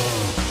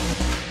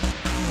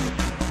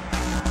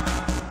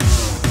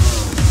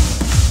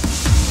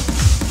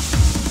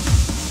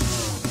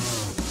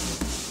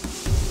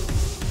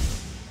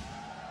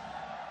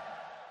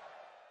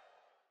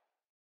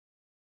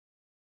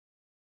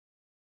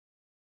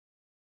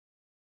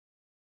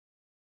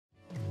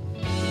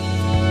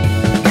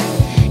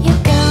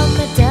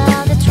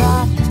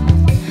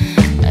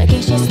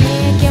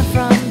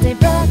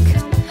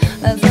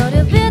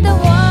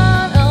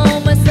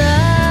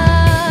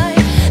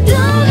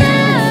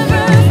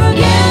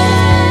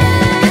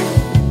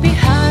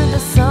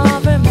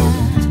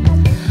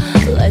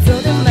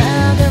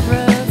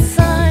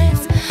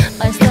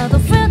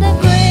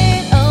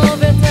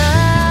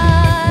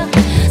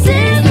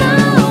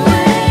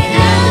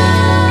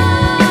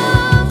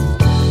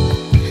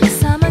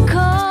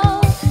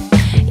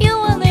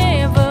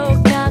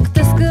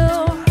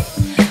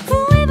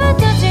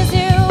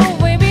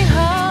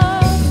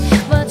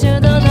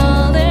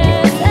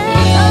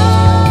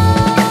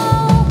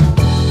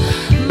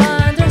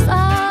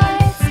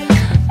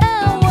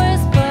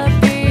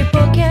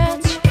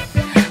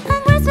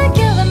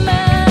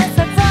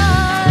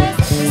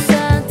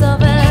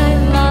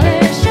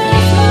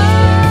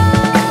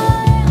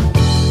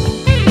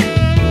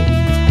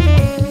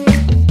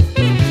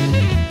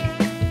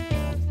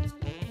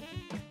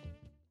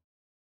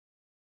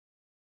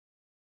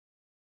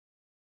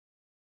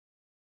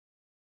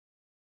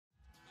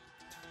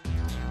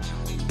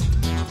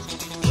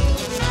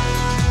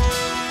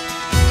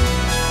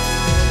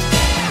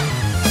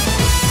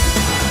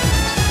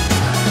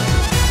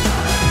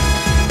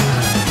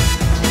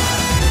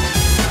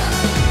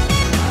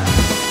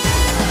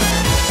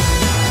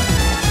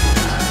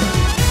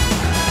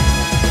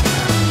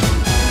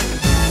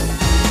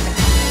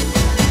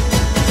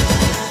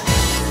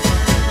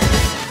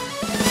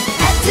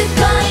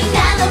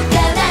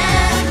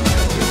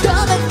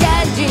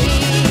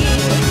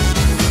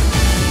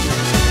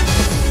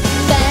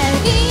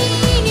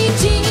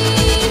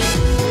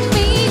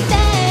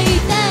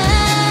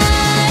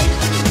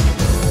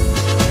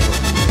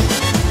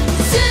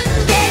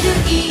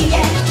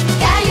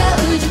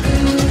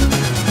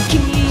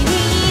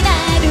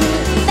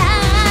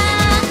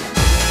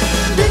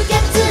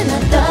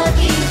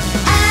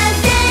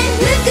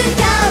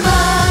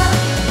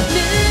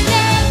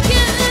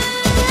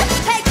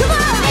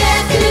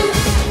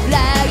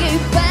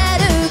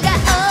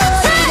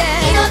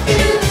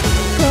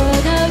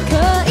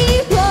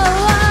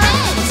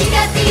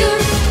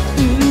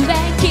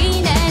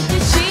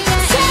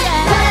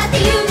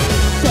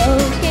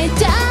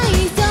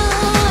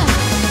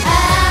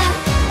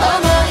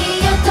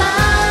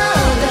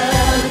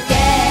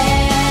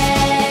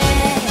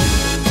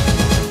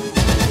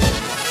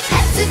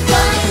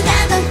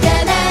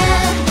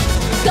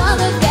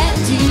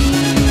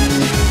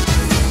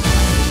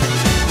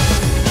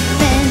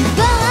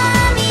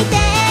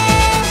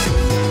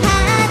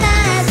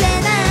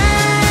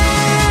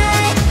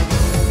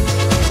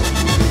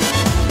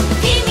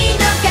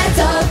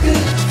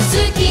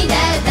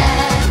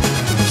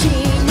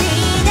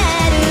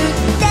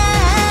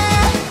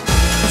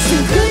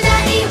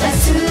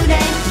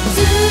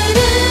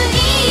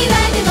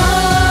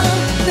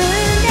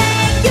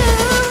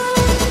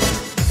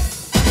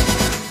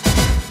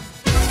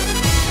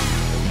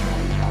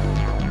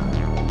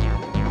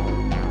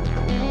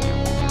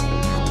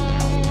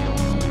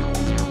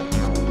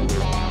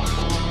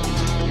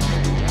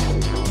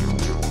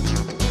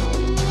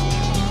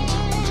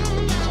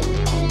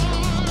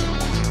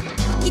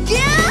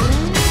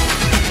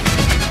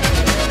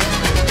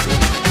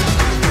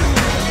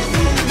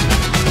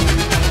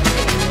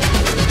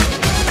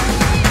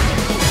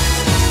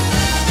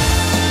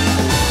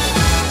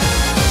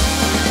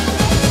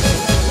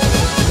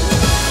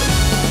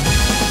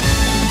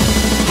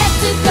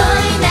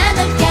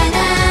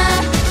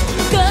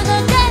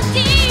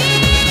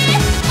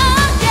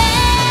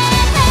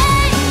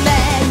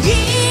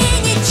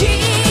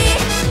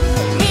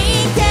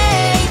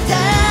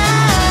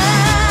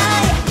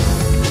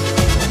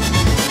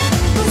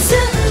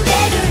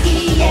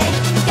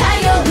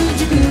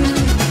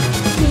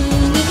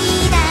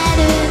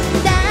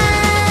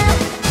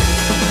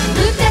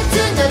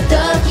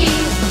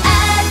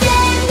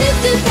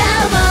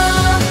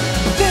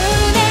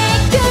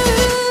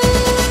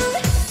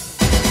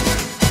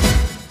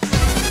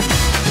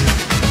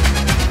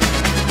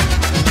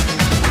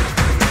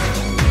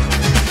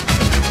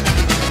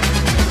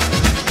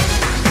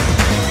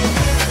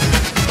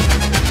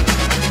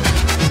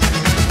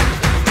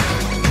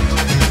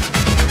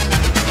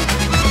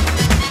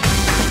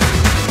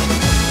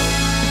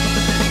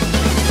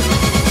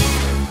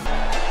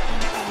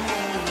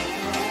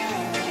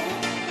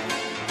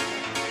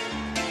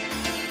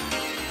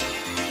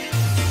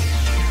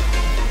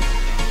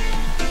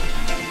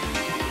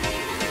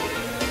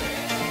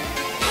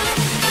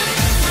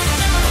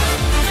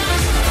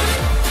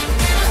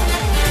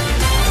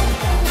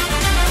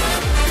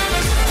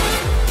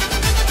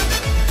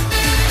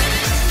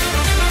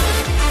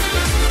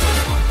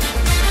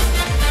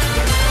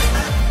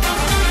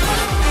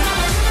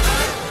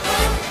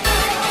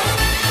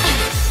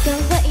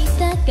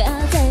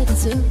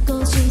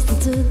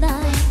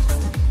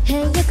早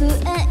く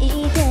会い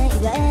たい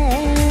わ。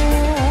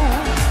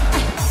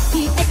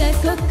冷えた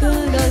心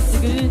す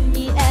ぐ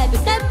に温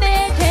め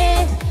て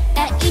愛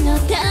の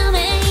ため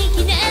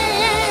息ね。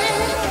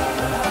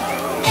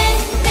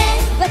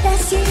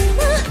私の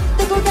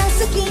どこが好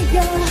き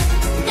よ。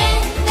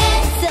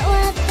触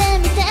って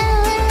みて。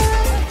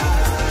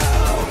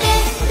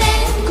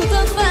言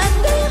葉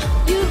と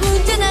言うん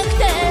じゃなく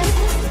て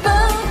も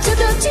うちょっ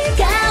と近づ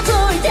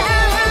いた。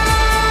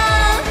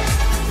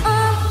お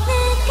願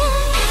い。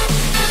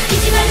意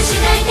地悪し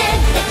ないで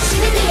抱きし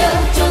めてよ。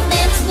情熱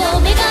の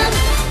目が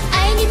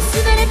愛に包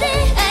まれて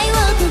愛を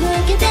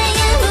届けてよ。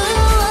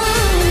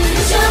無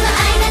償の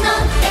愛な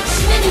の抱きし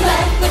めるわ。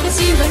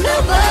私はロ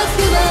ボッ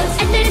ト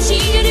を新し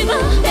い夜を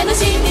楽し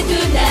んでく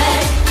んだい。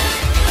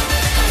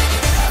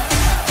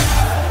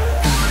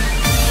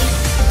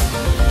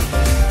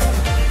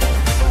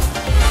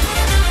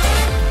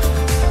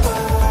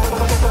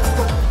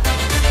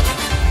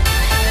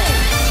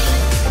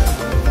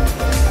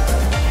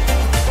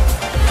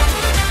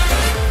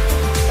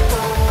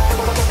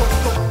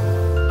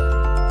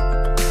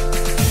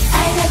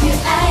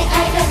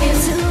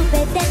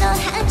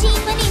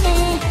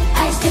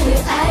愛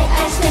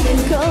してる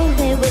こ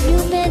れは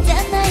夢じゃ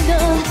ないの。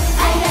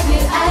 I love you,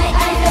 I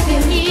love you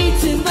い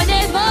つまで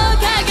も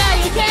輝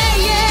いて、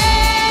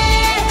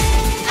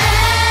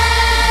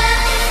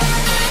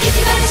意地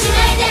悪しな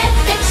いで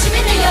抱きしめ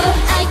てよ。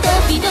愛と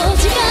命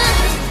が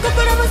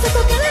心の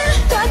底から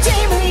こっち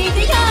向い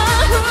てよ。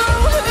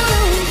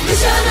無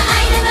償の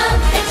愛なの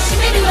抱きし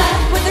めるわ。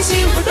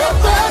私はロ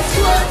ボッ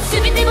トを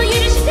全ても許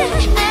してあげ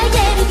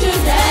るく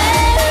らい。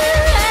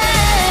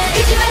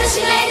意地悪し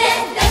ないで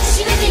抱き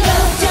しめてよ。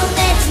情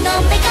熱の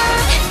目が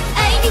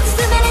愛に包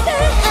まれて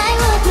愛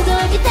を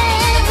届けて。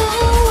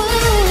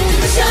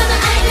無償の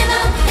愛な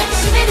の抱き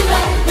しめるわ。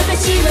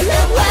私はロ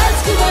ボッ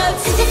トを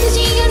切実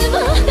に夜を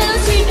楽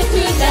しんでく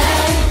んだい。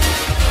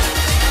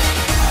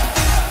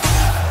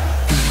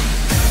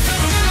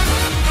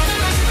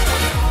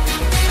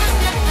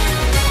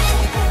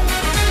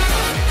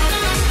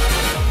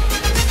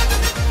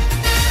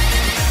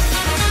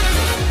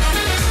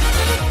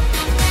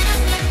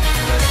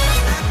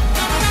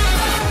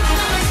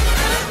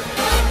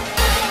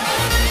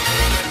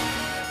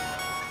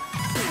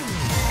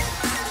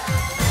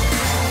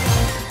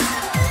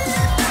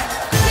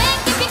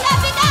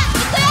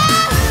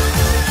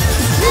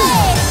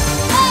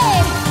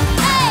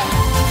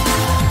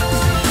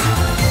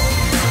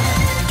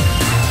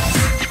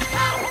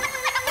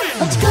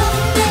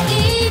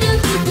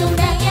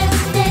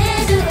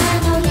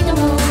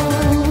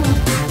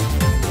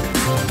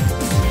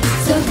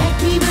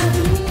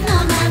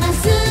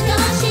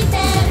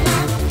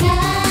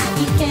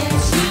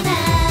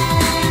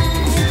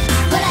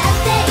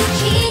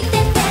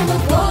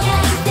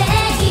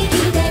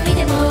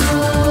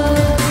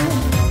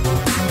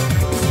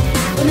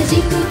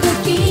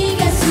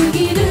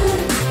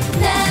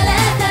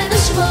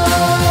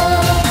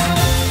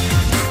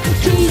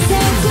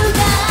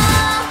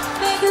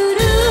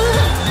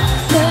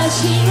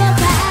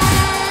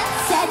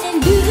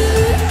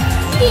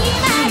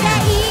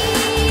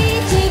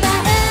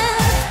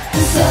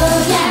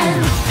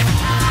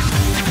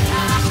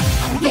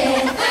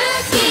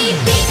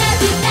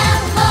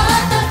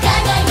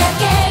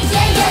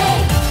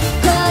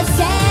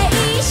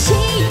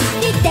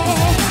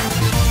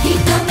一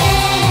目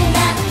な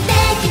んて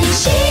気に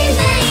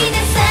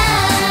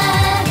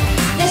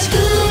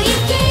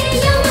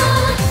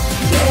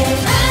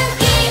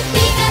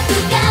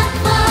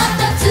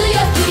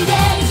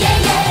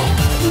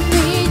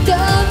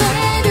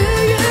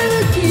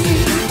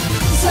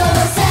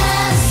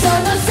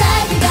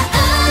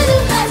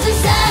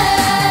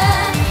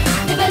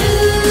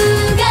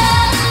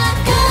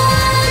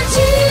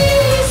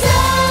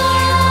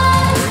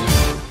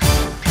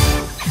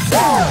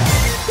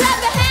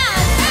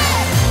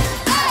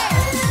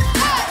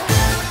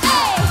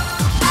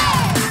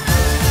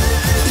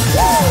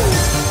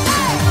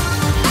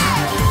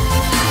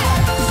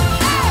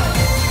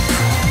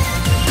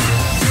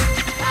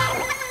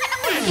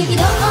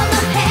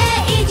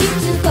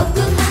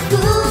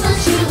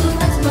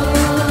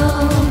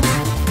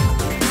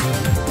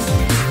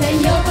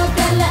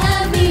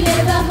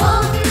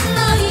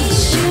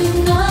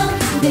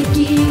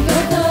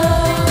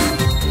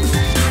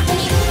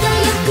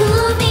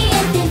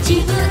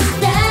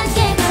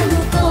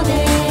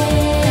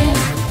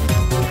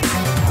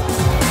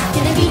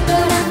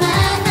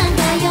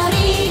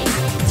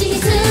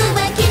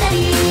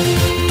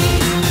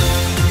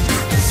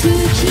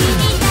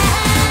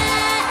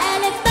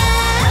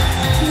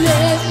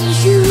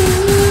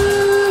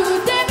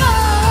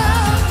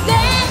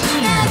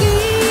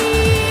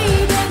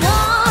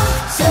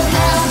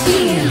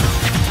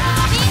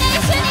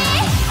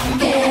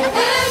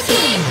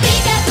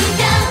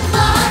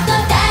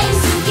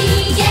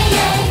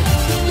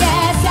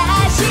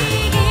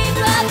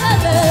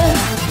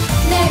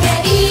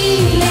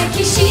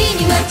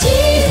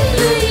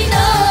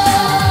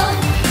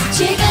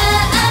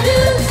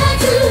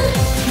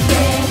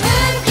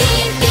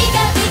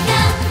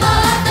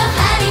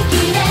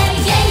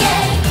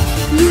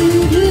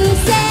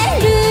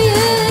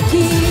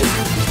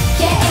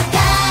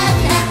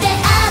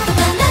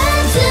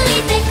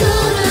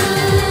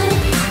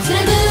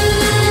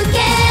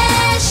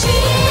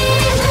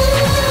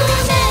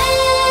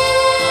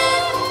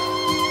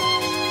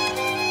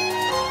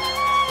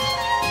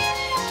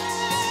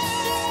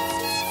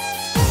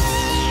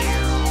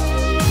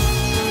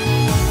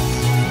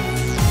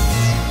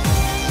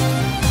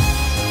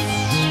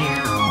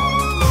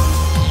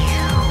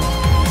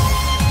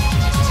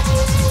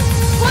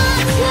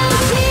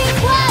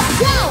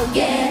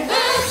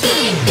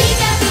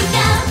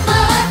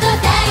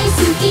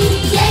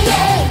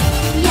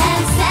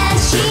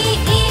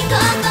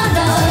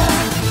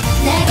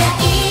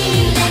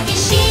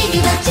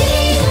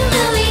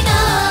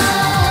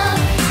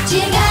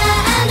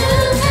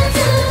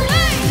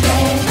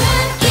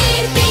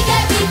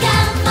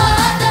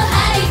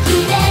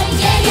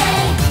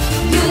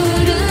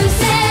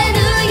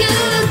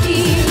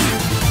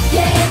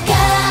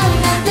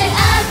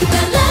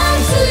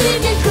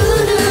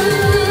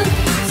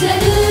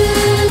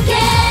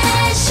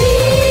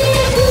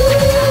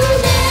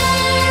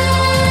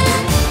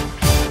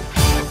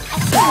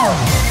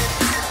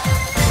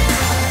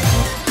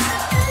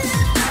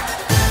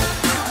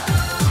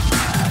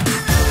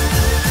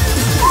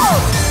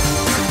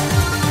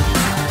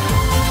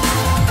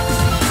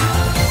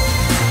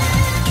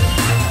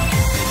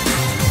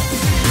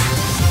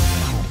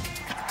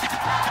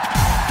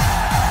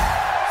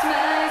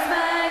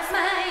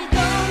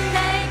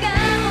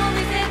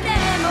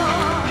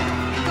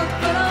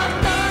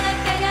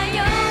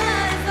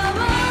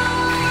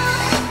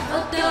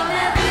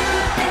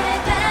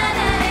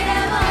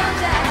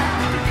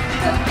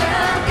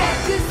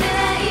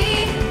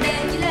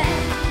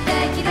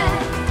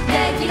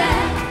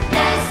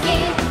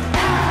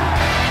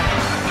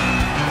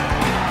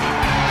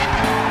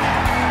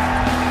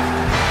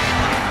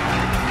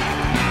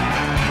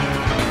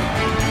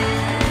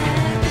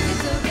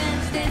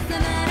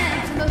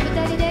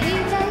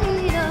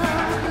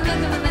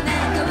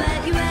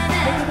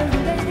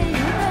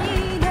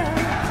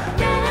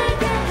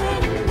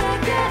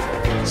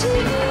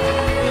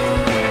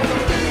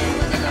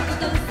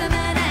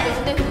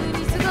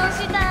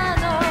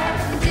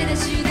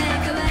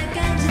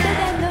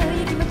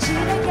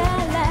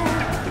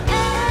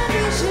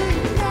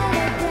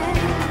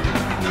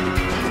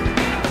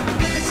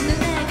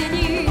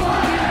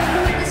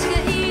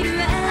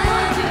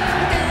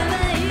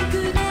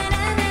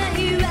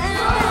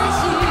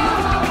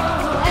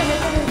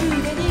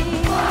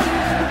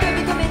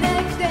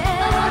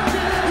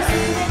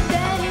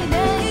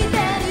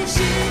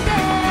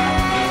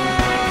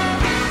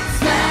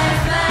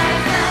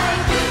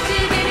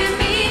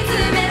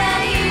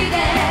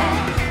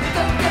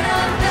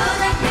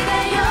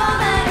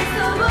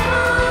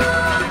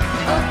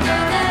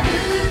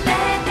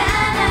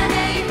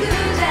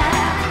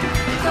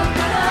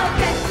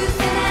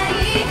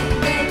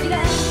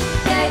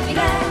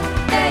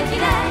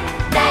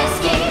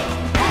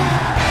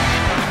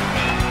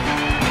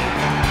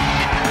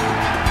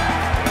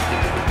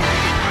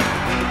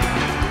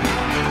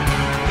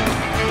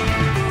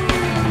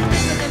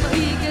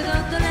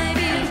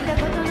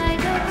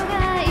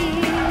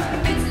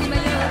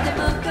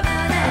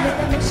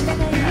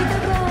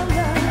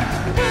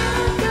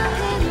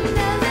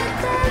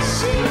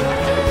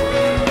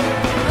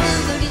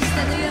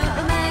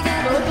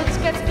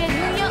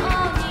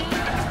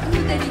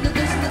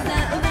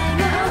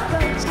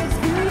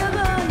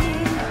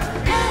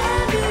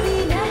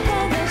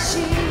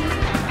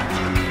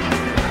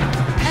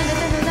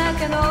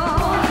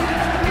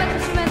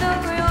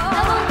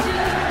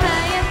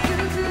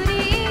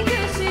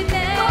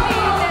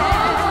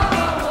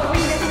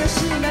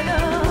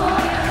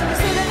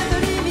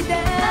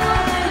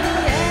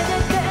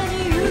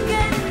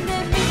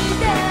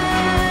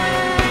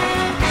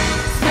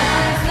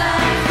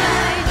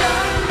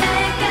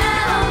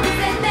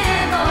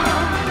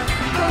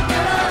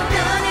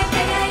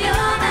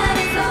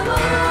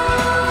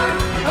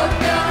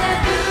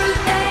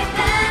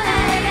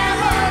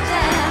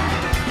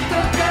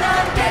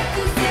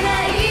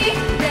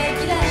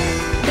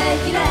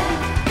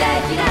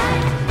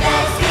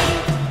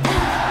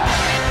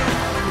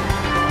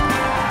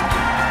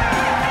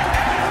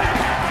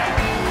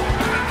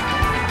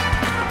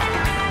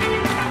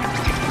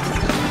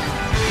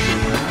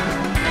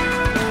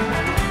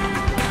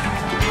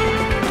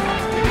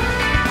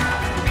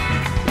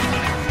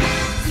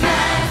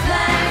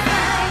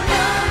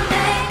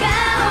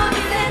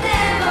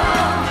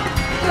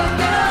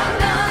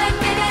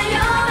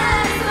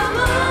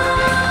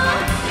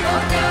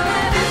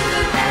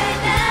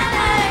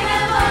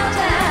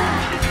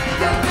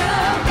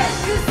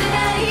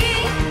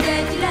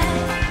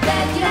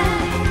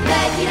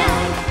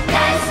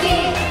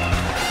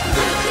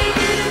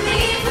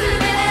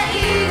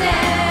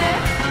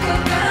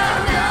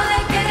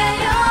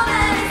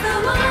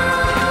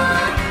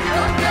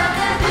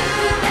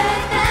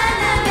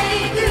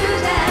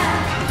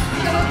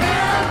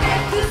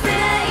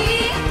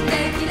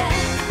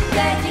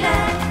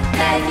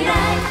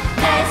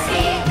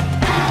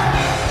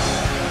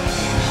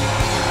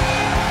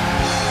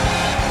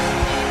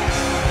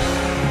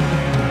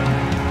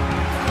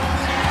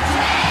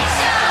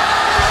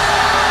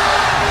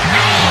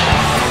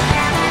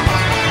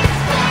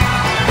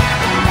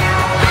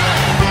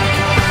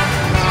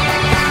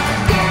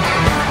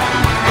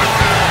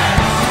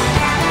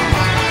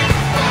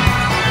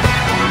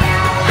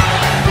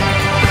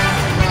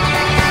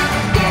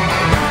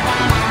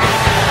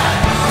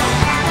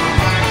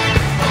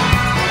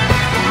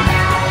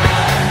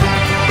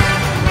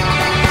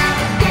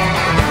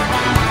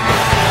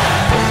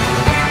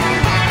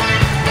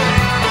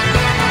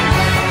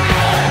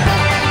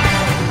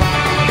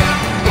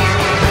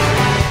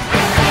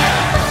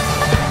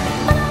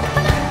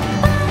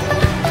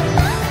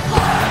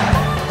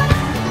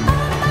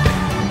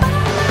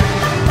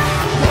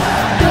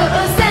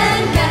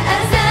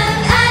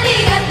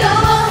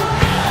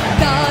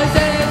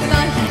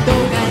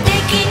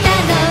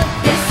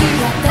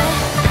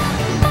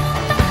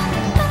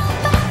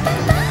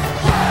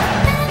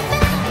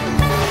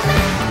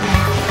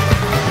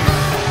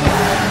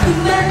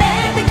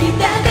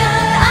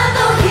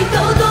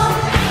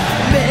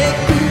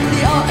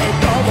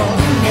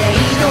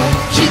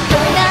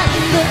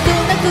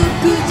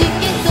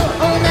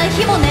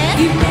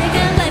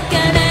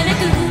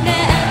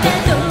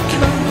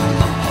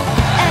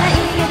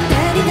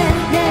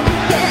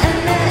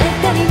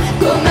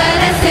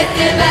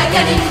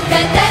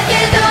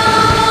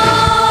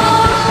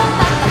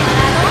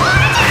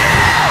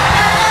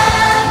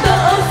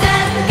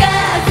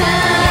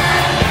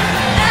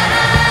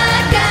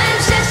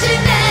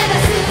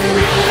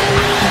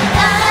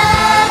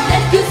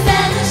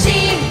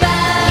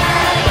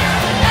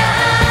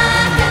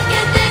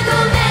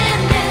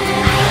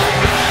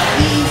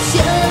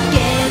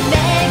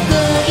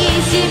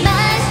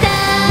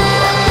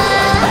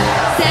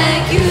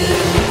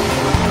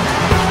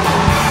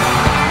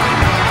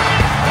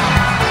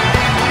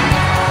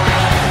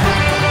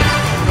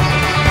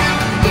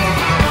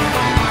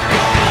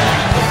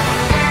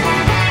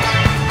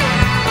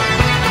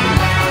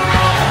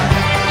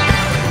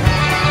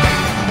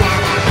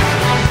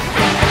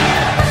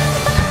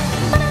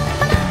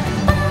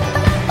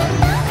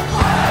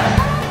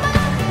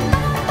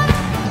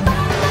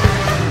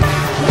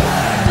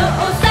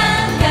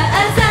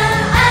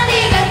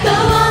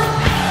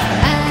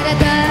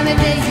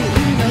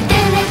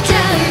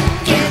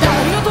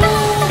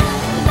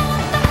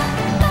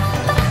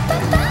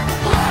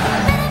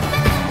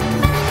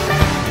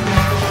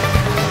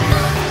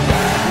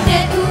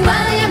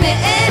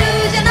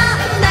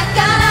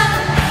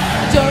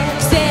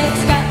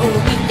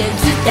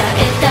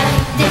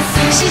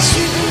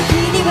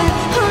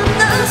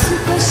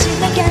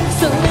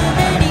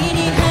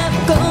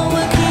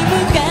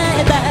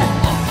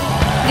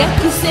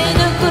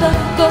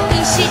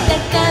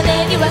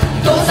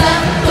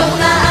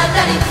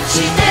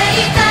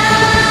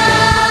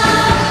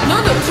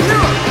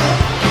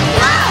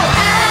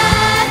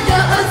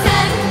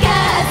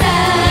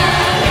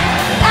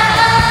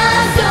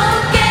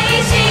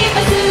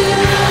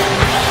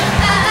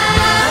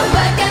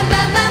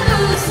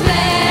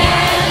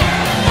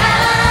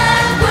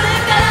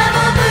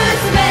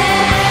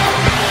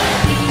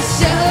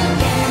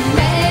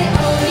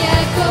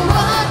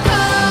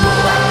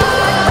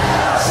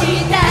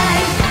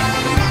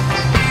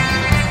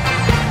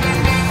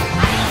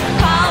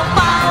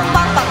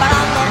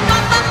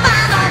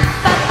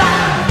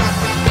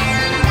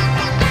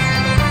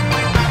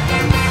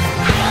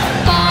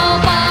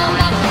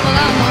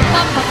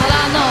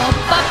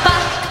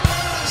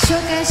紹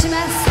介しま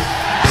す。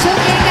証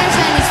券会社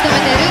に勤め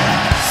てる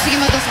杉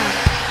本さん。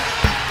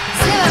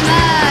背はま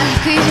あ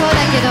低い方だ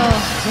けど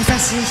優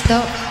しい人。お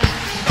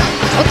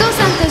父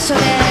さんと一緒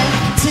で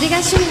釣りが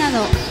趣味な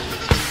の。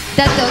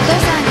だってお父さ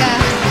んが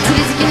釣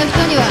り好きの人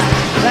には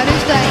悪い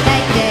人はいない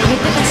って言っ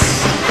てた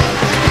し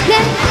ね。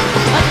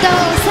お父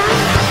さん、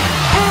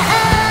お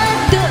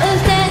父さ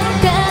ん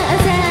母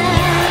さん、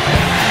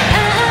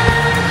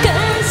感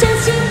謝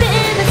して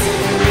ます。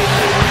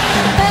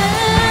た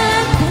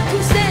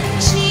くさ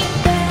んし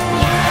た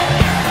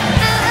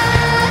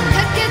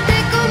かけて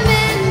ごめ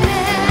んね。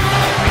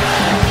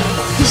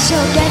一生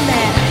懸命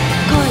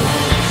恋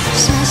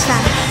しました。あ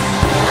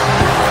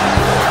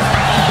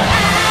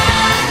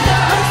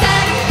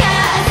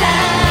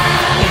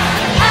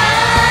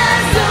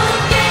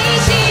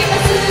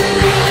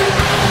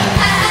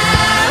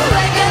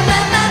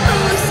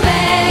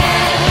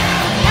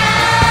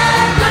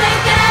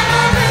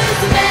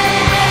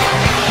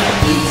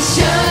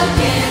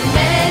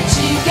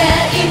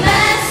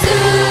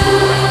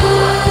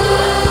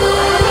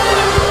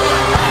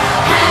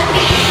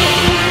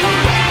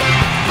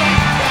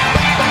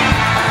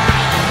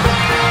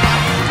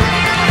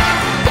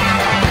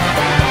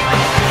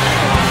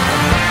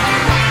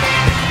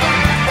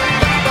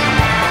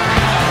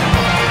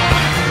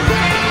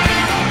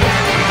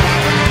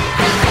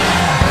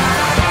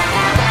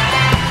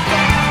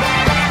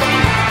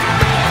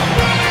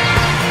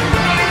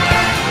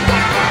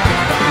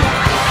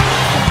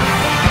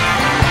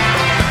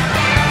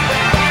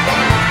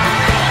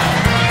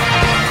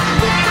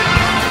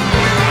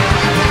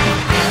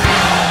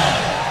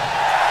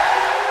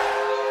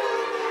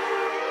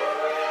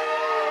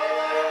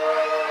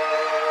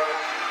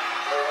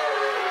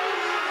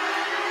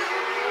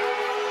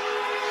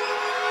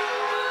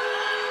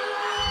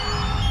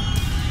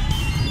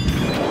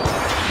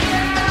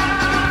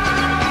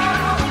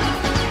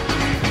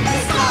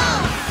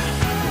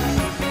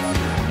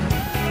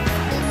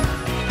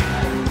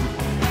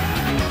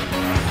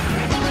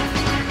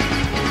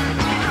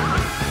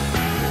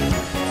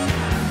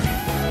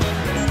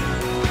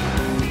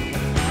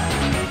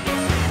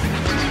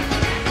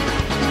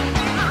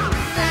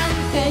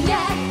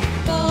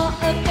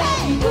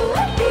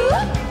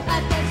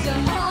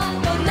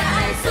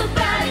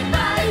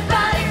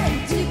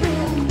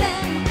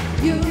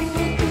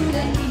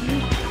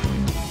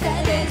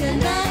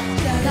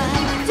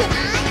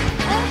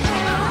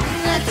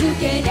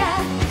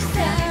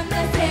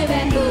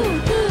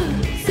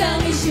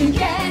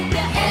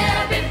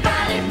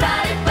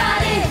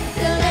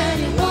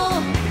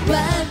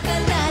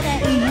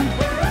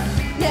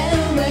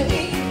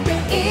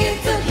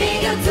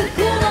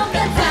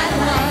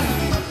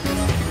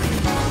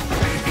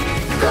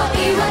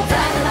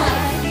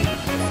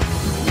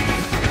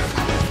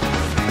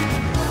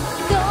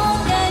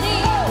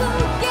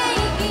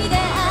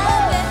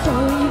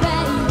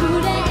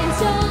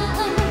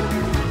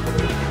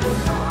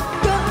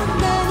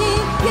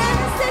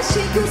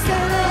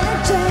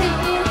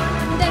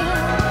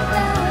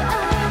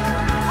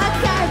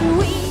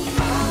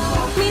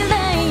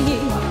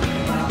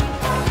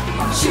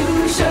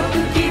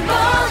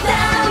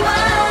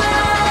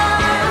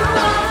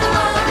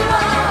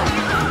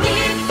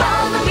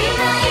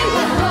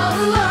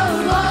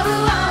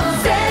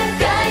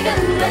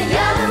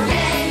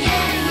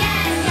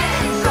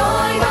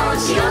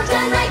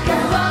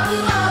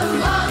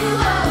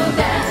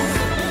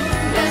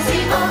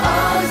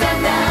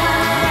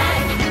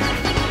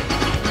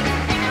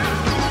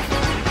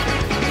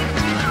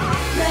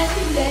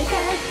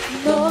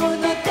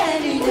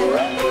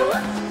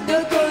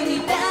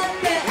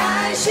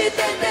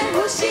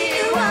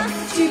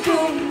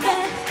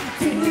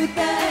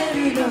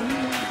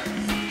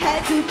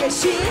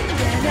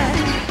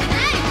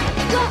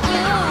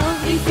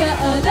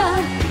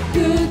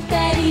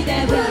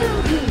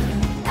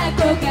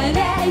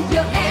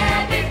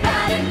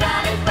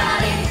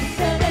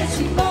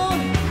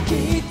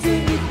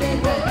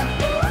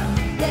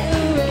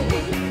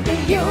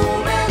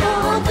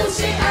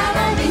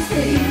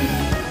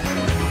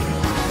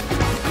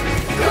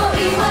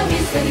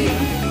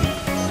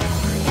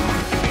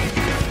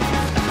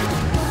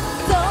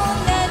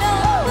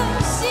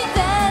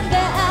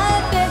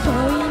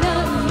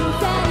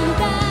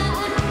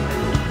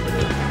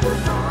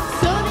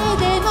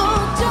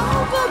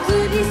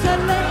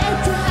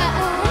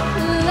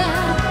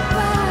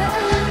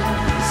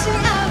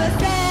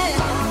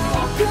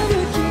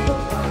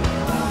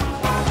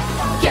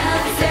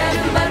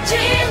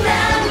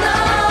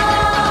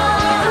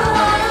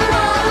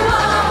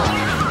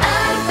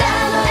んた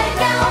の笑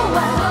顔は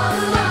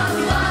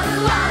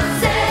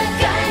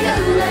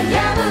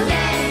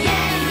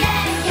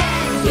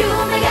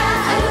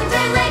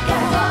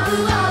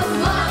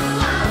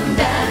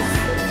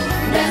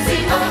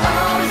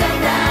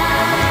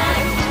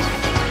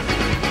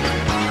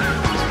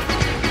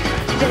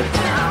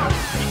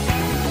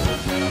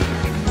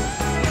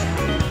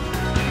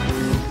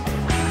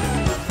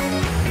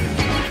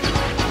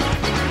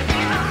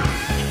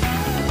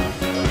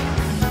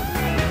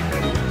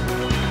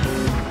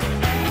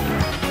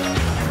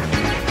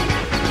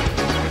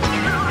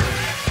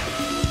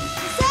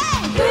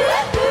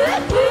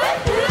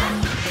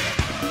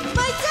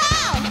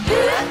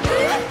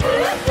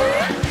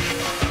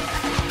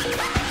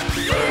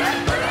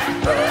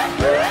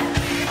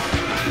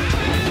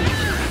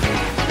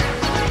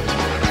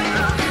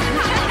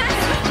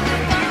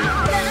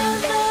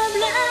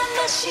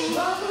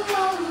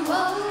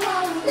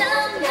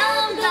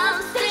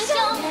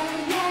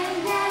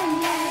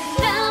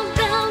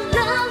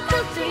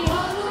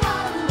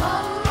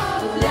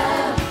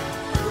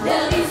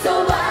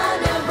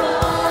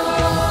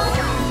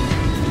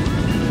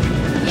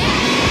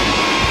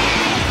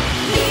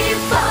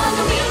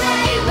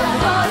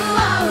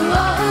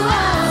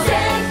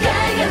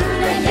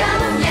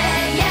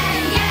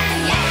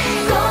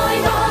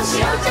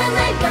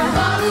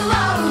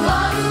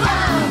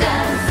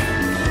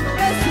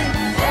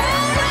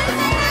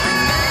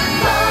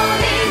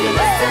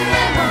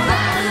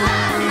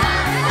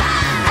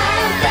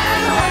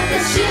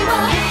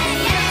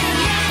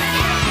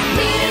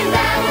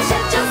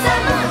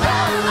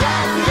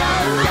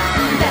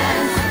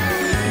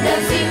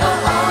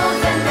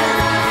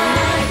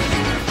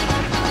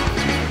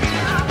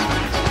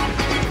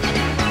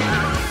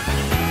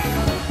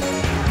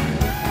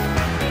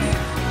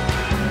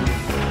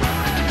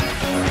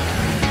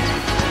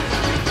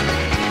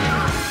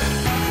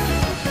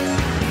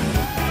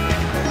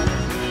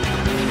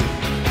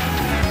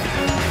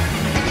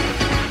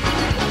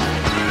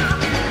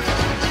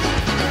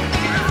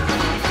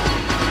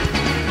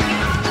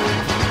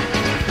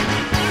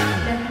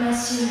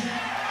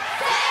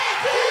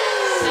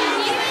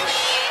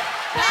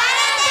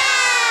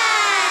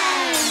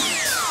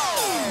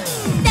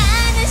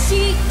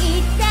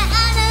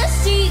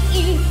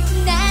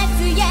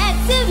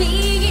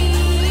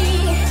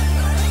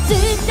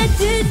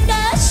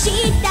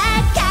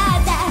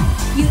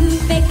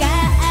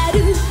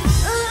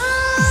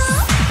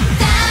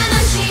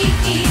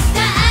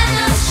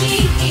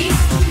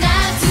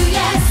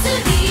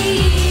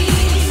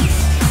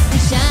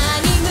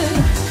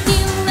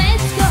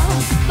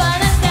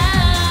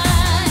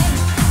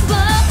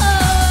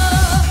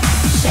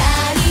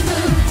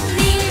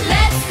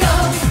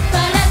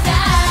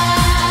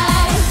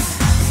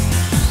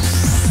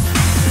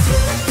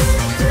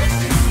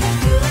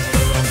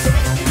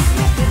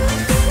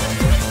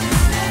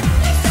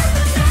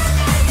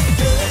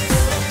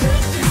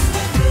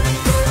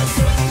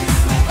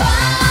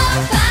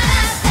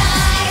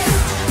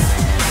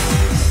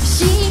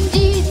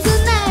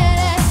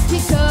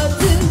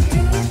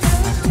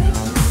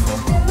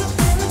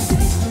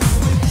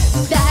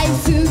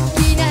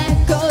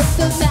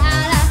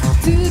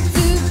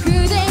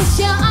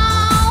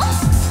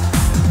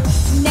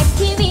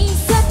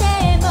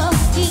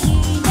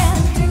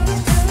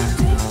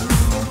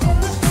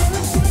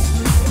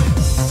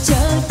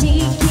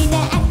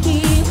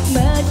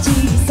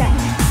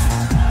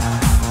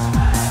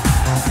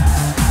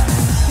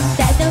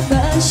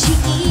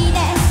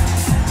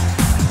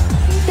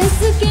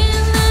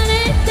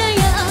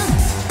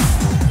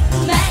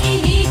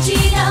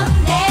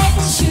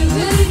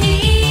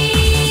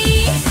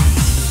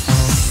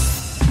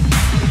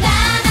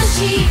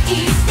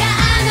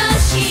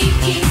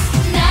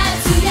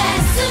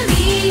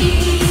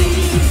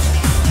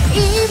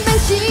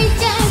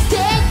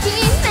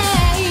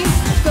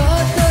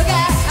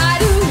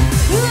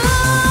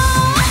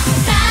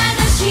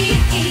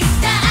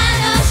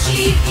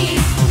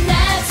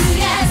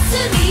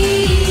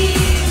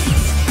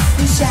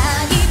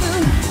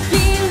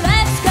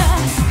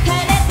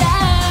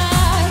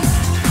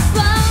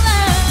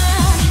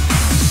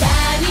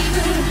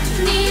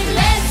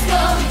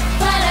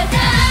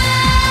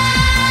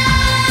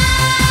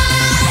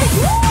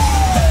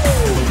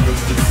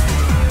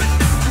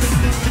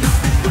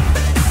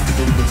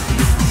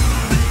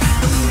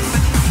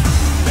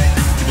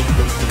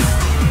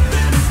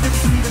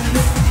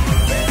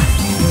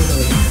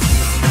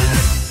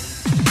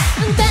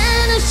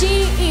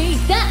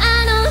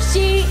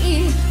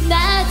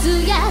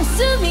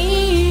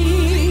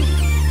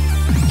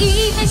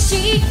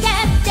しか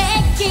で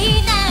き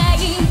ない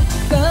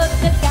こと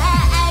が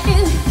ある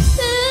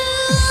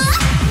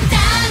楽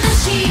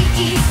し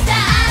い楽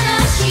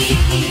し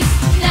い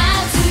夏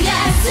休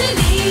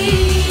み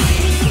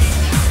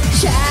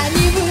シャ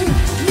ニム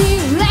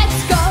にレッ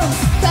ツゴー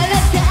パラダ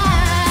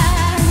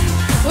イス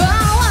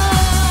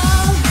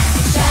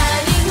シャ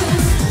ニム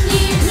に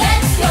レ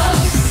ッツゴー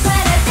パラ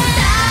ダ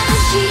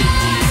イス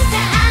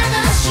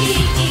楽し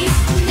い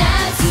夏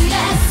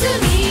休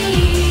み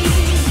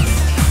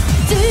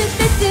ずっ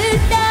とずっ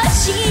と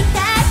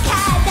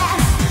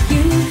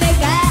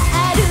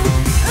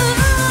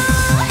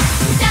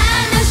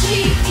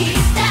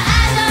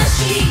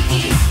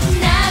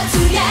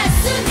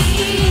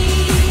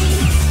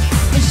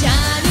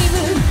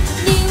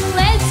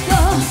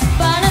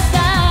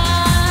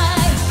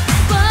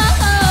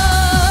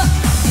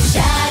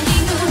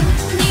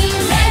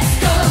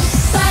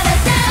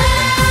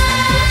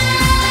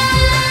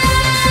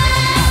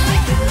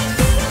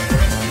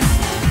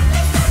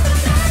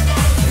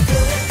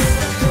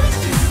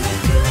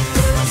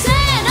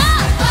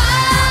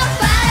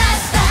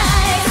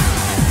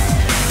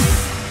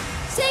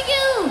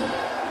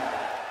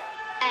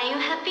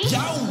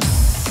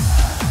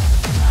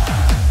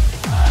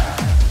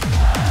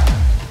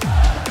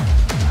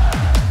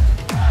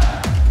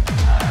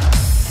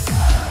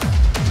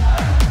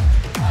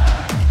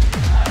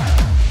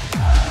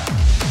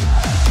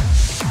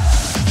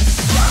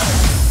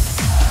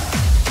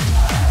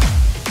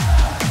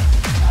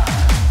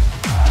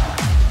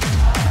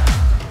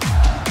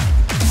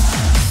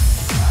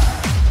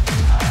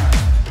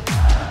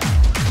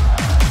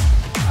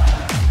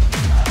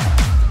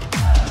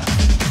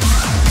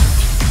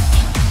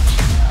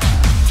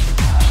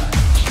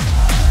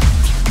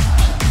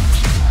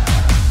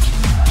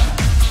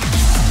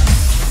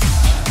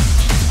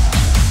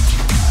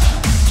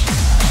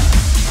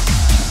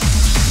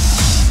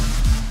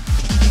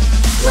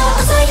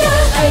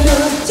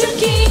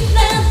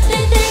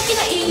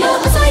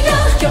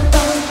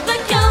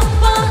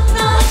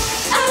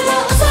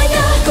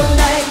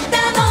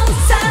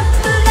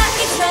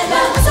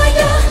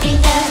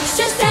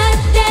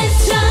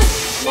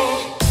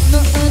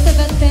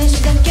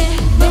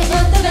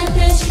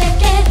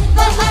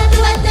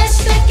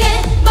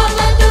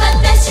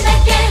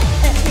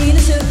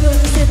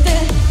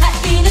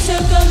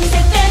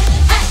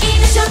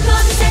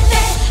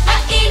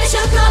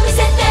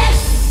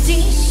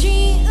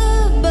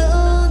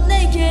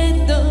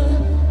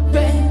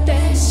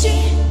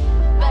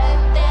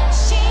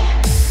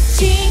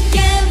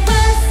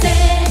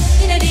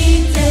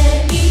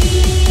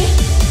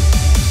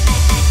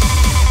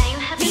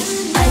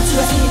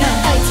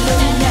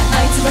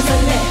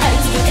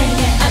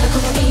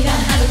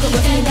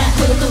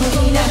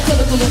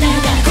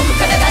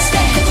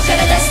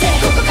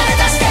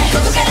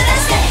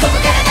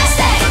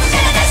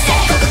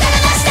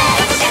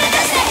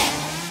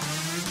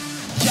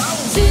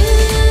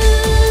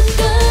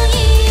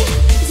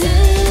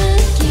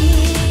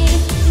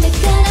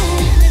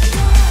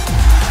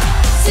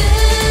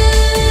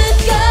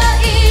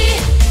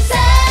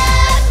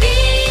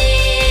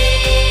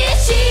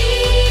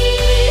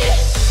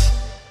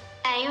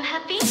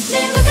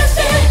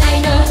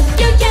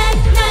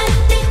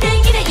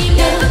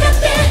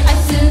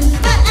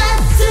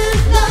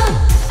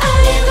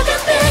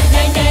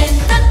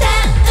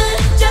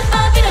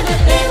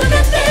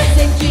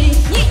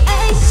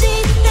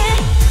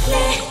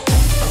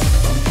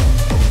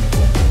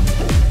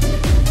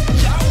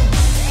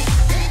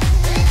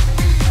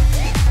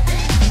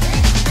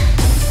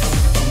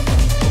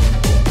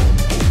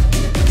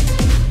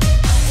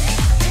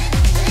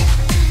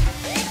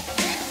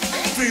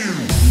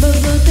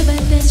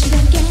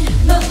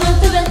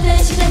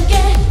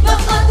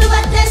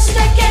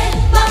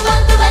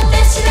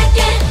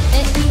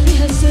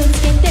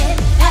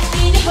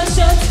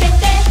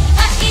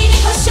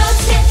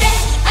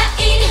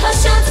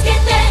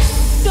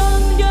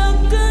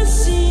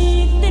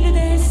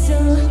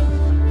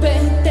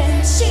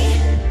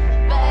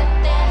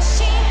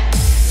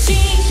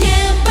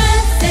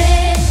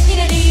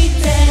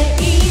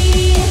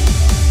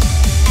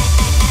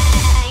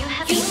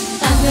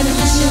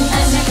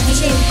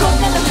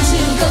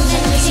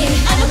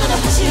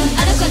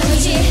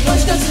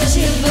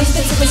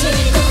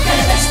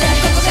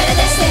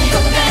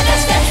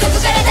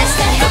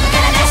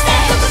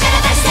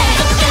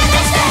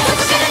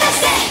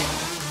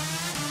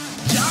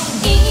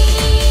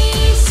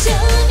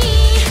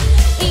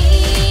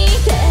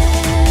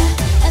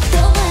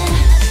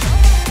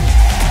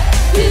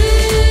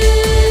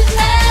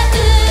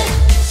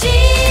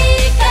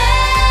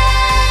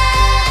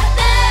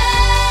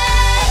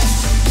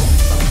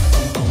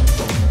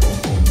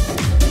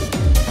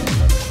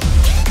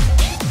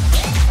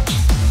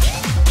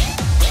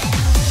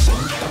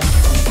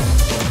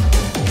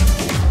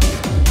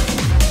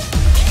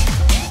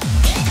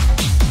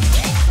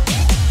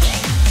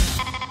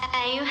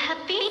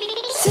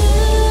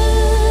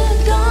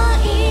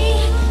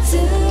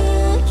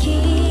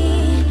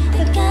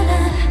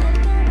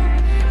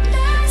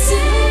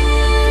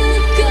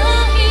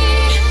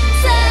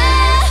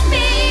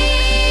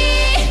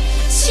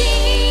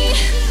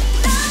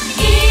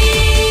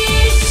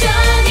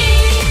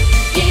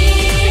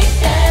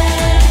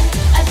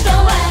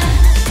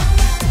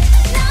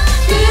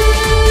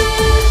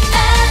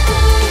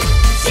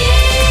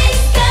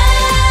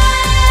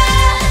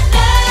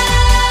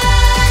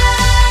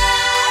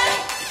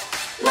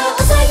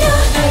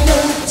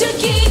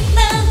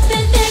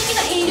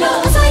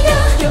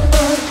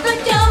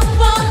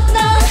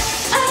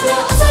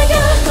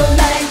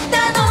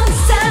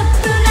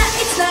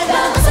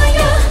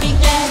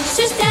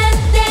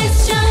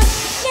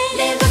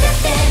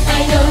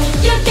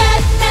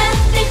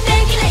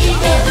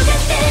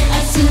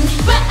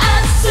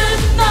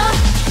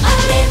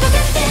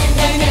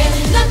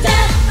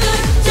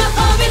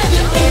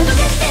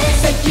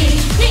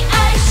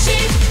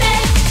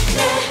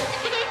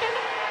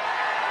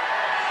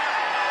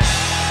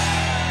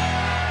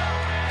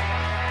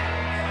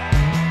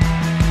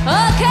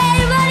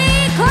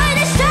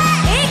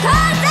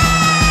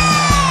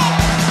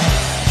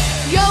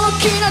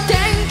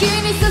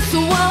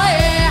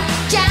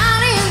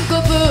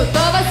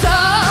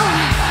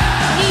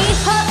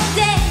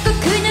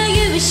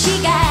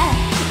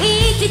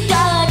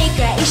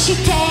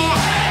して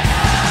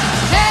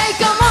Hey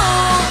come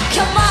on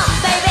come on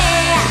baby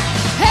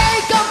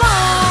Hey come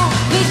on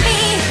with me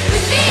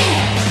with me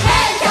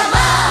Hey come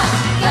on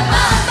come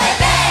on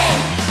baby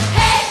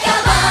Hey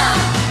come on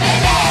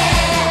baby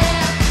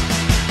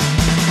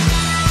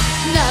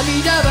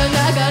涙は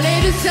流れ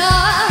るさ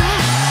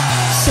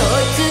そい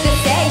つが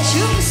青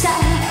春さ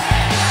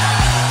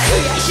悔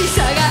しさ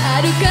が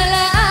あるから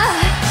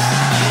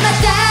ま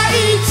たい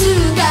つ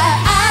か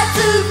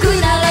熱く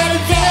なれる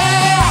ぜ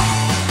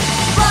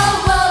Wow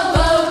wow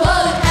wow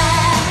wow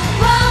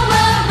Wow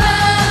wow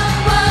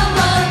wow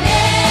wow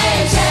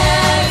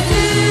Nature's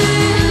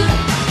good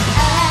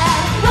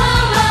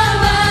Wow wow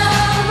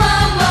wow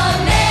wow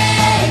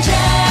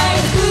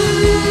Nature's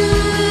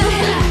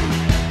good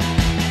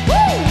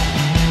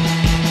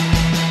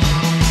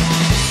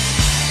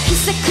気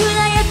さくな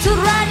奴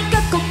らに囲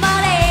ま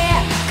れ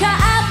カ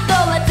ット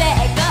は絶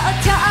好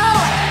調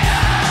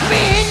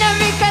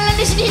南から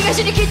西に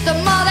東に北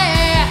まで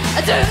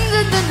ずん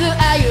ずんずんずん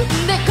歩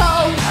んでこ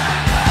う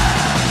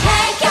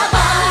Hey come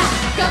on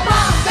come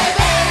on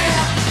baby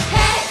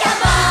Hey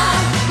come on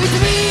with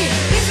me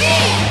with me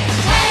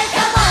Hey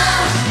come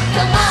on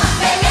come on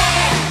baby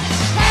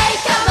Hey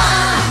come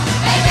on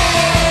baby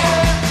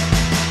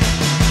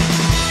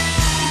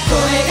声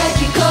が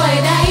聞こ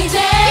えないぜ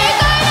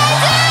ま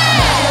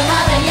だま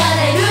だや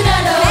れるだ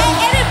ろう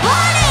Hey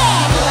everybody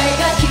声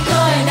が聞こ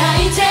えな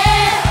いぜ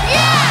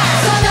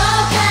その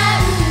感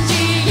じ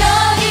よ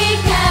り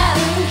感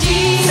じ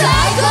最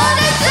高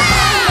ですぜ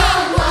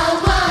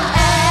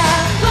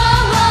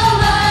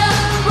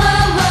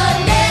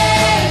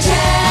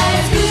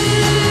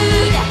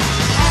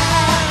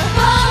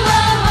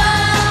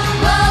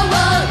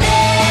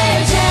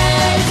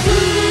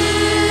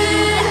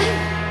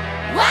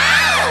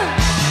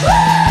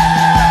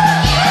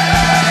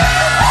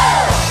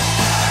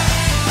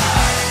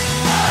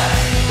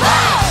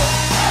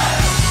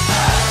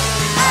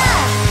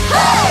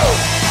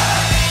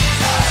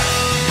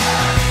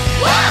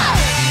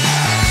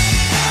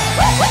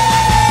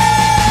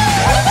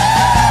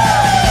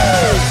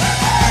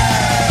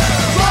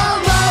Wow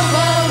wow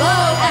wow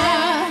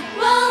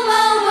wow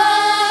wow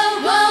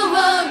wow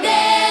wow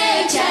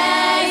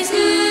Nature's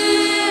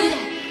good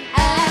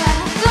Wow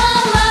wow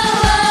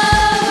wow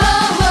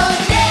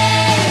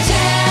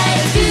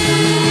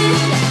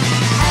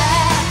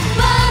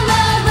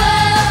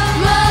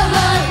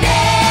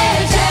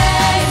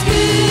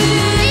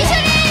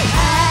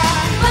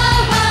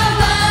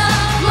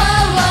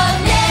wow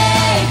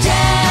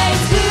Nature's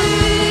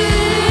good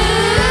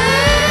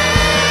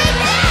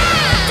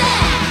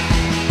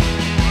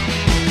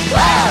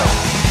Wow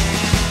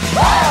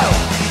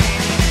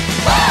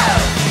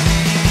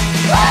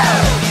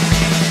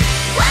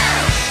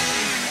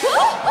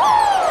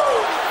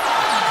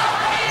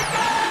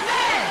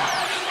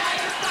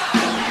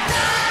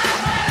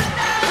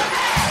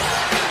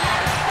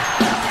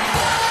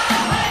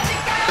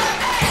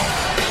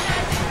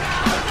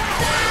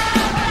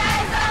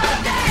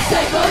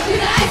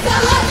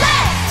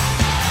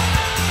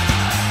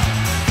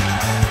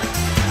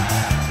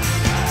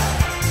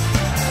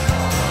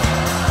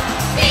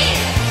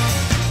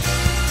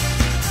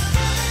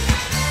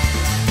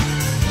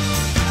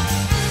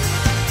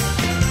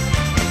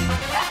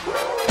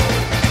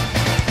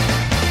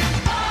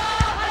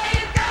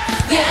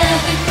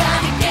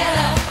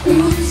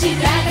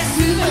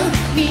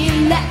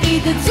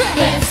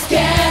Let's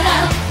get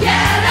up,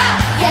 get up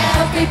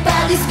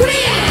Everybody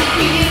scream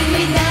意味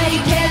ない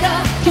けど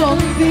コン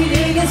ビニ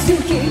が好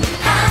きは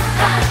っ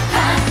はっは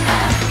っは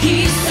ひ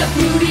さぶ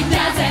りだ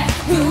ぜ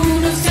ふ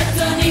るさと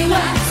には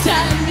再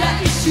来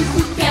週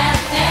か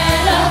エ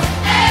ロ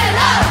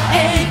英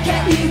会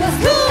話ス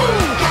クール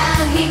歯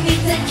に似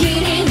たキ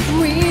リン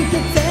見て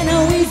ての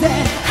いぜ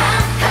は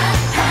っはっ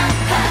は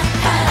っ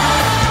は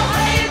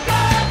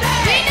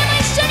みんなも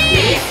一緒に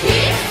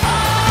も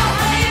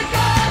う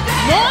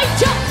一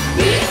丁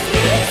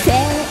専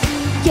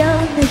業の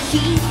人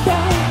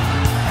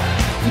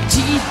じ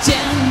いちゃ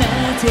んな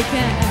ぜか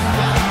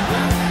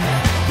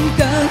好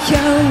評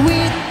っ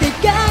て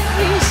感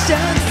謝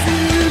する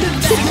ん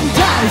だ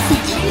大好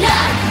きな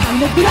あ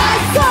のぐらい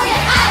それ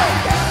合う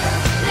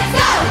Let's go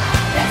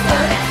Let's go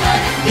Let's go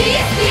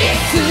Let's be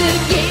好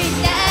き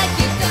な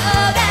人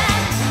が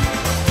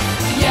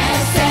優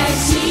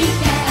し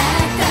か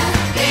った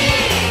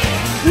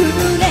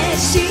嬉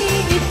しい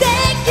出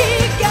来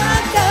事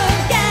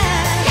が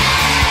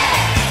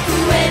増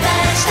えま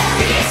した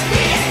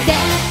大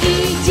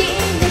事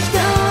な人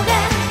が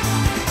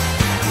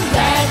分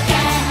か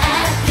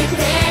ってく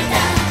れた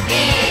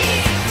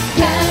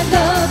角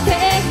手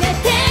が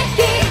出来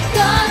事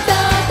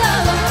と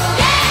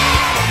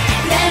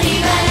なり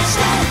まし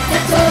た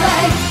That's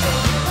alright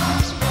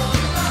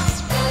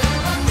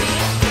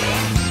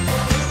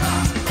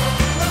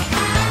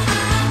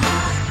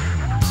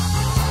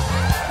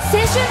青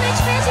春の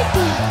1ページって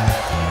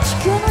地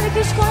球の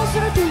歴史からす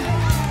ると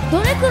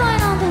どれくらい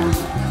なんだろう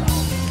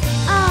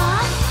あ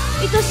あ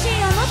愛しい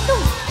あの人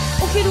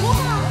お昼ご飯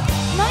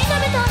何食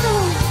べたんだろ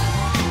う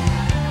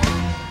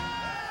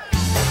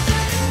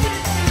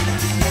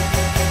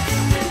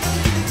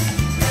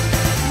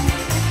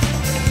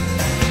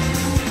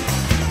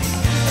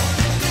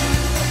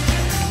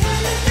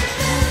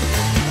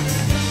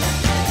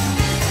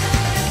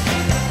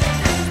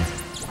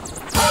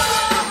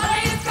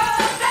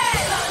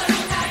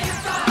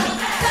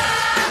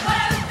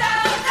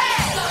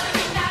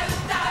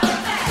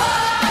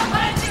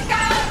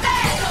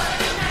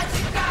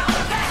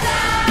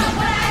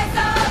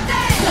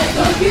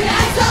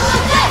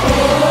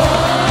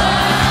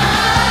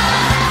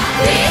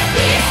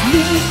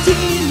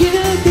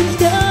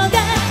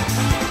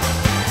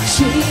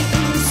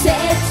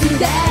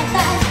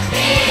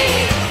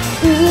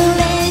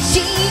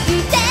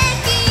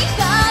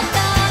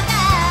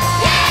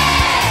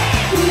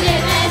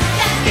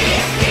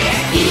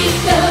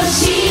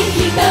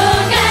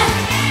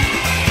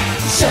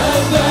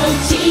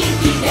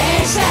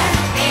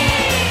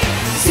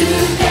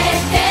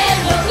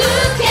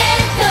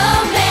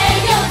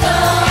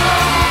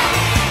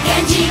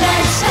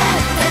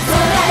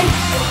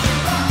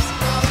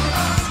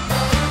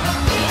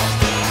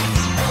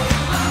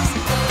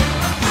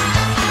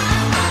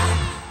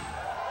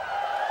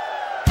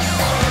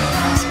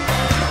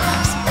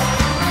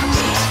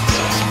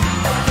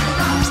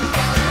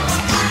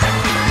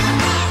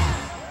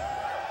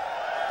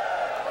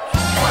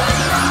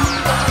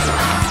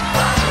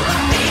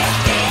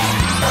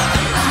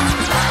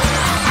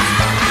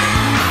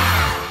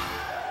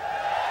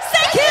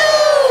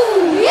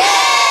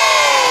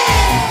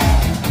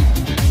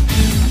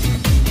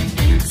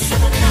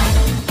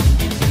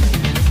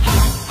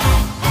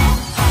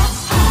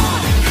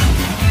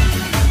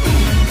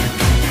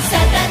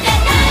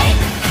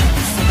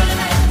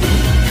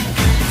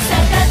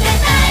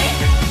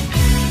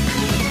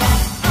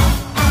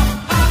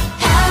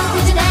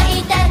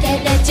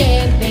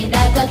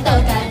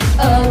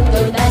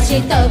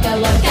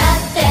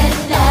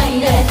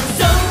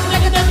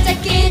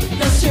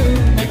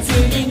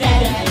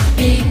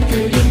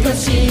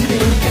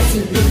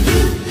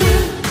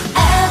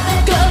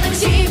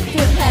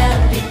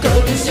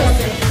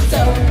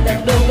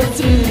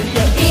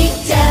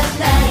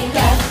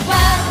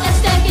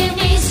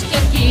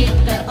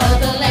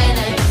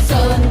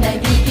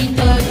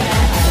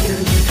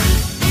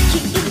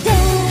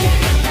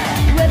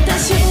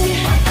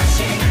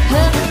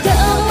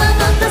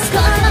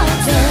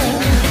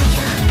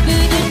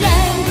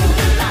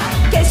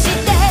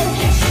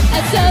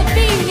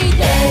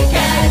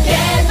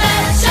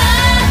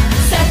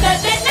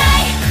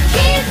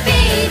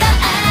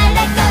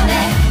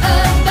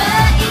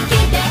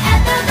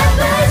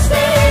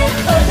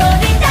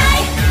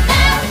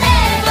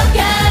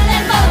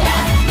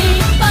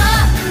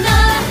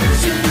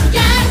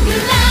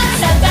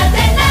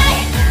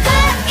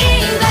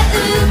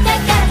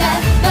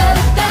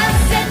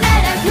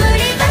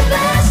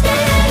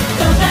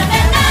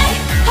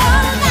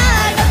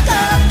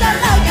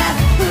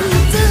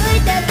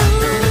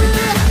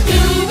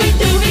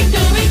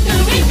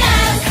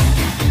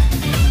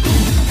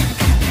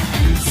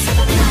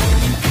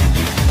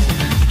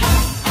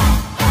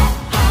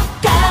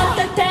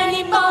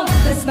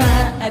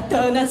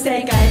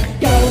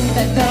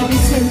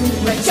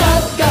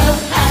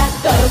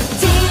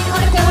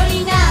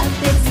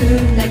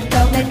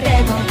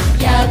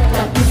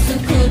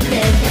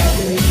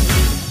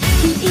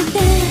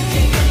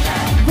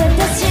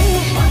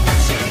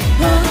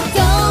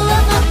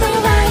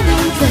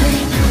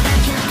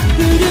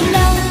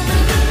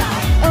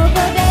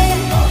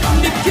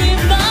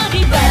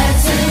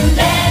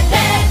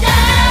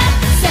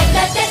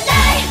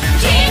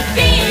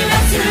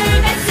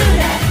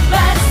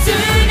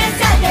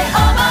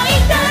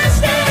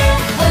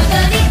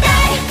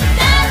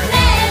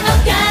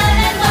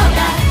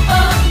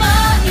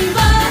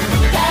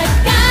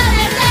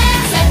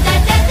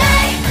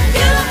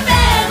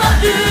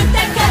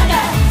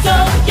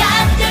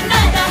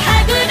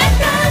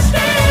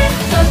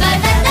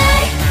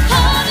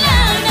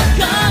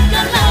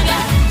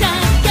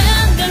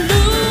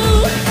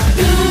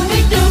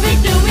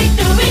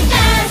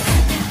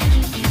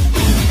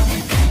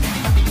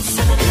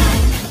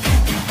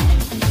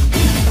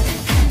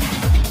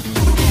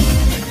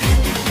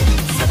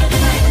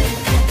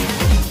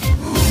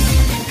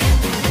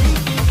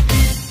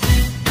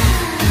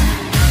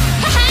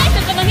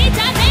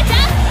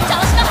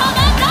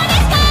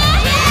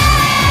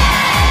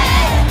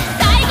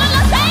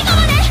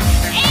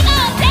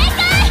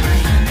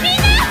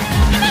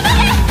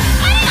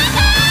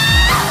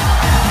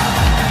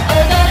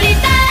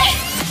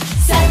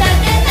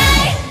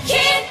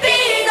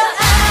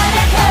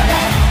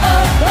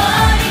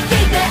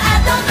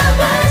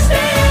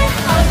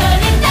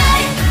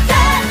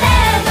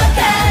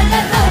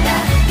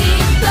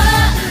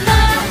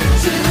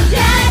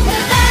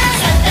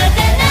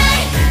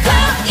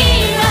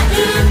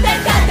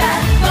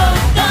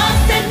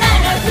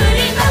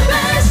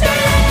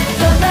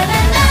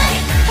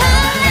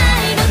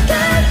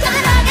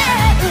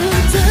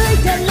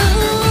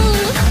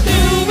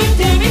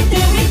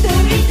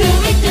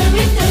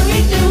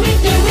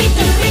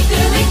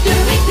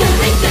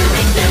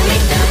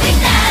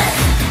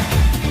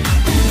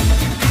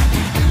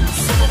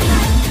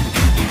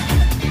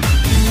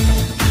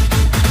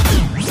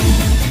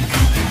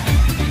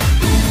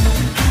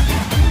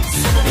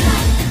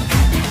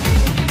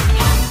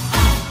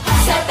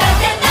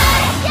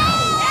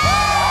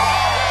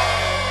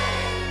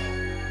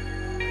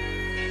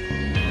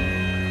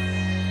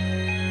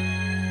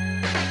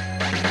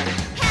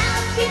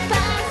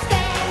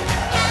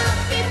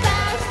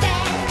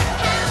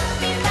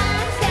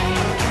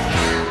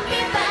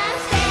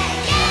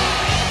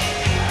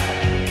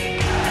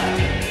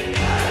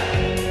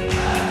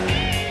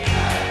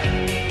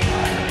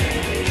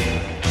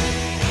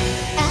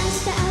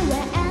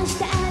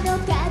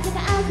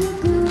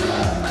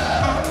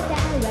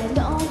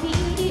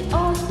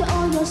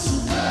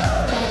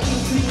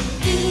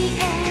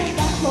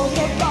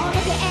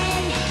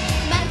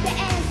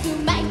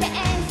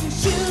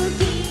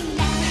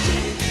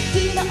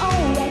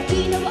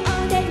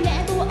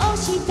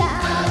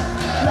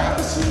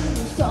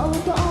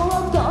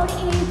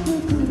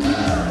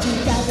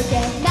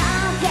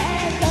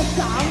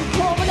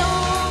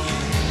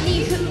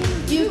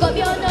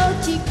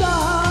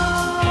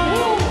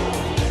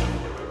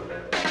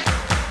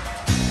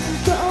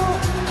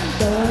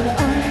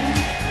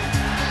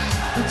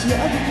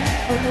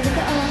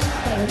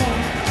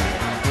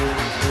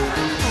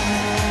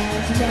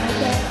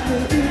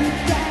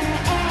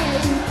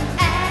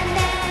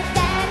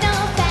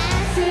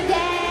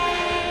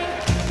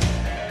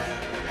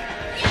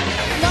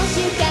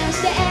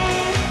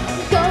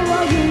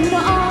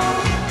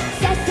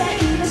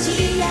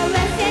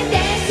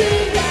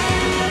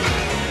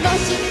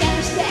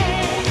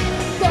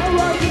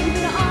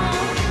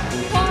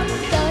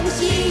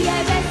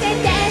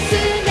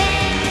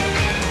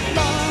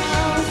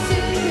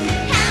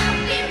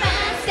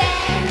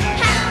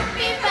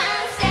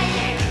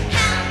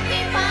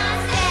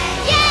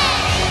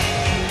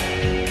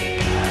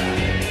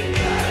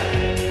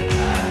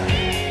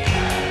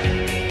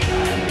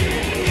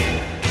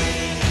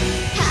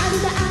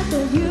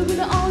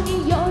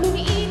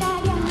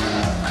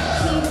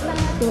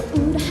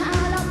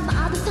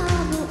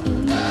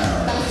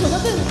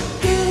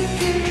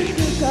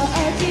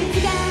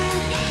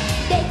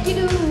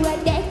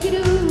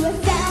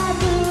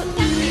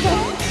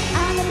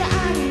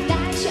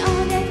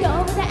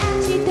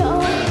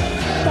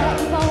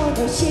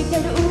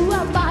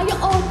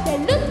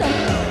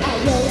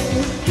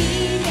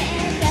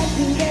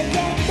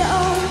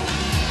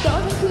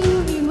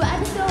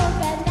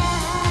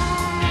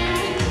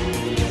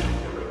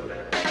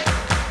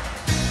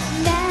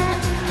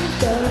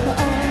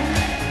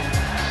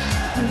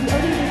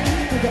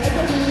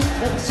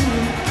し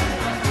い